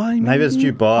Dubai? Maybe it's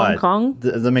Dubai. Hong Kong?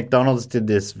 The McDonald's did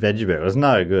this veggie burger. It was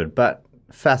no good, but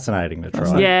fascinating to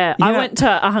try. Yeah, I went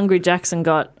to a Hungry Jack's and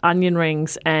got onion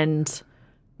rings and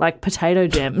like potato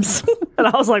gems. And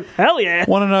I was like, hell yeah.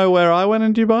 Want to know where I went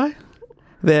in Dubai?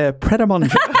 Their Pret a Manger.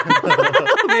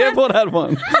 The airport had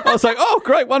one. I was like, oh,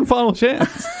 great, one final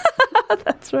chance.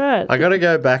 That's right. I got to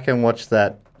go back and watch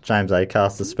that James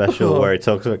Acaster special where he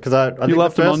talks about it. Because I think the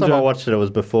first time I watched it was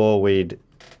before we'd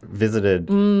visited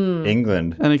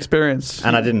England. An experience.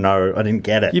 And I didn't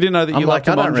get it. You didn't know that I'm you like,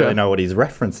 loved I don't Tamonja. really know what he's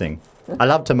referencing. I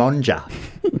love Tamonja.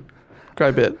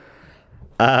 Great bit.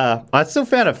 I still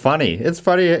found it funny. It's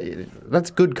funny. That's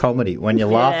good comedy when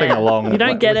you're laughing along You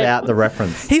don't get without it. the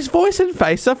reference. His voice and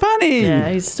face are funny. Yeah,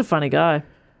 he's just a funny guy.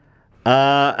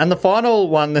 And the final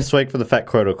one this week for the Fat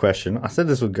Quote or Question. I said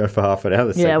this would go for half an hour.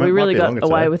 This Yeah, segment. we really Might be got longer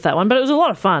away today. with that one, but it was a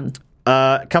lot of fun.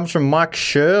 Comes from Mike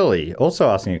Shirley, also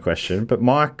asking a question, but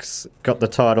Mike's got the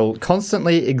title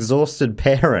Constantly Exhausted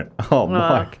Parent. Oh,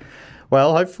 Mike.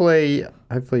 Well, hopefully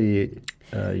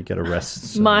you get a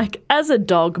rest. Mike, as a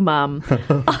dog mum,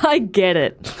 I get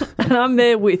it. And I'm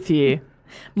there with you.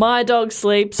 My dog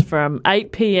sleeps from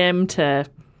 8 p.m. to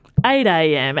 8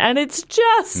 a.m. And it's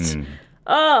just,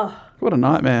 What a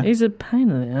nightmare. he's a pain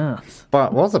in the ass.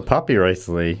 But was a puppy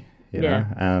recently, you Yeah. know,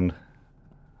 and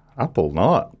up all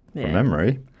night Yeah. from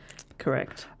memory.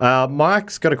 Correct.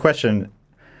 Mike's got a question,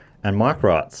 and Mike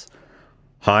writes,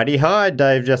 Hi,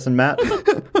 Dave, Jess, and Matt.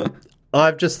 I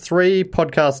have just 3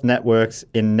 podcast networks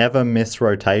in never miss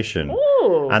rotation,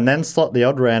 and then slot the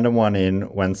odd random one in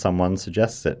when someone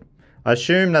suggests it. I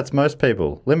assume that's most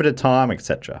people, limited time,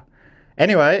 etc.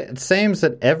 Anyway, it seems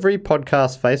that every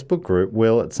podcast Facebook group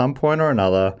will, at some point or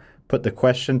another, put the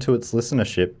question to its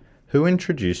listenership, who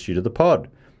introduced you to the pod?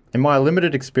 In my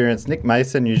limited experience, Nick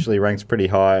Mason usually ranks pretty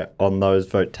high on those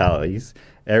vote tallies,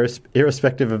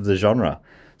 irrespective of the genre.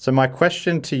 So my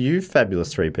question to you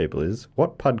fabulous 3 people is,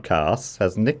 what podcasts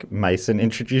has Nick Mason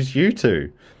introduced you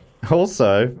to?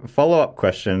 Also, follow-up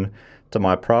question to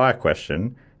my prior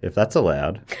question, if that's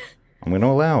allowed, I'm going to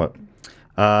allow it.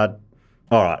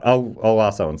 All right, I'll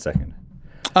ask that one second.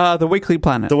 The Weekly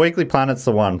Planet. The Weekly Planet's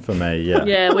the one for me, yeah.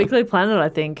 Yeah, Weekly Planet, I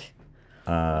think.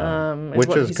 Which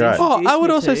what was he's great. Oh, I would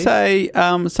me also to. say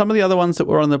some of the other ones that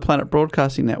were on the Planet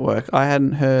Broadcasting Network, I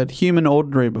hadn't heard Human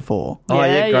Ordinary before. Oh, Yeah,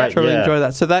 yeah, yeah. great. Really yeah. enjoy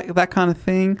that. So that kind of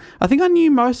thing. I think I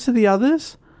knew most of the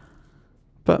others,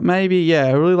 but maybe, yeah,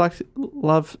 I really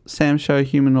love Sam's show,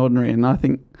 Human Ordinary, and I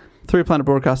think through Planet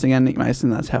Broadcasting and Nick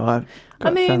Mason, that's how I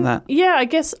found that. yeah, I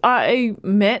guess I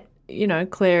met,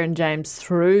 Claire and James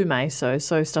through Meso,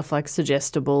 so stuff like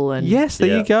Suggestible and Yes, there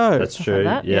Yeah, you go. That's stuff true,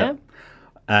 like that, yeah.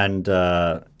 And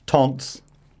Taunts.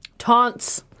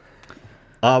 Taunts.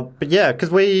 But yeah,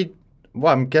 because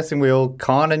I'm guessing we all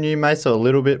kind of knew Meso a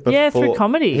little bit before. Yeah, through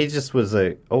comedy. He just was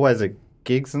always at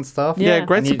gigs and stuff. Yeah, Yeah.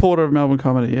 great And you- supporter of Melbourne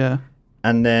comedy, yeah.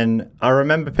 And then I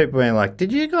remember people being like,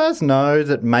 did you guys know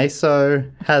that Meso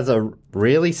has a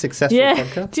really successful Yeah.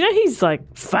 podcast? Do you know he's like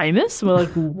famous? We're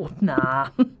like, nah.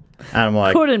 And I'm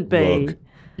like, Couldn't be. Look,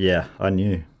 yeah, I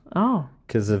knew Oh.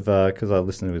 because I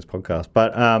listened to his podcast.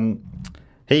 But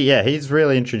he's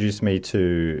really introduced me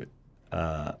to.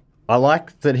 I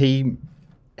like that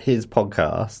his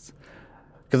podcast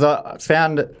because I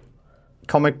found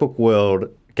comic book world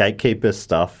gatekeeper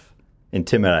stuff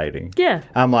intimidating. Yeah.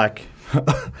 I'm like,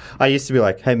 I used to be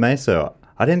like, hey Meso,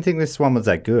 I didn't think this one was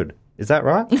that good. Is that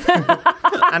right?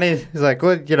 And he's like,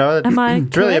 well, Am I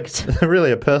it's really correct?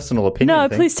 really a personal opinion. No,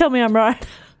 thing. please tell me I'm right.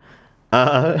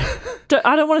 I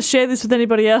don't want to share this with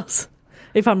anybody else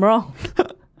if I'm wrong.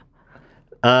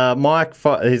 Mike,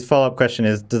 his follow-up question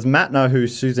is, does Matt know who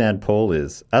Suzanne Paul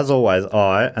is? As always,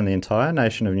 I and the entire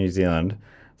nation of New Zealand,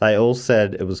 they all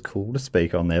said it was cool to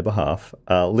speak on their behalf,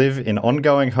 live in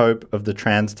ongoing hope of the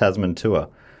Trans-Tasman tour.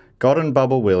 God and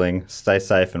Bubble willing, stay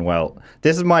safe and well.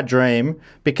 This is my dream.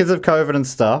 Because of COVID and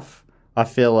stuff, I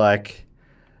feel like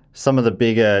some of the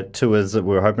bigger tours that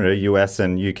we were hoping to, US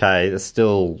and UK, are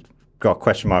still got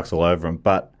question marks all over them.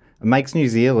 But it makes New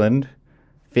Zealand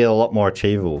feel a lot more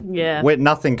achievable. Yeah. We're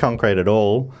nothing concrete at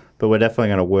all, but we're definitely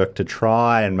going to work to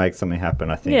try and make something happen,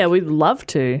 I think. Yeah, we'd love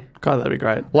to. God, that'd be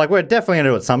great. Like, we're definitely going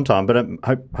to do it sometime, but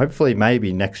hopefully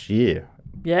maybe next year.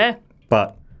 Yeah.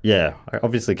 But, yeah, I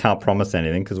obviously can't promise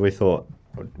anything because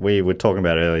we were talking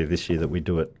about earlier this year that we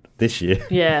do it this year.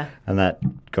 Yeah. And that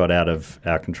got out of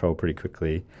our control pretty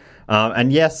quickly.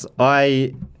 And yes,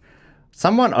 it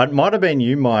might have been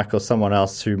you, Mike, or someone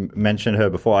else who mentioned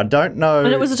her before. I don't know.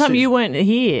 And it was the time you weren't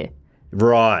here.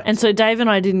 Right. And so Dave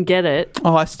and I didn't get it.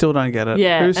 Oh, I still don't get it.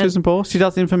 Yeah, Who's and- Susan Paul? She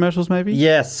does infomercials, maybe?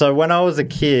 Yes. So when I was a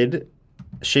kid,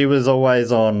 she was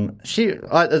always on.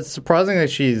 It's surprisingly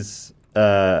she's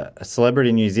a celebrity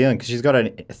in New Zealand because she's got a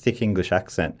thick English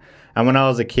accent. And when I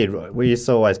was a kid, we used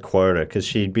to always quote her because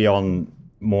she'd be on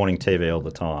morning TV all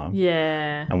the time.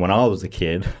 Yeah. And when I was a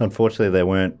kid, unfortunately, there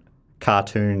weren't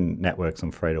cartoon networks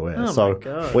on free to air. Oh, my so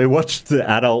God. we watched the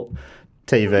adult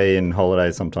TV in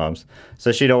holidays sometimes.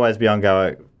 So she'd always be on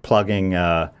plugging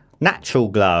Natural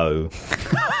Glow.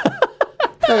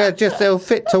 Just it'll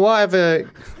fit to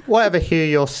whatever hue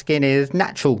your skin is.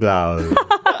 Natural Glow.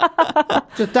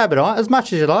 Just dab it on as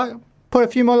much as you like. Put a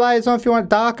few more layers on if you want it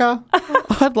darker.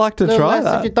 I'd like to Little try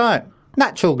less if you that. don't.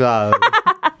 Natural Glow.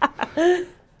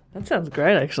 That sounds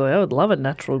great, actually. I would love a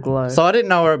natural glow. So I didn't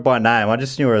know her by name. I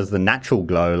just knew her as the Natural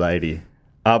Glow lady.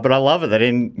 But I love it that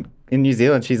in New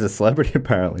Zealand she's a celebrity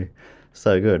apparently.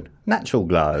 So good. Natural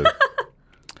Glow.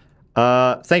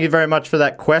 Thank you very much for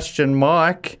that question,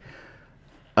 Mike.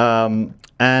 And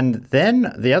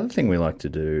then the other thing we like to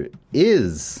do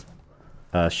is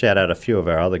shout out a few of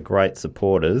our other great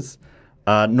supporters.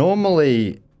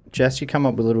 Normally Jess, you come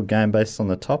up with a little game based on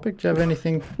the topic. Do you have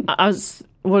anything?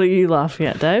 What are you laughing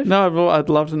at, Dave? No, I'd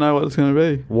love to know what it's going to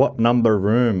be. What number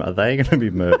room are they going to be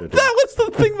murdered in? That was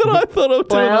the thing that I thought of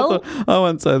too. Well- I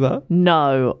won't say that.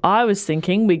 No, I was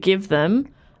thinking we give them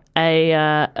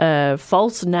a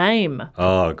false name.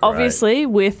 Oh, great. Obviously,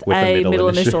 with a middle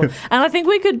initial. And I think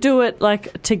we could do it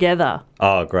like together.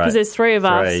 Oh, great. Because there's three of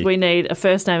us. We need a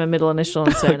first name, a middle initial,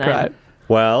 and surname. Great.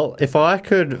 Well, if I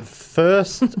could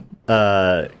first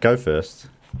go first,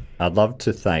 I'd love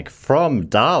to thank from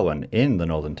Darwin in the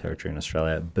Northern Territory in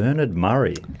Australia, Bernard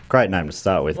Murray. Great name to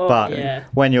start with. But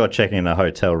when you're checking in a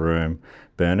hotel room,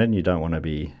 Bernard, you don't want to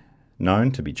be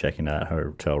known to be checking that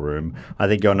hotel room. I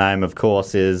think your name, of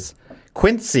course, is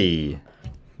Quincy.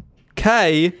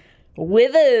 K.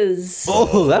 Withers.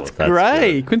 Oh, that's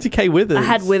great. good. Quincy K. Withers. I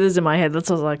had Withers in my head. That's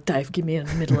why I was like, Dave, give me a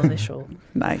middle initial.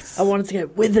 Nice. I wanted to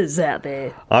get Withers out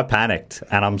there. I panicked,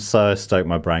 and I'm so stoked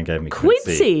my brain gave me Quincy.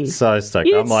 Quincy. So stoked.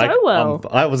 You I'm did like, so well.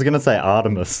 I was going to say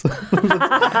Artemis.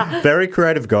 Very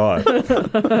creative guy.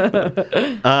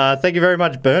 Thank you very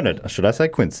much, Bernard. Should I say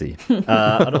Quincy?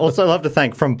 I'd also love to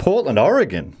thank from Portland,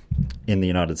 Oregon, in the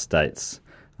United States.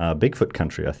 Bigfoot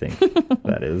country, I think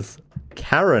that is.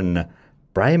 Karen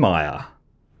Braymeyer,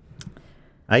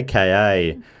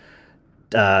 a.k.a.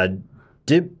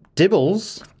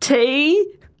 Dibbles. T.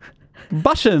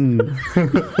 Bushin.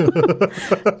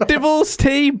 Dibbles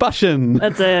T. Bushin.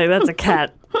 That's a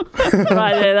cat.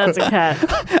 Right there, that's a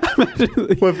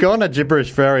cat. We've gone to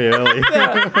gibberish very early.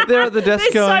 They're at the desk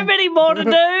There's going. so many more to do.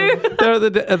 They're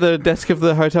at the desk of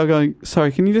the hotel going,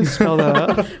 sorry, can you just spell that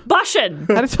out? Bushin.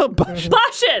 How do you spell Bushin?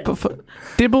 Bushin.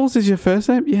 Dibbles is your first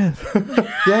name? Yes.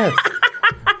 Yes.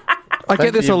 I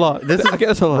get this a lot. I get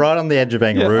this a lot. Right on the edge of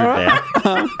being rude right.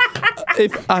 now.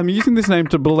 If I'm using this name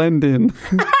to blend in.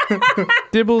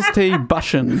 Dibbles T.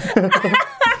 Bushin.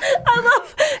 I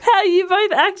love how you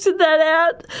both acted that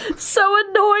out. So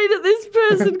annoyed at this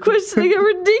person questioning a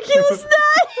ridiculous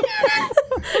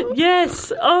name.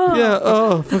 Yes. Oh. Yeah,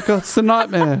 oh, for God, it's a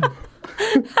nightmare.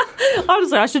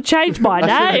 Honestly, I should change my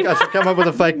name. I should come up with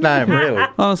a fake name, really.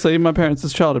 Honestly, my parents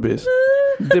is child abuse.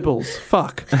 Dibbles.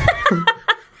 Fuck.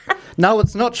 No,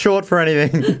 it's not short for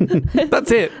anything.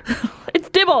 That's it. It's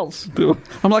Dibbles.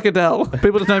 I'm like Adele.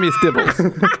 People just know me as Dibbles.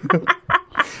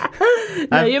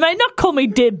 No, you may not call me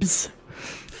Dibs.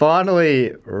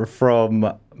 Finally,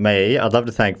 from me, I'd love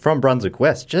to thank from Brunswick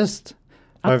West, just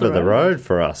Up over the the road. road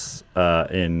for us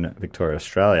in Victoria,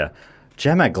 Australia,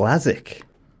 Gemma Glazick,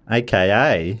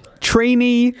 a.k.a.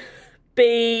 Trini.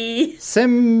 B.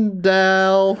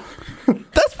 Simdale.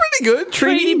 That's pretty good.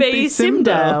 Trini B.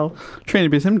 Simdale. Trini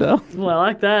B. Simdale. Well, I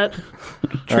like that.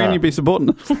 Trini B.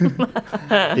 Subordinate.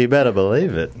 You better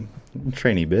believe it.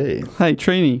 Trini B. Hey,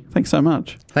 Trini. Thanks so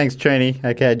much. Thanks, Trini,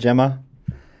 a.k.a. Gemma.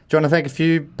 Do you want to thank a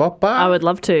few, Bop? I would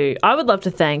love to. I would love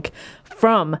to thank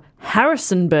from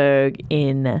Harrisonburg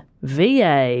in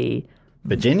VA,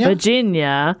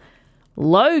 Virginia,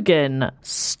 Logan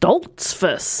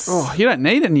Stoltzfus. Oh, you don't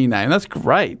need a new name. That's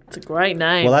great. It's a great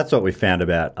name. Well, that's what we found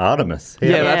about Artemis.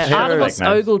 Yeah, that's Artemis fake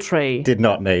names. Ogletree. Did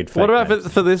not need fake What about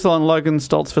names. for this on Logan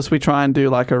Stoltzfus? We try and do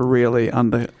like a really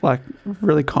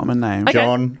really common name. Okay.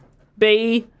 John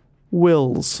B.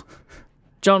 Wills.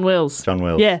 John Wills. John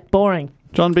Wills. Yeah, boring.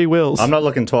 John B. Wills. I'm not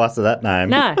looking twice at that name.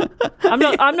 No,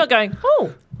 I'm not going.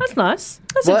 Oh, that's nice.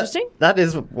 That's Well, interesting. That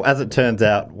is, as it turns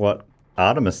out, what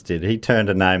Artemis did. He turned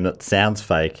a name that sounds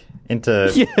fake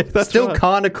into that's still right.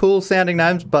 kind of cool sounding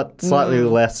names, but slightly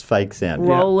less fake sounding.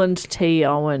 Roland T.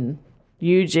 Owen,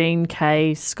 Eugene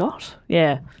K. Scott.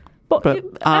 Yeah, but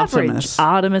average.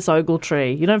 Artemis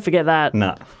Ogletree. You don't forget that.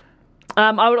 No.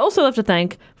 I would also love to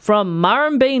thank from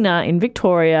Murrumbina in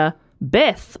Victoria,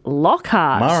 Beth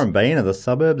Lockhart. Murrumbina, the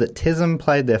suburb that TISM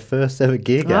played their first ever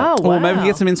gig at. Oh, wow. Or maybe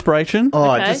get some inspiration.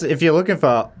 Oh, Okay. just if you're looking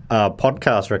for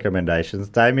podcast recommendations,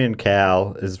 Damien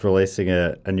Cowell is releasing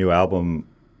a new album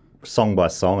song by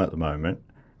song at the moment,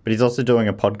 but he's also doing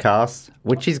a podcast,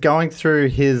 which he's going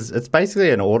through it's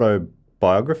basically an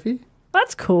autobiography.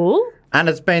 That's cool. And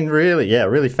it's been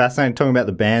really fascinating talking about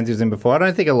the bands he was in before. I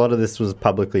don't think a lot of this was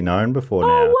publicly known before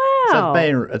now. wow.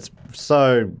 So it's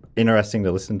so interesting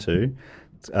to listen to.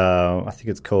 I think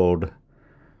it's called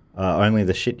Only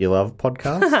the Shit You Love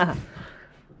podcast.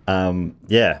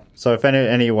 Yeah. So if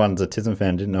anyone's a TISM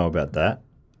fan didn't know about that,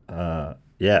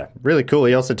 yeah, really cool.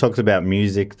 He also talks about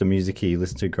music, the music he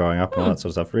listened to growing up and all that sort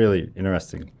of stuff. Really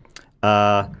interesting.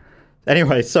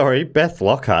 Anyway, sorry, Beth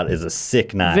Lockhart is a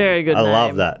sick name. Very good I name.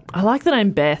 love that. I like the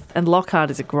name Beth, and Lockhart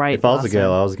is a great If I was a last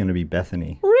girl, name. I was going to be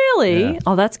Bethany. Really? Yeah.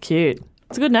 Oh, that's cute.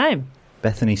 It's a good name.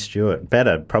 Bethany Stewart.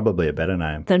 Probably a better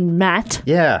name. Then Matt.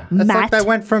 Yeah. It's like Matt. they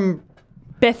went from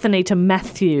Bethany to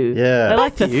Matthew. Yeah. They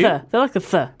like Matthew? the They like the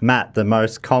th. Matt, the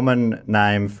most common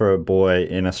name for a boy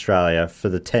in Australia for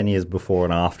the 10 years before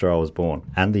and after I was born,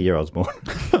 and the year I was born.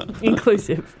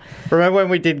 Inclusive. Remember when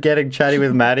we did Getting Chatty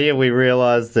with Maddie and we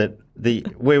realised that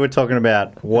we were talking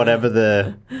about whatever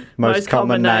the most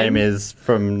common name is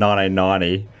from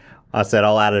 1990. I said,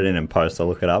 I'll add it in post, I'll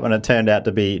look it up. And it turned out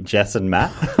to be Jess and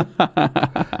Matt.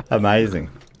 Amazing.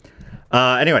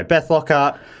 Anyway, Beth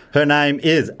Lockhart, her name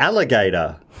is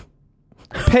Alligator.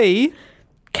 P.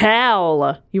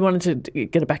 Cowl. You wanted to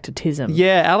get it back to Tism.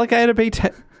 Yeah, alligator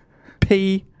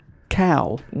P.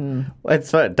 Cow.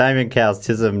 It's what Damien Cow's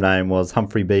Tism name was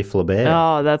Humphrey B. Flaubert.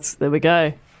 Oh, there we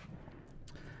go.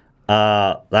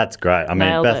 That's great. I mean,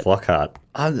 Nailed Beth it. Lockhart.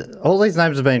 All these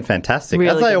names have been fantastic,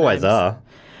 Really as they good always names.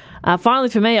 are. Finally,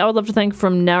 for me, I would love to thank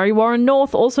from Narre Warren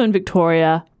North, also in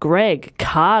Victoria, Greg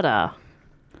Carter.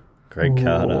 Greg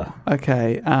Carter.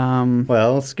 Okay.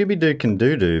 Well, Scooby-Doo can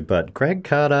do, but Greg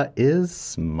Carter is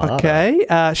smarter.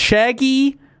 Okay.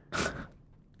 Shaggy.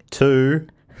 Two.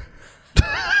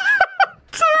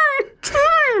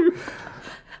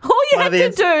 All you One have of the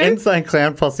to do. Insane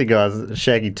Clown Posse guys,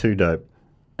 Shaggy 2 dope.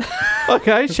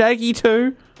 Okay. Shaggy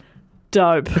 2.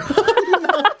 Dope. Hang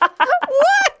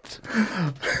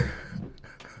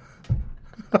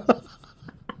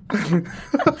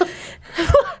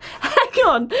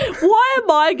on. Why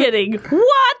am I getting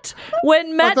what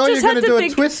when Matt thought you just were had gonna to do a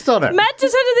think twist on it. Matt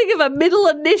just had to think of a middle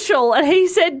initial and he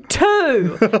said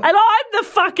 2. And I'm the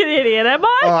fucking idiot, am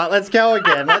I? All right, let's go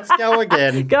again. Go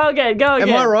again.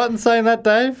 Am I right in saying that,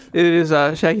 Dave? It is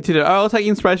Shaggy 2. I'll take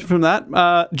inspiration from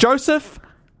that. Joseph.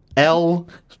 L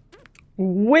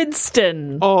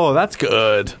Winston. Oh, that's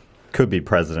good. could be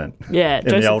president. Yeah, in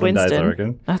Joseph the olden Winston. days, I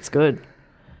reckon. That's good.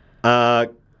 Great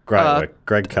work.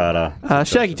 Greg Carter.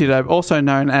 Shaggy 2 Dope, also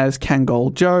known as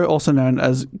Kangol Joe, also known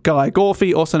as Guy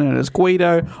Gorfy, also known as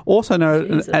Guido, also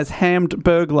known as Hammed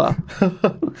Burglar.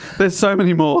 There's so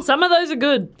many more. Some of those are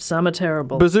good. Some are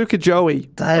terrible. Bazooka Joey.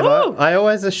 Dave, I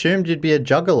always assumed you'd be a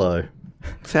juggalo.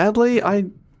 Sadly,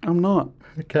 I'm not.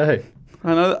 Okay.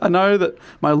 I know that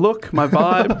my look, my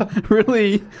vibe,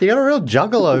 really. You got a real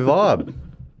juggalo vibe.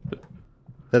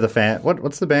 They're the fan.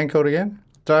 What's the band called again?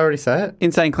 Did I already say it?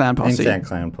 Insane Clown Posse. Insane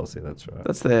Clown Posse, that's right.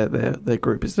 That's their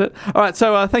group, isn't it? All right,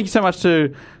 so thank you so much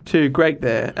to Greg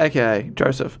there, aka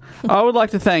Joseph. I would like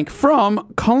to thank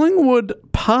from Collingwood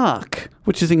Park,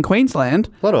 which is in Queensland.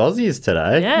 A lot of Aussies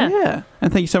today. Yeah.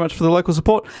 And thank you so much for the local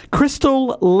support.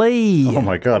 Crystal Lee. Oh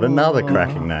my God, another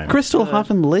cracking name. Crystal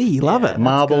Huffin Lee. Love it.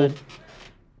 Marble.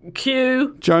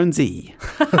 Q. Jonesy.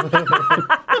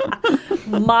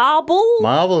 Marble.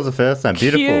 Marble is the first name.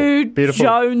 Beautiful. Q. Beautiful.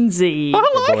 I I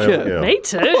like boy or it. girl. Me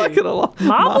too. I like it a lot.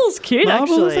 Marble's cute,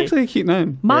 Marble is actually. actually a cute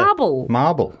name. Marble.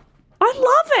 Marble. I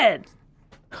love it.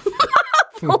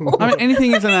 I mean,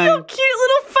 anything is a name. Cute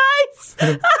little face.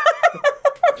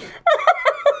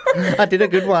 I did a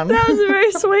good one. That was a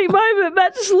very sweet moment.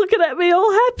 Matt just looking at me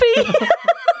all happy.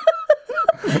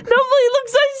 Normally he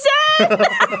looks so sad.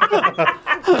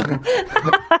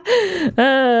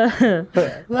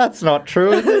 That's not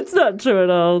true, is it? It's not true at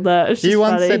all. No, it's just You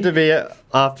once funny. said to me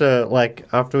after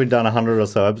we'd done 100 or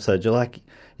so episodes, you're like,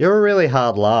 you're a really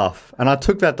hard laugh. And I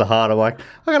took that to heart. I'm like,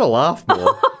 I gotta laugh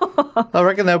more. I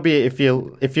reckon there'll be, if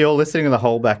you're listening to the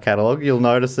whole back catalogue, you'll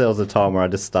notice there was a time where I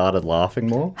just started laughing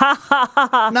more.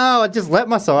 No, I just let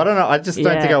myself. I don't know. I just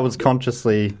don't think I was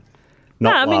consciously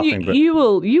not laughing. But you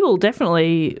will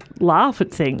definitely laugh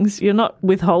at things. You're not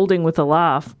withholding with a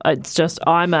laugh. It's just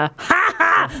I'm a ha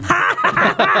ha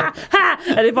ha ha ha,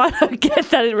 and if I don't get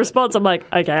that in response, I'm like,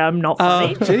 okay, I'm not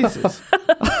funny. Jesus.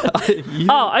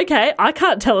 Oh, okay, I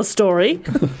can't tell a story.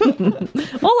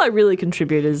 All I really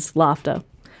contribute is laughter.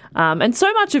 And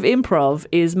so much of improv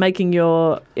is making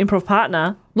your improv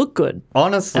partner look good.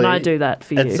 honestly, And I do that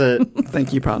for you.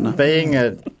 Thank you, partner.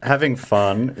 Having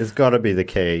fun has got to be the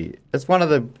key. It's one of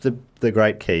the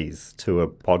great keys to a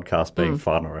podcast being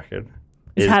fun, I reckon.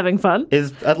 Is having fun.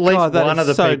 Is at least God, that one is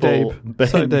of the so people deep.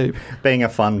 So deep. being a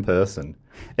fun person.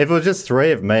 If it was just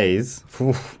three of me's,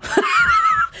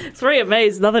 Three of me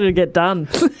is nothing to get done.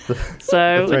 So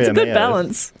three it's a of good me,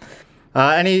 balance.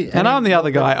 And I'm the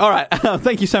other guy. All right.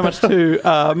 Thank you so much to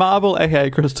Marble, aka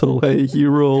Crystal Lee. You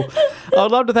rule.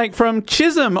 I'd love to thank from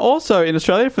Chisholm, also in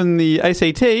Australia, from the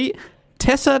ACT,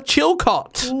 Tessa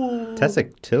Chilcott. Tessa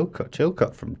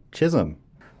Chilcott from Chisholm.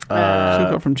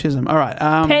 Chilcott from Chisholm. All right.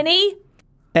 Penny.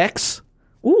 X.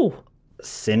 Ooh.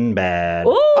 Sinbad.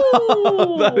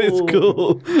 Ooh. That is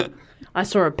cool. I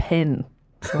saw a pen,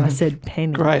 so I said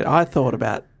penny. Great. I thought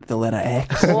about the letter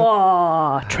X.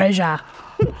 Oh, treasure.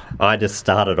 I just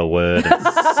started a word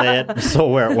and saw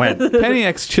where it went. Penny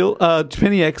X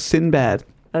Sinbad.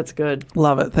 That's good.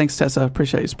 Love it. Thanks, Tessa.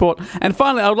 Appreciate your support. And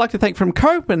finally, I would like to thank from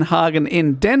Copenhagen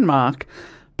in Denmark.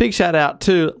 Big shout out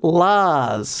to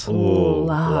Lars. Ooh,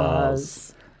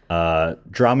 Lars.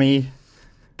 Drummy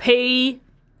P.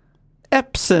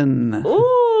 Epson.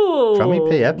 Ooh. Drummy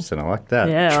P. Epson. I like that.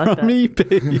 Yeah, I like that.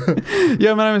 Drummy P.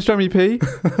 Yeah, my name is Drummy P.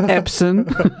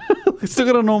 Epson. Still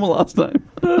got a normal last name.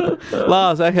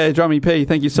 Lars, aka Drummy P.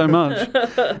 Thank you so much.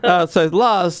 So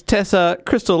Lars, Tessa,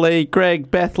 Crystal Lee,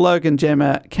 Greg, Beth, Logan,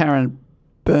 Gemma, Karen,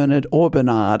 Bernard, or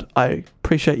Bernard. I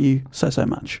appreciate you so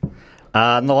much.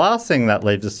 And the last thing that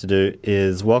leaves us to do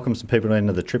is welcome some people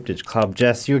into the Triptych Club.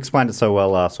 Jess, you explained it so well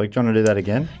last week. Do you want to do that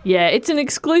again? Yeah, it's an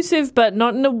exclusive, but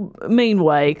not in a mean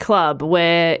way, club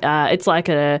where it's like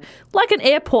an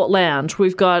airport lounge.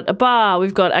 We've got a bar,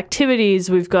 we've got activities,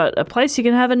 we've got a place you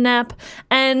can have a nap,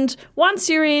 and once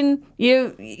you're in,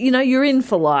 you're in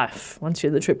for life. Once you're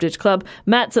in the Triptych Club,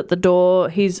 Matt's at the door.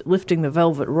 He's lifting the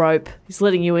velvet rope. He's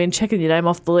letting you in, checking your name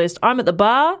off the list. I'm at the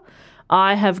bar.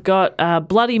 I have got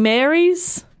Bloody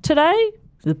Marys today.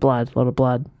 There's blood, a lot of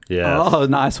blood. Yeah. Oh,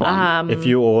 nice one. If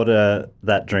you order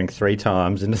that drink 3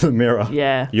 times into the mirror,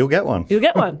 you'll get one. You'll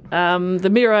get one. The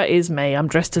mirror is me. I'm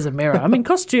dressed as a mirror. I'm in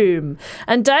costume.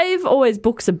 And Dave always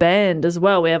books a band as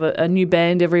well. We have a new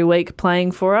band every week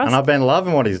playing for us. And I've been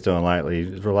loving what he's doing lately,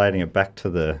 relating it back to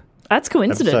the... That's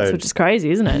coincidence, episode. which is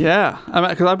crazy, isn't it? Yeah,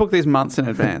 because I book these months in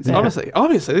advance. Yeah.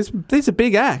 Obviously, these are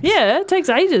big acts. Yeah, it takes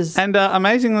ages. And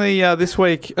amazingly, this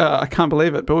week, I can't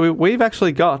believe it, but we've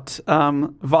actually got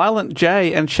Violent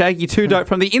J and Shaggy Two Dope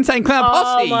from the Insane Clown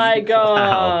Posse. Oh my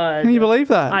God. Can you believe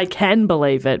that? I can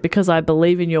believe it because I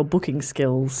believe in your booking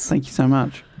skills. Thank you so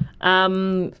much.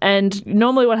 And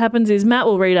normally what happens is Matt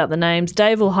will read out the names,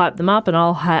 Dave will hype them up, and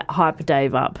I'll hype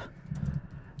Dave up.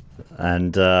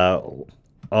 And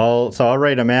I'll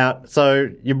read them out. So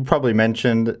you probably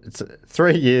mentioned it's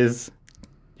 3 years.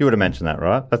 You would have mentioned that,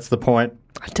 right? That's the point.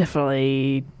 I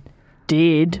definitely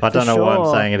did. I don't know why I'm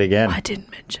saying it again. I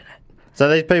didn't mention it. So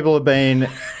these people have been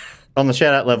on the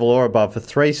shout-out level or above for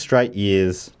 3 straight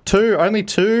years. Only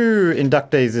two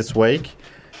inductees this week.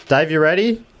 Dave, you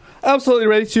ready? Absolutely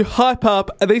ready to hype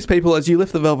up these people as you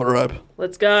lift the velvet rope.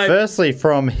 Let's go. Firstly,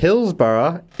 from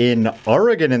Hillsborough in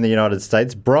Oregon in the United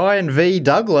States, Brian V.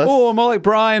 Douglas. Oh, more like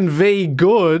Brian V.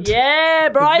 Good. Yeah,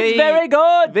 Brian's very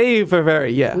good. V for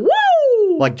very, yeah.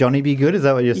 Woo! Like Johnny B. Good, is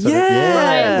that what you're saying? Yeah.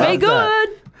 Brian, very love good. that.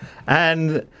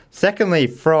 And secondly,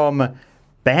 from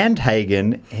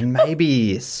Bandhagen in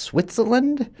maybe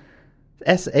Switzerland?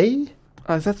 SE?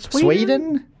 Oh, is that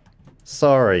Sweden?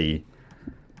 Sorry.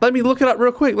 Let me look it up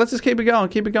real quick. Let's just keep it going.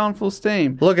 Keep it going full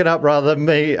steam. Look it up rather than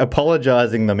me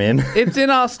apologising them in. It's in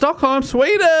Stockholm,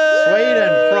 Sweden.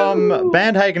 From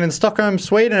Bandhagen in Stockholm,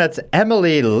 Sweden, it's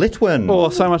Emily Litwin. Oh,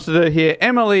 so much to do here.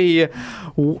 Emily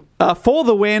for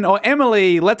the win, or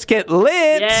Emily, let's get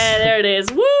lit. Yeah, there it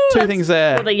is. Woo! Two things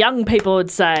there. What the young people would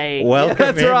say. Welcome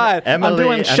That's in, right. Emily I'm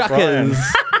doing and shuckers.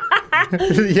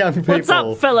 The young people. What's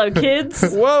up, fellow kids?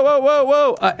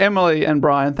 Whoa. Emily and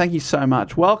Brian, thank you so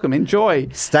much. Welcome. Enjoy.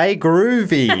 Stay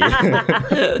groovy.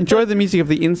 Enjoy the music of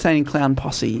the Insane Clown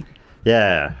Posse.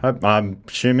 Yeah, I'm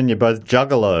assuming you're both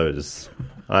juggalos.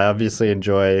 I obviously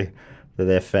enjoy that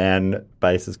their fan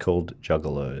base is called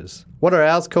juggalos. What are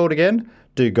ours called again?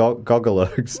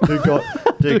 Goggalos.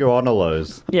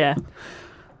 Dugonolos. Yeah.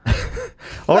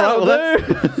 All right, well,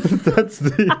 that's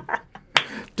the...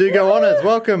 Do go on us.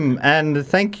 Welcome and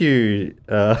thank you.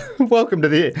 Welcome to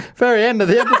the very end of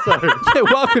the episode. Yeah,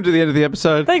 welcome to the end of the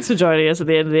episode. Thanks for joining us at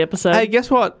the end of the episode. Hey,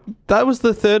 guess what? That was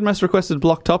the third most requested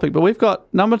block topic, but we've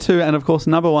got number 2 and, of course,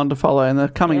 number 1 to follow in the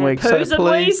coming weeks. Poos So and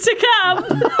please, wees to come.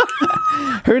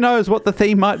 who knows what the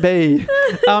theme might be?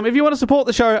 If you want to support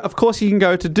the show, of course, you can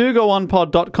go to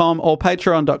dogoonpod.com or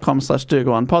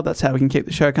patreon.com/dogoonpod. That's how we can keep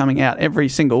the show coming out every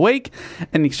single week.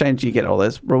 In exchange, you get all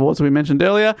those rewards we mentioned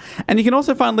earlier. And you can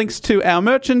also find links to our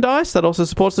merchandise that also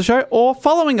supports the show, or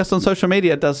following us on social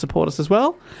media does support us as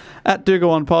well, at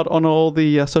dogoonpod on all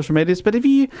the social medias. But if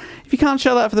you can't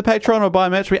shell out for the Patreon or buy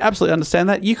merch, we absolutely understand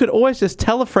that. You could always just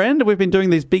tell a friend. We've been doing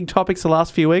these big topics the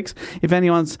last few weeks. If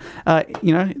anyone's,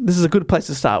 this is a good place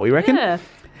to start, we reckon. Yeah.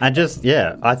 And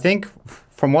I think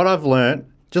from what I've learnt,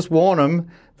 just warn them,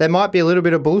 there might be a little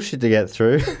bit of bullshit to get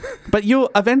through. But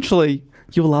you'll love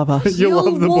us. You'll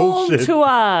love the bullshit. To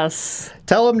us.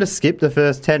 Tell them to skip the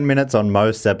first 10 minutes on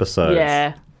most episodes.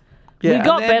 Yeah. We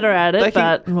got better at it,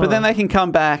 but then they can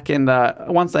come back and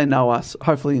once they know us,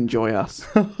 hopefully enjoy us.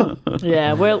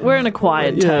 Yeah, we're an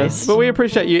acquired taste. But we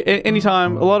appreciate you.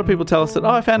 Anytime, a lot of people tell us that,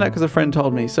 I found out because a friend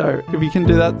told me. So if you can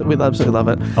do that, we'd absolutely love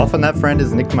it. Often that friend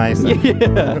is Nick Mason.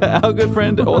 Yeah, our good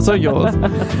friend, also yours.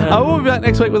 We'll be back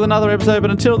next week with another episode,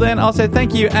 but until then, I'll say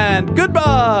thank you and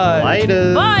goodbye.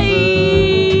 Later.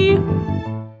 Bye.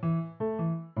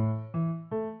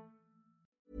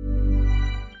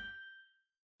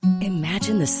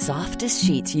 Imagine the softest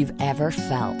sheets you've ever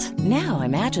felt. Now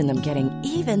imagine them getting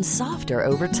even softer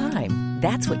over time.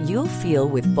 That's what you'll feel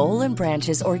with Boll &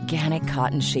 Branch's organic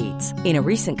cotton sheets. In a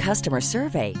recent customer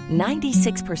survey,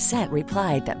 96%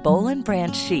 replied that Boll &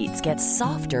 Branch sheets get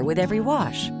softer with every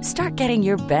wash. Start getting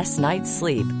your best night's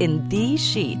sleep in these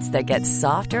sheets that get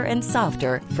softer and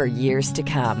softer for years to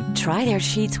come. Try their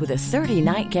sheets with a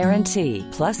 30-night guarantee.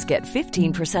 Plus, get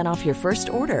 15% off your first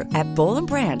order at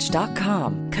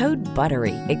bollandbranch.com. Code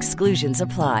BUTTERY. Exclusions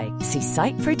apply. See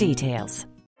site for details.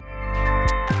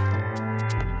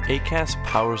 Acast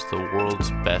powers the world's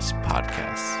best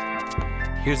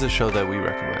podcasts. Here's a show that we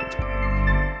recommend.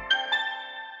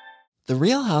 The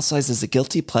Real Housewives is a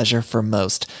guilty pleasure for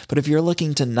most, but if you're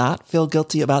looking to not feel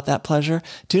guilty about that pleasure,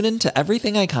 tune in to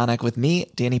Everything Iconic with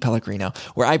me, Danny Pellegrino,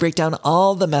 where I break down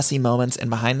all the messy moments and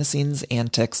behind-the-scenes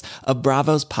antics of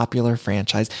Bravo's popular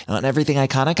franchise. And on Everything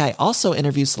Iconic, I also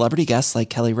interview celebrity guests like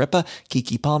Kelly Ripa,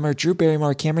 Keke Palmer, Drew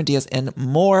Barrymore, Cameron Diaz, and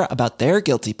more about their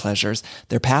guilty pleasures,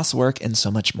 their past work, and so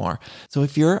much more. So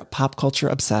if you're pop culture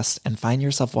obsessed and find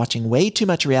yourself watching way too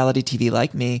much reality TV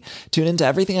like me, tune in to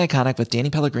Everything Iconic with Danny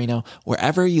Pellegrino,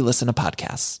 wherever you listen to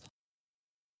podcasts.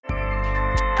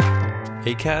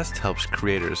 Acast helps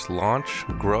creators launch,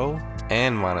 grow,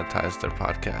 and monetize their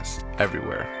podcasts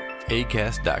everywhere.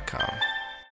 Acast.com.